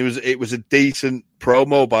 yeah, and it was a decent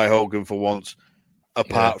promo by Hogan for once.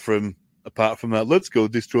 Apart from that, let's go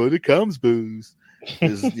destroy the cams booze.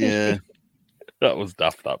 Yeah. That was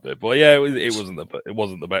daft, that bit, but yeah, it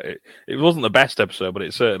wasn't the best episode, but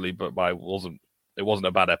it certainly, wasn't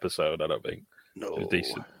a bad episode. I don't think it was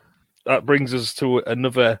decent. That brings us to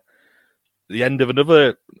the end of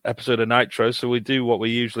another episode of Nitro. So we do what we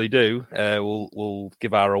usually do. We'll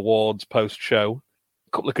give our awards post show.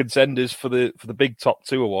 A couple of contenders for the big top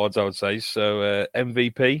 2 awards, I would say. So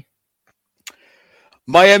MVP.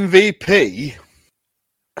 My MVP.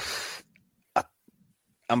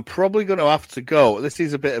 I'm probably going to have to go. This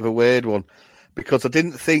is a bit of a weird one because I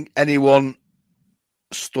didn't think anyone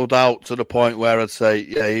stood out to the point where I'd say,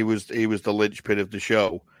 yeah, he was the linchpin of the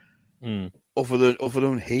show. Other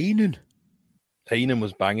than Heenan. Heenan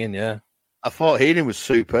was banging, yeah. I thought Heenan was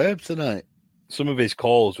superb tonight. Some of his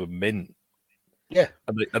calls were mint. Yeah,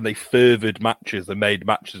 and they furthered matches. They made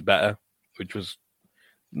matches better, which was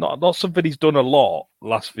not something he's done a lot the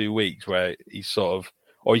last few weeks. Where he's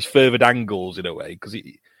he's furthered angles in a way because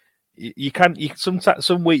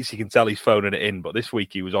some weeks you can tell he's phoning it in, but this week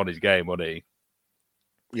he was on his game, wasn't he?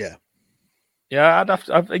 Yeah, yeah.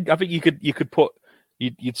 I think you could put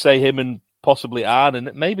you'd say him and possibly Arn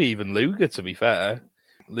and maybe even Luger. To be fair,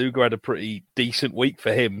 Luger had a pretty decent week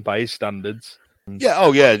for him by his standards. Yeah,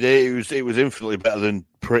 it was infinitely better than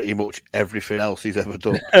pretty much everything else he's ever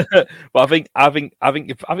done. But I think I have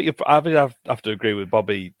to agree with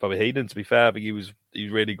Bobby Heenan. To be fair, I think he was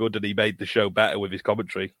really good and he made the show better with his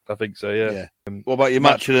commentary. I think so. Yeah. What about your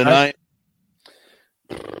match of the night?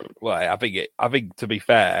 Well, I think to be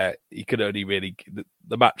fair, he could only really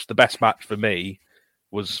the best match for me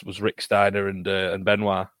was Rick Steiner and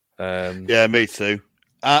Benoit. Yeah, me too.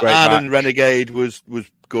 And Renegade was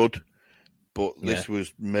good. But this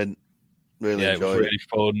was mint. Really enjoyed it. Was really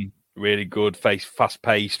fun, really good,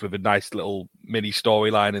 fast-paced with a nice little mini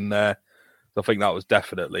storyline in there. So I think that was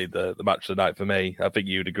definitely the match of the night for me. I think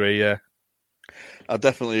you'd agree, yeah? I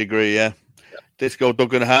definitely agree, yeah. Disco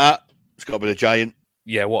Duggan Hart, it's got to be the giant.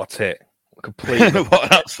 Yeah, what a tit. Completely. What an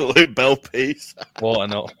absolute bell piece.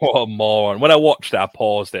 What a moron. When I watched it, I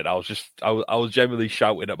paused it. I was genuinely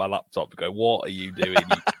shouting at my laptop, going, "What are you doing,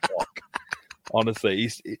 you fuck?" Honestly,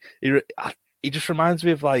 he just reminds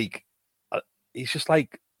me of he's just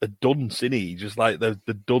like a dunce, isn't he? Just like the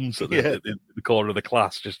dunce at the corner of the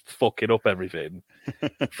class, just fucking up everything.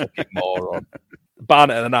 Fucking moron.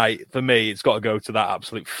 Barnet of the night, for me, it's got to go to that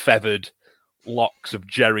absolute feathered locks of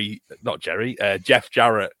Jeff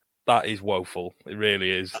Jarrett. That is woeful. It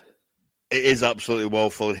really is. It is absolutely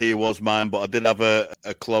woeful. He was mine, but I did have a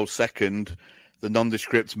close second. The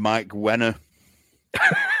nondescript Mike Wenner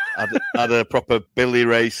had a proper Billy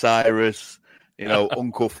Ray Cyrus,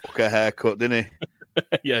 Uncle Fucker haircut, didn't he?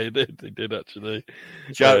 Yeah, he did actually.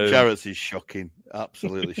 Jarrett's is shocking,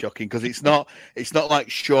 absolutely shocking, because it's not like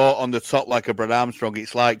short on the top like a Brad Armstrong.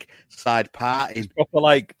 It's like side parting. It's proper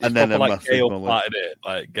like, and then like Gale plaited it,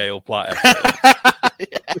 like Gale plaited.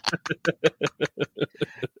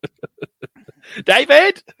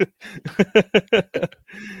 David,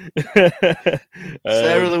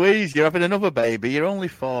 Sarah Louise, you're having another baby. You're only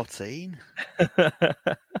 14.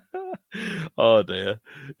 Oh dear,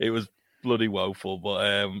 it was bloody woeful, but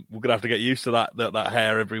we're gonna have to get used to that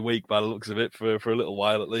hair every week by the looks of it for a little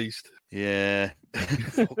while at least. Yeah,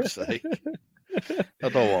 for fuck's sake. I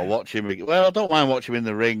don't want to watch him. Well, I don't mind watching him in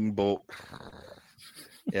the ring, but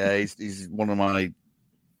yeah, he's one of my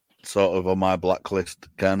sort of on my blacklist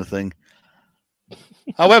kind of thing.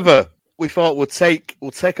 However, we thought we'll take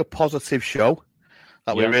a positive show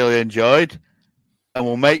that we really enjoyed, and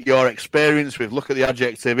we'll make your experience with look at the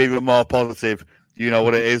adjective even more positive. You know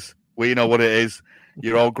what it is. We know what it is.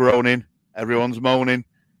 You're all groaning. Everyone's moaning.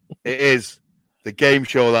 It is the game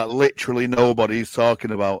show that literally nobody's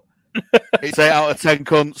talking about. It's 8 out of 10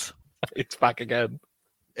 cunts. It's back again.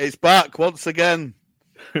 It's back once again.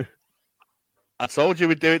 I told you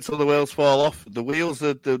we'd do it till the wheels fall off. The wheels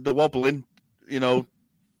are the wobbling. You know,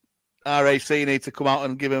 RAC need to come out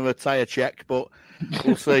and give him a tyre check, but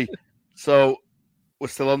we'll see. So we're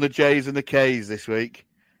still on the J's and the K's this week.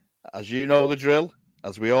 As you know the drill,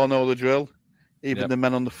 as we all know the drill, even the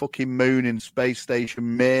men on the fucking moon in Space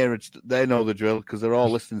Station Mir, they know the drill because they're all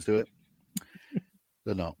listening to it.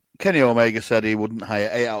 They're not. Kenny Omega said he wouldn't hire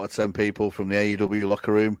 8 out of 10 people from the AEW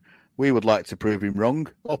locker room. We would like to prove him wrong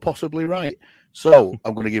or possibly right. So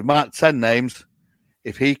I'm going to give Mark 10 names.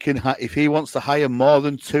 If he wants to hire more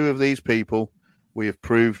than 2 of these people, we have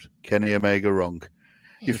proved Kenny Omega wrong.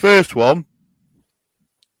 Your first one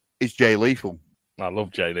is Jay Lethal. I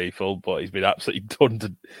love Jay Lethal, but he's been absolutely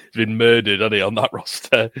done. He's been murdered, hasn't he, on that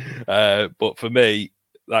roster? But for me,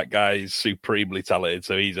 that guy is supremely talented,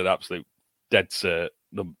 so he's an absolute dead cert.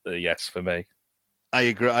 Yes, for me. I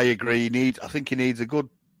agree. I think he needs a good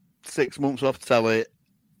 6 months off telly,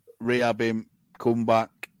 rehab him, come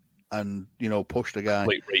back, and push the guy.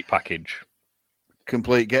 Complete repackage.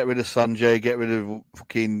 Complete. Get rid of Sanjay. Get rid of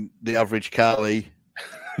fucking the average Carly,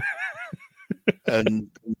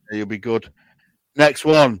 and he'll be good. Next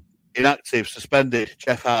one, inactive, suspended,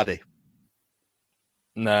 Jeff Hardy.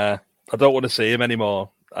 Nah, I don't want to see him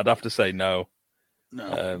anymore. I'd have to say no.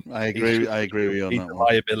 No, I agree. I agree with you on he's that a one.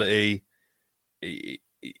 Liability.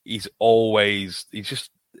 He's always.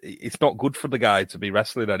 It's not good for the guy to be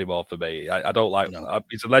wrestling anymore. For me, I don't like. No.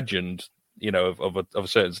 He's a legend, of a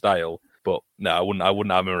certain style. But no, I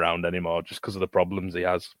wouldn't have him around anymore just because of the problems he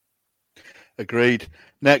has. Agreed.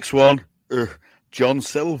 Next one, John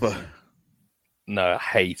Silver. No, I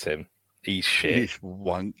hate him. He's shit. He's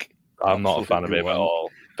wank. I'm not a fan of him at all.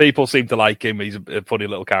 People seem to like him. He's a funny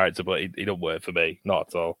little character, but he don't work for me. Not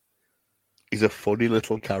at all. He's a funny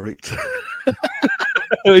little character.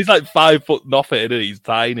 He's like 5 foot nothing, isn't he? He's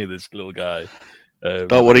tiny, this little guy.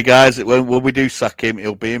 Don't worry, guys. When we do sack him,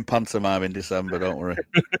 he'll be in pantomime in December. Don't worry.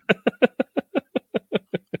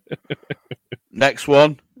 Next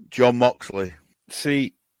one, John Moxley.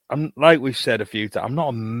 See, I'm like we've said a few times, I'm not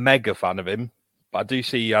a mega fan of him, but I do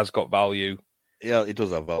see he has got value. Yeah, he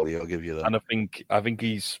does have value. I'll give you that. And I think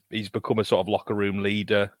he's become a sort of locker room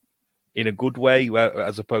leader in a good way,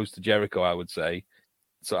 as opposed to Jericho, I would say.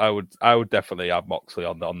 So I would definitely have Moxley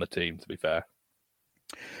on the team. To be fair.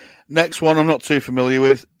 Next one, I'm not too familiar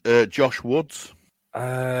with. Josh Woods.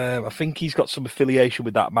 I think he's got some affiliation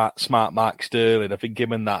with that smart Mark Sterling. I think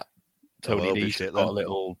him and that Tony Nese got a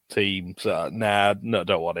little team. So no,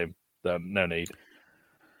 don't want him. No need.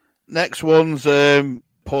 Next one's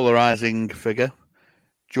polarizing figure,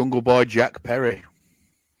 Jungle Boy Jack Perry.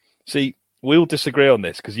 See, we'll disagree on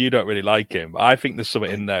this because you don't really like him. I think there's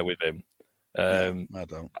something in there with him. I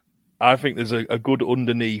don't. I think there's a good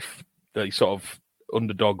underneath the sort of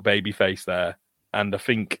underdog baby face there, and I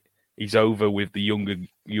think he's over with the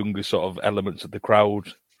younger sort of elements of the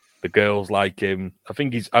crowd. The girls like him. I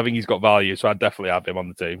think he's got value, so I'd definitely have him on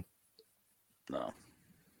the team. No,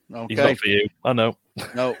 okay. He's not for you. I know.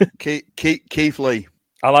 No, Keith Lee.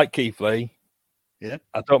 I like Keith Lee. Yeah,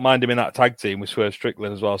 I don't mind him in that tag team with Swerve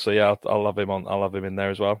Strickland as well. So yeah, I'll have him on. I'll have him in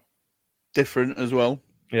there as well. Different as well.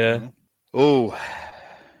 Yeah. Oh,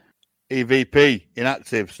 EVP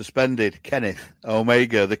inactive, suspended. Kenneth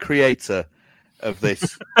Omega, the creator of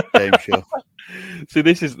this game show. See,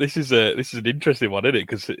 this is an interesting one, isn't it?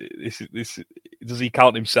 Because this does he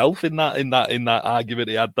count himself in that argument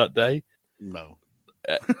he had that day? No.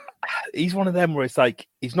 He's one of them where it's like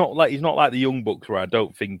he's not like the Young Bucks where I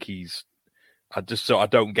don't think he's. I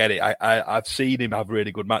don't get it. I've seen him have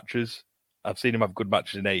really good matches. I've seen him have good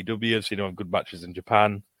matches in AEW. I've seen him have good matches in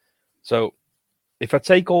Japan. So if I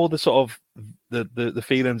take all the sort of the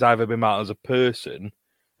feelings I've ever been out as a person,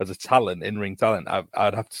 as a talent, in-ring talent,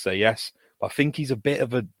 I'd have to say yes. But I think he's a bit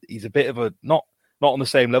of a not on the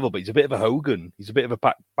same level, but he's a bit of a Hogan. He's a bit of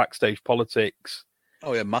a backstage politics.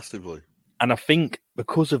 Oh yeah, massively. And I think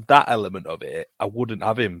because of that element of it, I wouldn't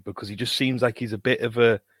have him because he just seems like he's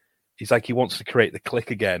like he wants to create the clique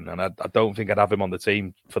again. And I don't think I'd have him on the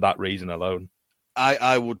team for that reason alone.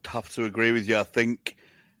 I would have to agree with you. I think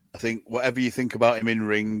whatever you think about him in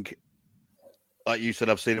ring, like you said,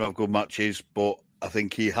 I've seen him have good matches, but I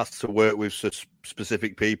think he has to work with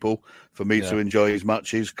specific people for me to enjoy his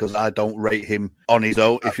matches because I don't rate him on his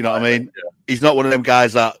own, if you know what I mean. Yeah. He's not one of them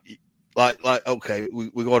guys that, like okay, we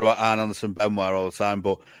go on about Arn Anderson, Benoit all the time,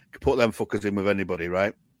 but put them fuckers in with anybody,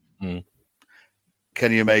 right? Mm.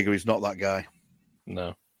 Kenny Omega is not that guy.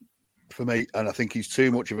 No. for me, and I think he's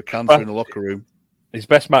too much of a cancer in the locker room. His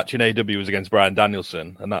best match in AW was against Bryan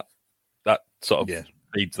Danielson, and that sort of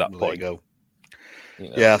leads that point. There you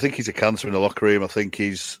go. Yeah, I think he's a cancer in the locker room. I think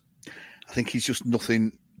he's just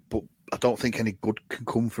nothing. But I don't think any good can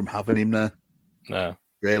come from having him there. No,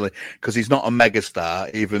 really, because he's not a mega star.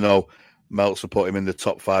 Even though Meltzer put him in the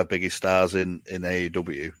top 5 biggest stars in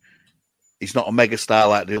AEW, he's not a mega star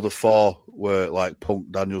like the other 4 were, like Punk,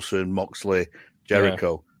 Danielson, Moxley,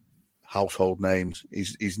 Jericho. Household names.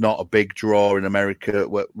 He's not a big draw in America,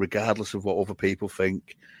 regardless of what other people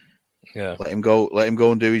think. Yeah, let him go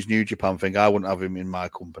and do his New Japan thing. I wouldn't have him in my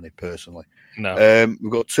company personally. No.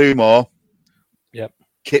 We've got 2 more. Yep.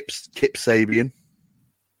 Kip Sabian.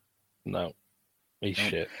 No, he's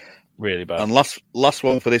shit. Really bad. And last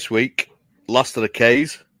one for this week. Last of the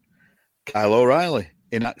K's. Kyle O'Reilly,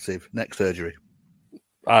 inactive, neck surgery.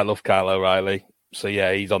 I love Kyle O'Reilly, so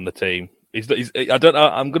yeah, he's on the team. He's I don't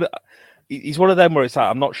know. He's one of them where it's like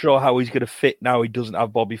I'm not sure how he's going to fit now. He doesn't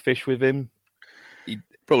have Bobby Fish with him.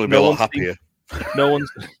 Probably be a lot happier. No one's.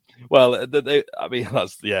 Well, I mean,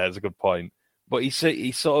 it's a good point. But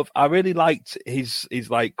he sort of. I really liked his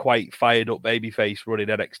like quite fired up babyface running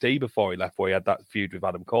NXT before he left, where he had that feud with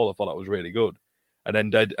Adam Cole. I thought that was really good. And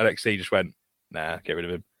then NXT just went, nah, get rid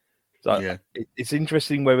of him. So it's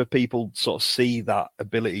interesting whether people sort of see that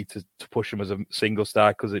ability to push him as a single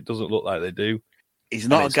star, because it doesn't look like they do. He's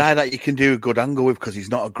not a guy that you can do a good angle with because he's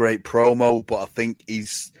not a great promo, but I think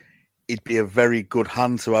he'd be a very good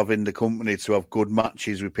hand to have in the company to have good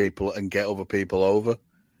matches with people and get other people over,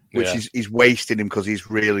 which is wasting him because he's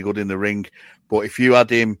really good in the ring. But if you had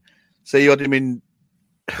him, say you had him in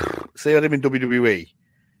WWE,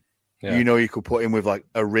 you could put him with like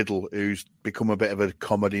a Riddle who's become a bit of a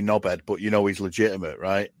comedy knobhead, but he's legitimate,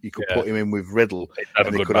 right? You could put him in with Riddle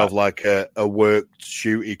and they could have like a worked,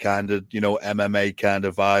 shooty kind of, MMA kind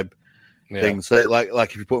of vibe thing. So like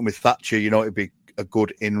if you put him with Thatcher, it'd be a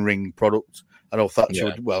good in-ring product. I know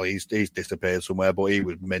Thatcher he's disappeared somewhere, but he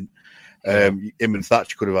was mint. Him and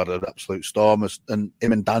Thatcher could have had an absolute storm, and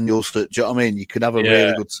him and Daniels. Do you know what I mean? You could have a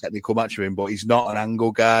really good technical match with him, but he's not an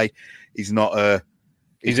angle guy. He's not a.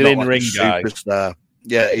 He's an in-ring guy. Superstar.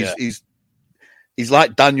 Yeah, he's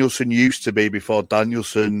like Danielson used to be before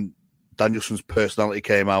Danielson's personality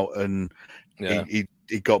came out, and he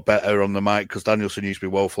got better on the mic, because Danielson used to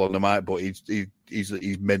be woeful on the mic, but he's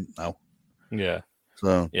mint now. Yeah.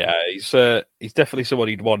 So he's definitely someone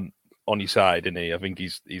you'd want on your side, isn't he? I think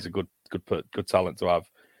he's a good talent to have.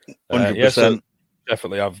 100%. So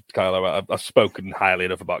definitely have Kyle O'Reilly. I've spoken highly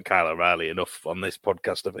enough about Kyle O'Reilly enough on this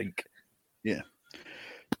podcast, I think. Yeah.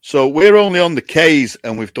 So we're only on the K's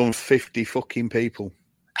and we've done 50 fucking people.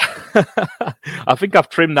 I think I've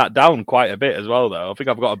trimmed that down quite a bit as well, though. I think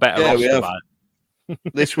I've got a better roster.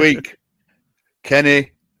 This week,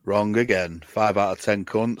 Kenny, wrong again. 5 out of 10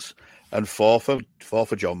 cunts, and 4 for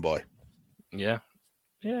John Boy. Yeah.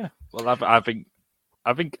 Well, I think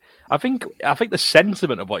the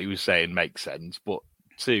sentiment of what he was saying makes sense, but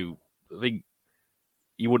 2, I think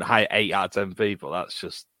you wouldn't hire 8 out of 10 people.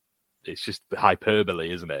 It's just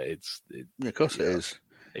hyperbole, isn't it? Of course it is.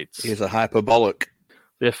 He's a hyperbolic.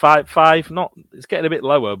 Yeah, 5. Not. It's getting a bit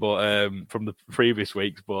lower, but from the previous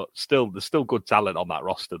weeks, but there's still good talent on that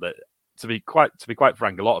roster. That to be quite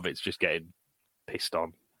frank, a lot of it's just getting pissed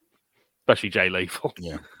on, especially Jay Lethal.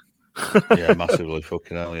 Yeah, massively.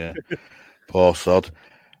 Fucking hell, yeah. Poor sod.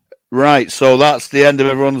 Right, so that's the end of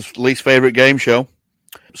everyone's least favorite game show.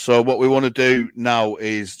 So what we want to do now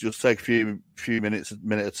is just take a few minutes, a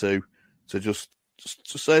minute or two, to just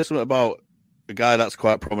say something about a guy that's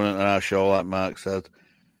quite prominent in our show, like Mark said,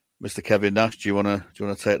 Mr. Kevin Nash. Do you want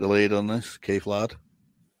to take the lead on this, Keith Ladd?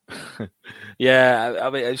 Yeah, I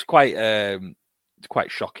mean it's quite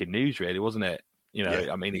shocking news, really, wasn't it?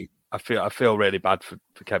 I mean, I feel really bad for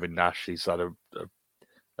Kevin Nash. He's had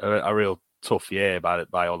a real tough year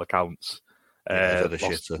by all accounts.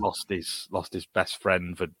 Lost his best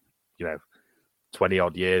friend for 20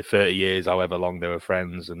 odd years, 30 years, however long they were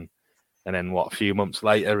friends, and then a few months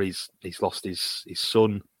later he's lost his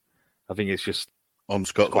son. I think it's just on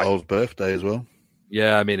Scott Hall's birthday as well.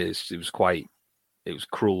 Yeah, I mean it was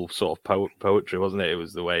cruel sort of poetry, wasn't it? It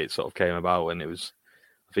was the way it sort of came about, and I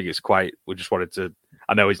think it's quite. We just wanted to.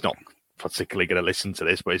 I know he's not particularly going to listen to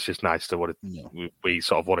this, but it's just nice to we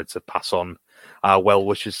sort of wanted to pass on our well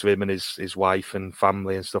wishes to him and his wife and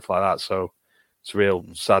family and stuff like that. So it's real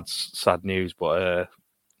sad news, but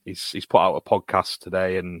he's put out a podcast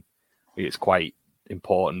today, and it's quite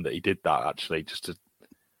important that he did that, actually, just to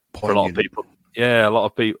for a lot of people. Yeah, a lot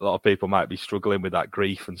of people might be struggling with that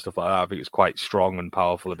grief and stuff like that. I think it's quite strong and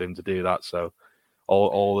powerful of him to do that. So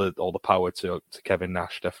all the power to Kevin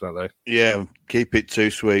Nash, definitely. Yeah, keep it too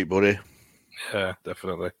sweet, buddy. Yeah,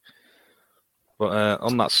 definitely. But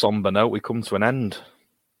on that somber note, we come to an end.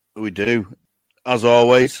 We do. As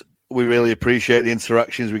always, we really appreciate the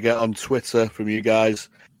interactions we get on Twitter from you guys.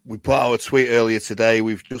 We put out a tweet earlier today.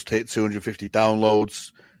 We've just hit 250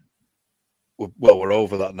 downloads. We're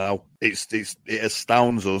over that now. It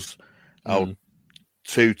astounds us how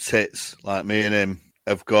two tits like me and him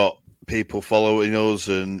have got people following us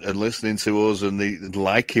and listening to us and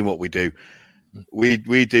liking what we do. We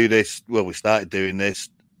do this. Well, we started doing this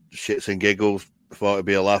shits and giggles. Thought it'd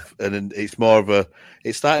be a laugh, and it's more of a.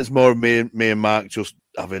 It started as more of me and Mark just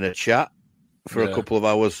having a chat for a couple of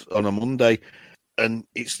hours on a Monday, and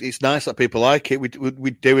it's nice that people like it. We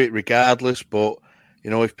do it regardless, but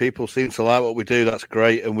if people seem to like what we do, that's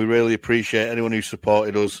great, and we really appreciate anyone who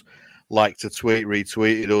supported us, liked a tweet,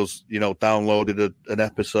 retweeted us, downloaded an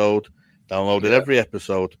episode, downloaded every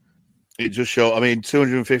episode. It just showed.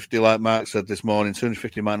 250, like Mark said this morning,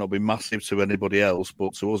 250 might not be massive to anybody else,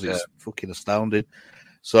 but to us, it's fucking astounding.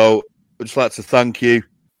 So I'd just like to thank you.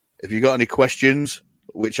 If you got any questions,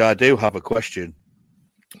 which I do have a question.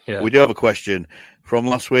 Yeah. We do have a question from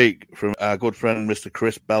last week from our good friend, Mr.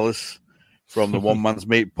 Chris Bellis from the One Man's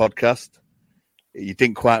Meat podcast. You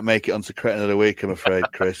didn't quite make it onto Cretin of the Week, I'm afraid,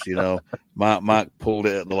 Chris. Mark pulled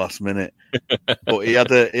it at the last minute. But he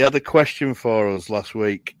had a question for us last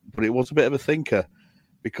week, but it was a bit of a thinker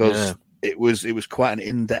because it was quite an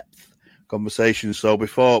in-depth conversation. So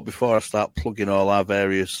before I start plugging all our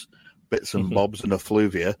various bits and bobs and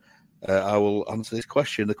effluvia, I will answer this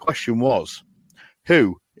question. The question was,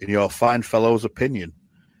 who, in your fine fellow's opinion,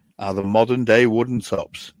 are the modern-day wooden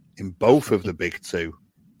tops in both of the big two?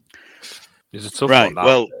 It's a tough one. That.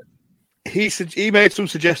 Well, he made some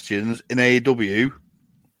suggestions in AEW.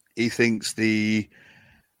 He thinks the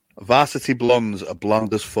Varsity Blondes are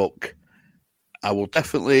bland as fuck. I will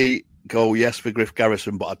definitely go yes for Griff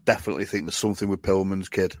Garrison, but I definitely think there's something with Pillman's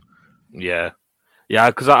kid. Yeah,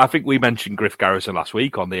 because I think we mentioned Griff Garrison last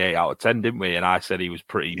week on the 8 out of 10, didn't we? And I said he was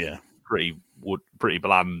pretty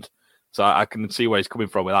bland. So I can see where he's coming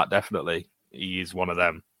from with that. Definitely, he is one of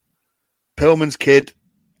them. Pillman's kid,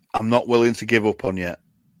 I'm not willing to give up on yet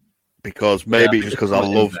because maybe just because I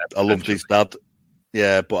loved his dad.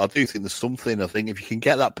 Yeah, but I do think there's something. I think if you can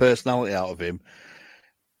get that personality out of him,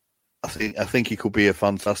 I think he could be a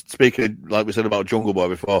fantastic. Speaking like we said about Jungle Boy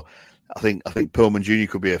before, I think Pillman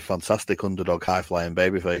Jr. could be a fantastic underdog, high flying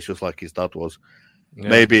babyface, just like his dad was. Yeah.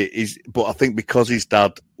 Maybe but I think because his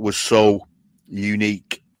dad was so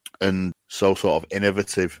unique and so sort of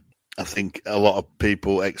innovative, I think a lot of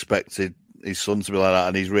people expected his son to be like that,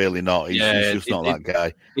 and he's really not. He's just not that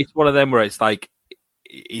guy. It's one of them where it's like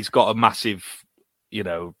he's got a massive,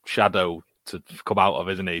 shadow to come out of,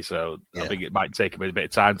 isn't he? So I think it might take him a bit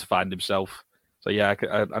of time to find himself. So yeah,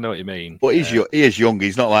 I know what you mean. But he is young.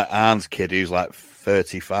 He's not like Arn's kid who's like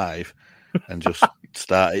 35 and just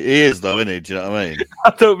started. He is though, isn't he? Do you know what I mean?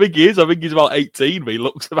 I don't think he is. I think he's about 18, but he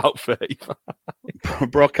looks about 35.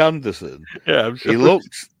 Brock Anderson. Yeah, I'm sure.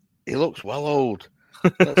 He looks well old.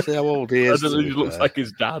 Let's see how old he is. He looks like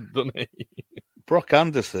his dad, doesn't he? Brock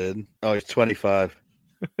Anderson. Oh, he's 25.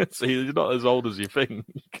 See, he's not as old as you think.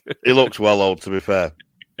 He looks well old, to be fair.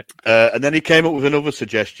 And then he came up with another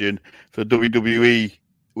suggestion for WWE,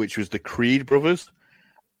 which was the Creed brothers.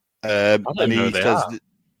 And he says,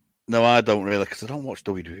 no, I don't really, because I don't watch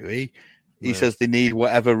WWE. He says they need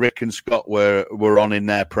whatever Rick and Scott were on in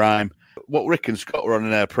their prime. What Rick and Scott were on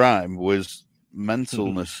in their prime was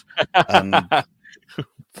mentalness and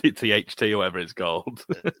THT or whatever it's called.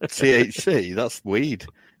 THC, that's weed.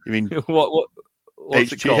 You mean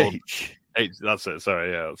what's it called? That's it.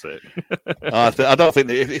 Sorry, yeah, that's it. I don't think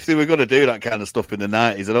that if they were going to do that kind of stuff in the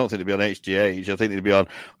 90s, I don't think they'd be on HGH. I think they'd be on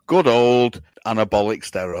good old anabolic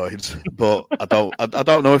steroids. But I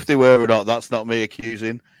don't know if they were or not. That's not me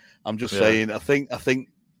accusing. I'm just saying. I think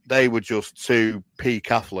they were just two peak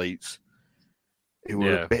athletes who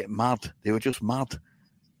were a bit mad. They were just mad.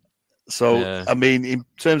 So, I mean, in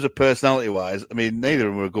terms of personality-wise, I mean, neither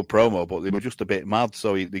of them were a good promo, but they were just a bit mad,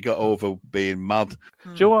 so they got over being mad.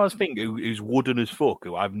 Do you know what I was thinking? Who's wooden as fuck,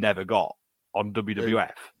 who I've never got on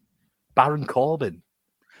WWF? Baron Corbin.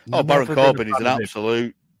 Baron Corbin is an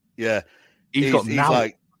absolute... Yeah. He's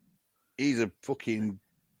a fucking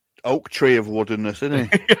oak tree of woodenness,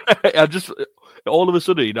 isn't he? All of a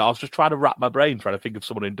sudden, I was just trying to wrap my brain, trying to think of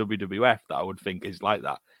someone in WWF that I would think is like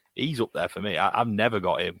that. He's up there for me. I've never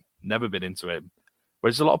got him. Never been into him.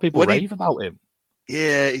 Whereas a lot of people rave about him.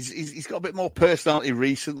 Yeah, he's got a bit more personality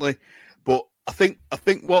recently. But I think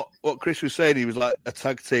what Chris was saying, he was like a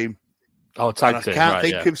tag team Oh, tag team. I can't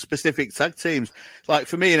think of specific tag teams. Like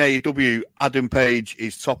for me in AEW, Adam Page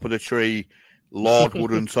is top of the tree, Lord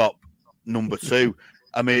Wooden Top, number 2.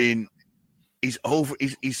 I mean, he's over.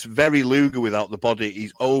 He's very Luger without the body.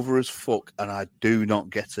 He's over as fuck, and I do not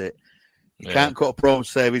get it. He can't cut a promo to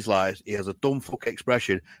save his life. He has a dumb fuck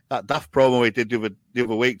expression. That daft promo he did the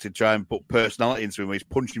other week to try and put personality into him, where he's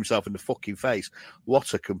punched himself in the fucking face.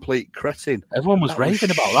 What a complete cretin. Everyone was raving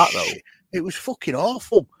about that, though. It was fucking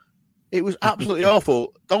awful. It was absolutely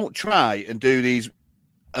awful. Don't try and do these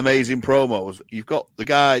amazing promos. You've got the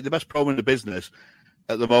best promo in the business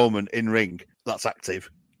at the moment in ring that's active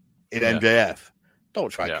in MJF. Don't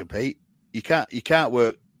try and compete. You can't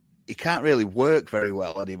work. He can't really work very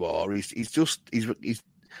well anymore. I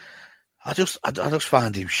just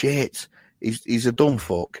find him shit. He's a dumb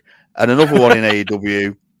fuck. And another one in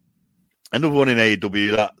AEW.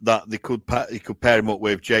 That they could pair him up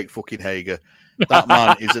with Jake fucking Hager. That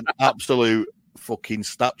man is an absolute fucking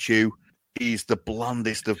statue. He's the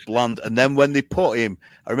blandest of bland. And then when they put him,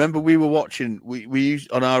 I remember we were watching. We used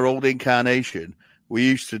on our old incarnation. We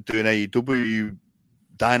used to do an AEW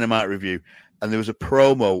Dynamite review. And there was a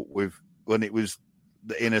promo when it was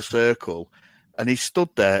the Inner Circle, and he stood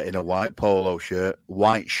there in a white polo shirt,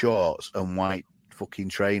 white shorts, and white fucking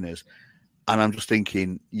trainers. And I'm just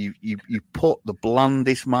thinking, you put the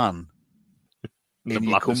blandest man in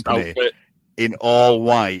your company outfit, in all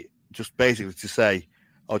white, just basically to say,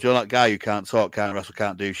 "Oh, do you know that guy who can't talk, can't wrestle,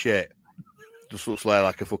 can't do shit? Just looks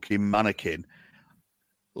like a fucking mannequin.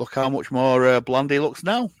 Look how much more bland he looks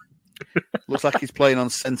now." Looks like he's playing on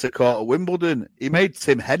centre court at Wimbledon. He made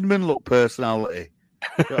Tim Hedman look personality.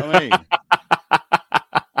 You know what I mean?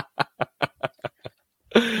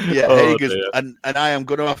 Hager's, and I am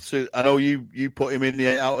going to have to. I know you put him in the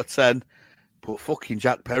 8 out of 10, but fucking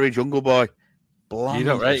Jack Perry, Jungle Boy, bland. You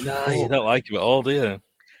don't right now. You don't like him at all, do you?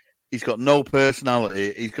 He's got no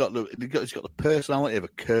personality. He's got the personality of a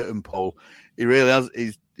curtain pole. He really has.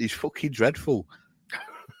 He's fucking dreadful,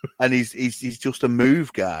 and he's just a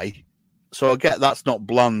move guy. So I get that's not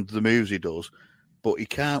bland, the moves he does, but he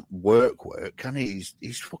can't work, can he?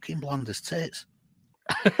 He's fucking bland as tits.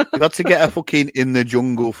 You've had to get a fucking In the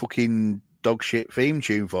Jungle fucking dog shit theme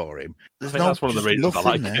tune for him. That's one of the reasons I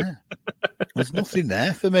like him. There's nothing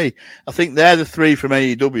there for me. I think they're the 3 from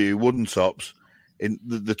AEW, Wooden Tops, in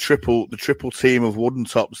the triple team of Wooden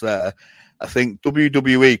Tops there. I think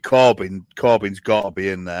WWE Corbin's got to be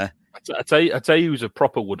in there. I tell you who's a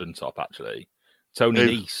proper Wooden Top, actually.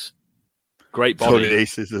 Tony Nese. Great body. Tony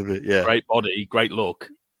Nese is a bit, yeah. Great body, great look.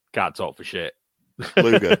 Can't talk for shit.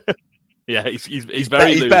 Luger. Yeah, he's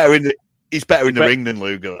better in the ring than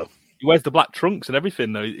Luger, though. He wears the black trunks and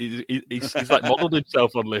everything, though. He's like modelled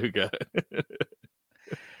himself on Luger.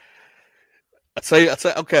 I'd say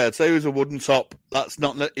he was a Wooden Top. That's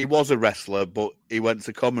not. He was a wrestler, but he went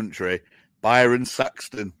to commentary. Byron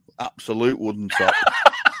Saxton, absolute Wooden Top.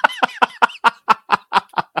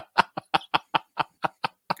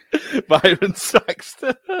 Byron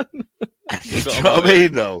Saxton. You know what I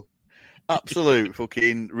mean, though? Absolute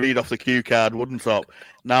fucking read off the cue card, Wooden Top.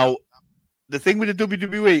 Now, the thing with the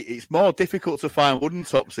WWE, it's more difficult to find Wooden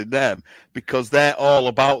Tops in them because they're all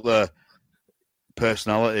about the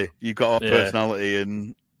personality. You've got a personality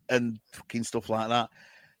and fucking stuff like that.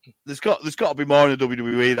 There's got to be more in the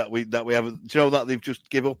WWE that we haven't. Do you know that they've just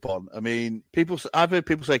give up on? I mean, I've heard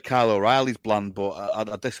people say Kyle O'Reilly's bland, but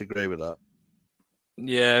I disagree with that.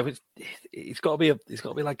 Yeah, it's got to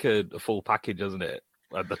be like a full package, doesn't it?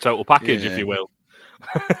 The total package, if you will.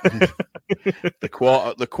 the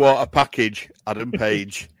quarter package, Adam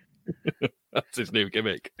Page. That's his new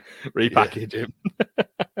gimmick. Repackage him.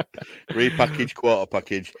 Repackage quarter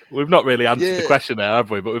package. We've not really answered the question there, have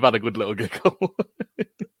we? But we've had a good little giggle.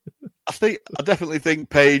 I definitely think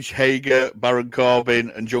Page, Hager, Baron Corbin,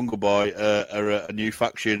 and Jungle Boy are a new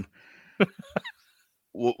faction.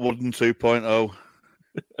 Wooden 2.0.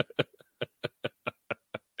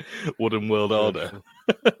 Wooden World Order.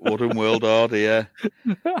 Wooden World Order, yeah.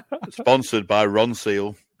 Sponsored by Ron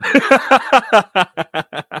Seal.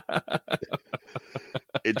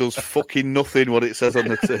 It does fucking nothing what it says on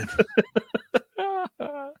the tin.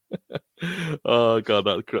 Oh god,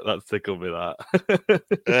 that's tickled me. That.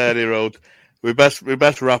 Any road. We best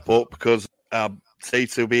wrap up because tea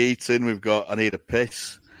to be eaten. I need a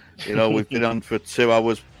piss. You know, we've been on for 2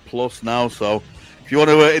 hours plus now, so if you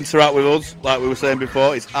want to interact with us, like we were saying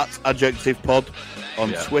before, it's at Adjective Pod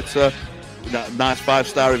on Twitter. Nice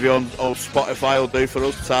 5-star review on Spotify will do for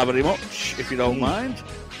us. Time very much, if you don't mind.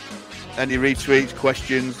 Any retweets,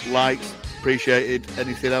 questions, likes, appreciated.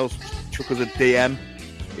 Anything else, chuck us a DM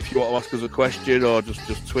if you want to ask us a question or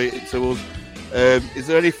just tweet it to us. Is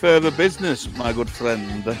there any further business, my good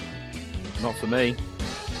friend? Not for me.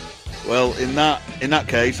 Well, in that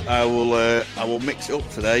case, I will mix it up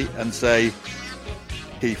today and say,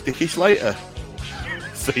 Heath Dicky Slater.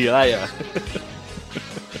 See you later.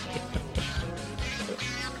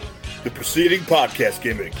 The preceding podcast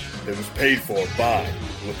gimmick that was paid for by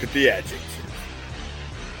Look at the Adjective.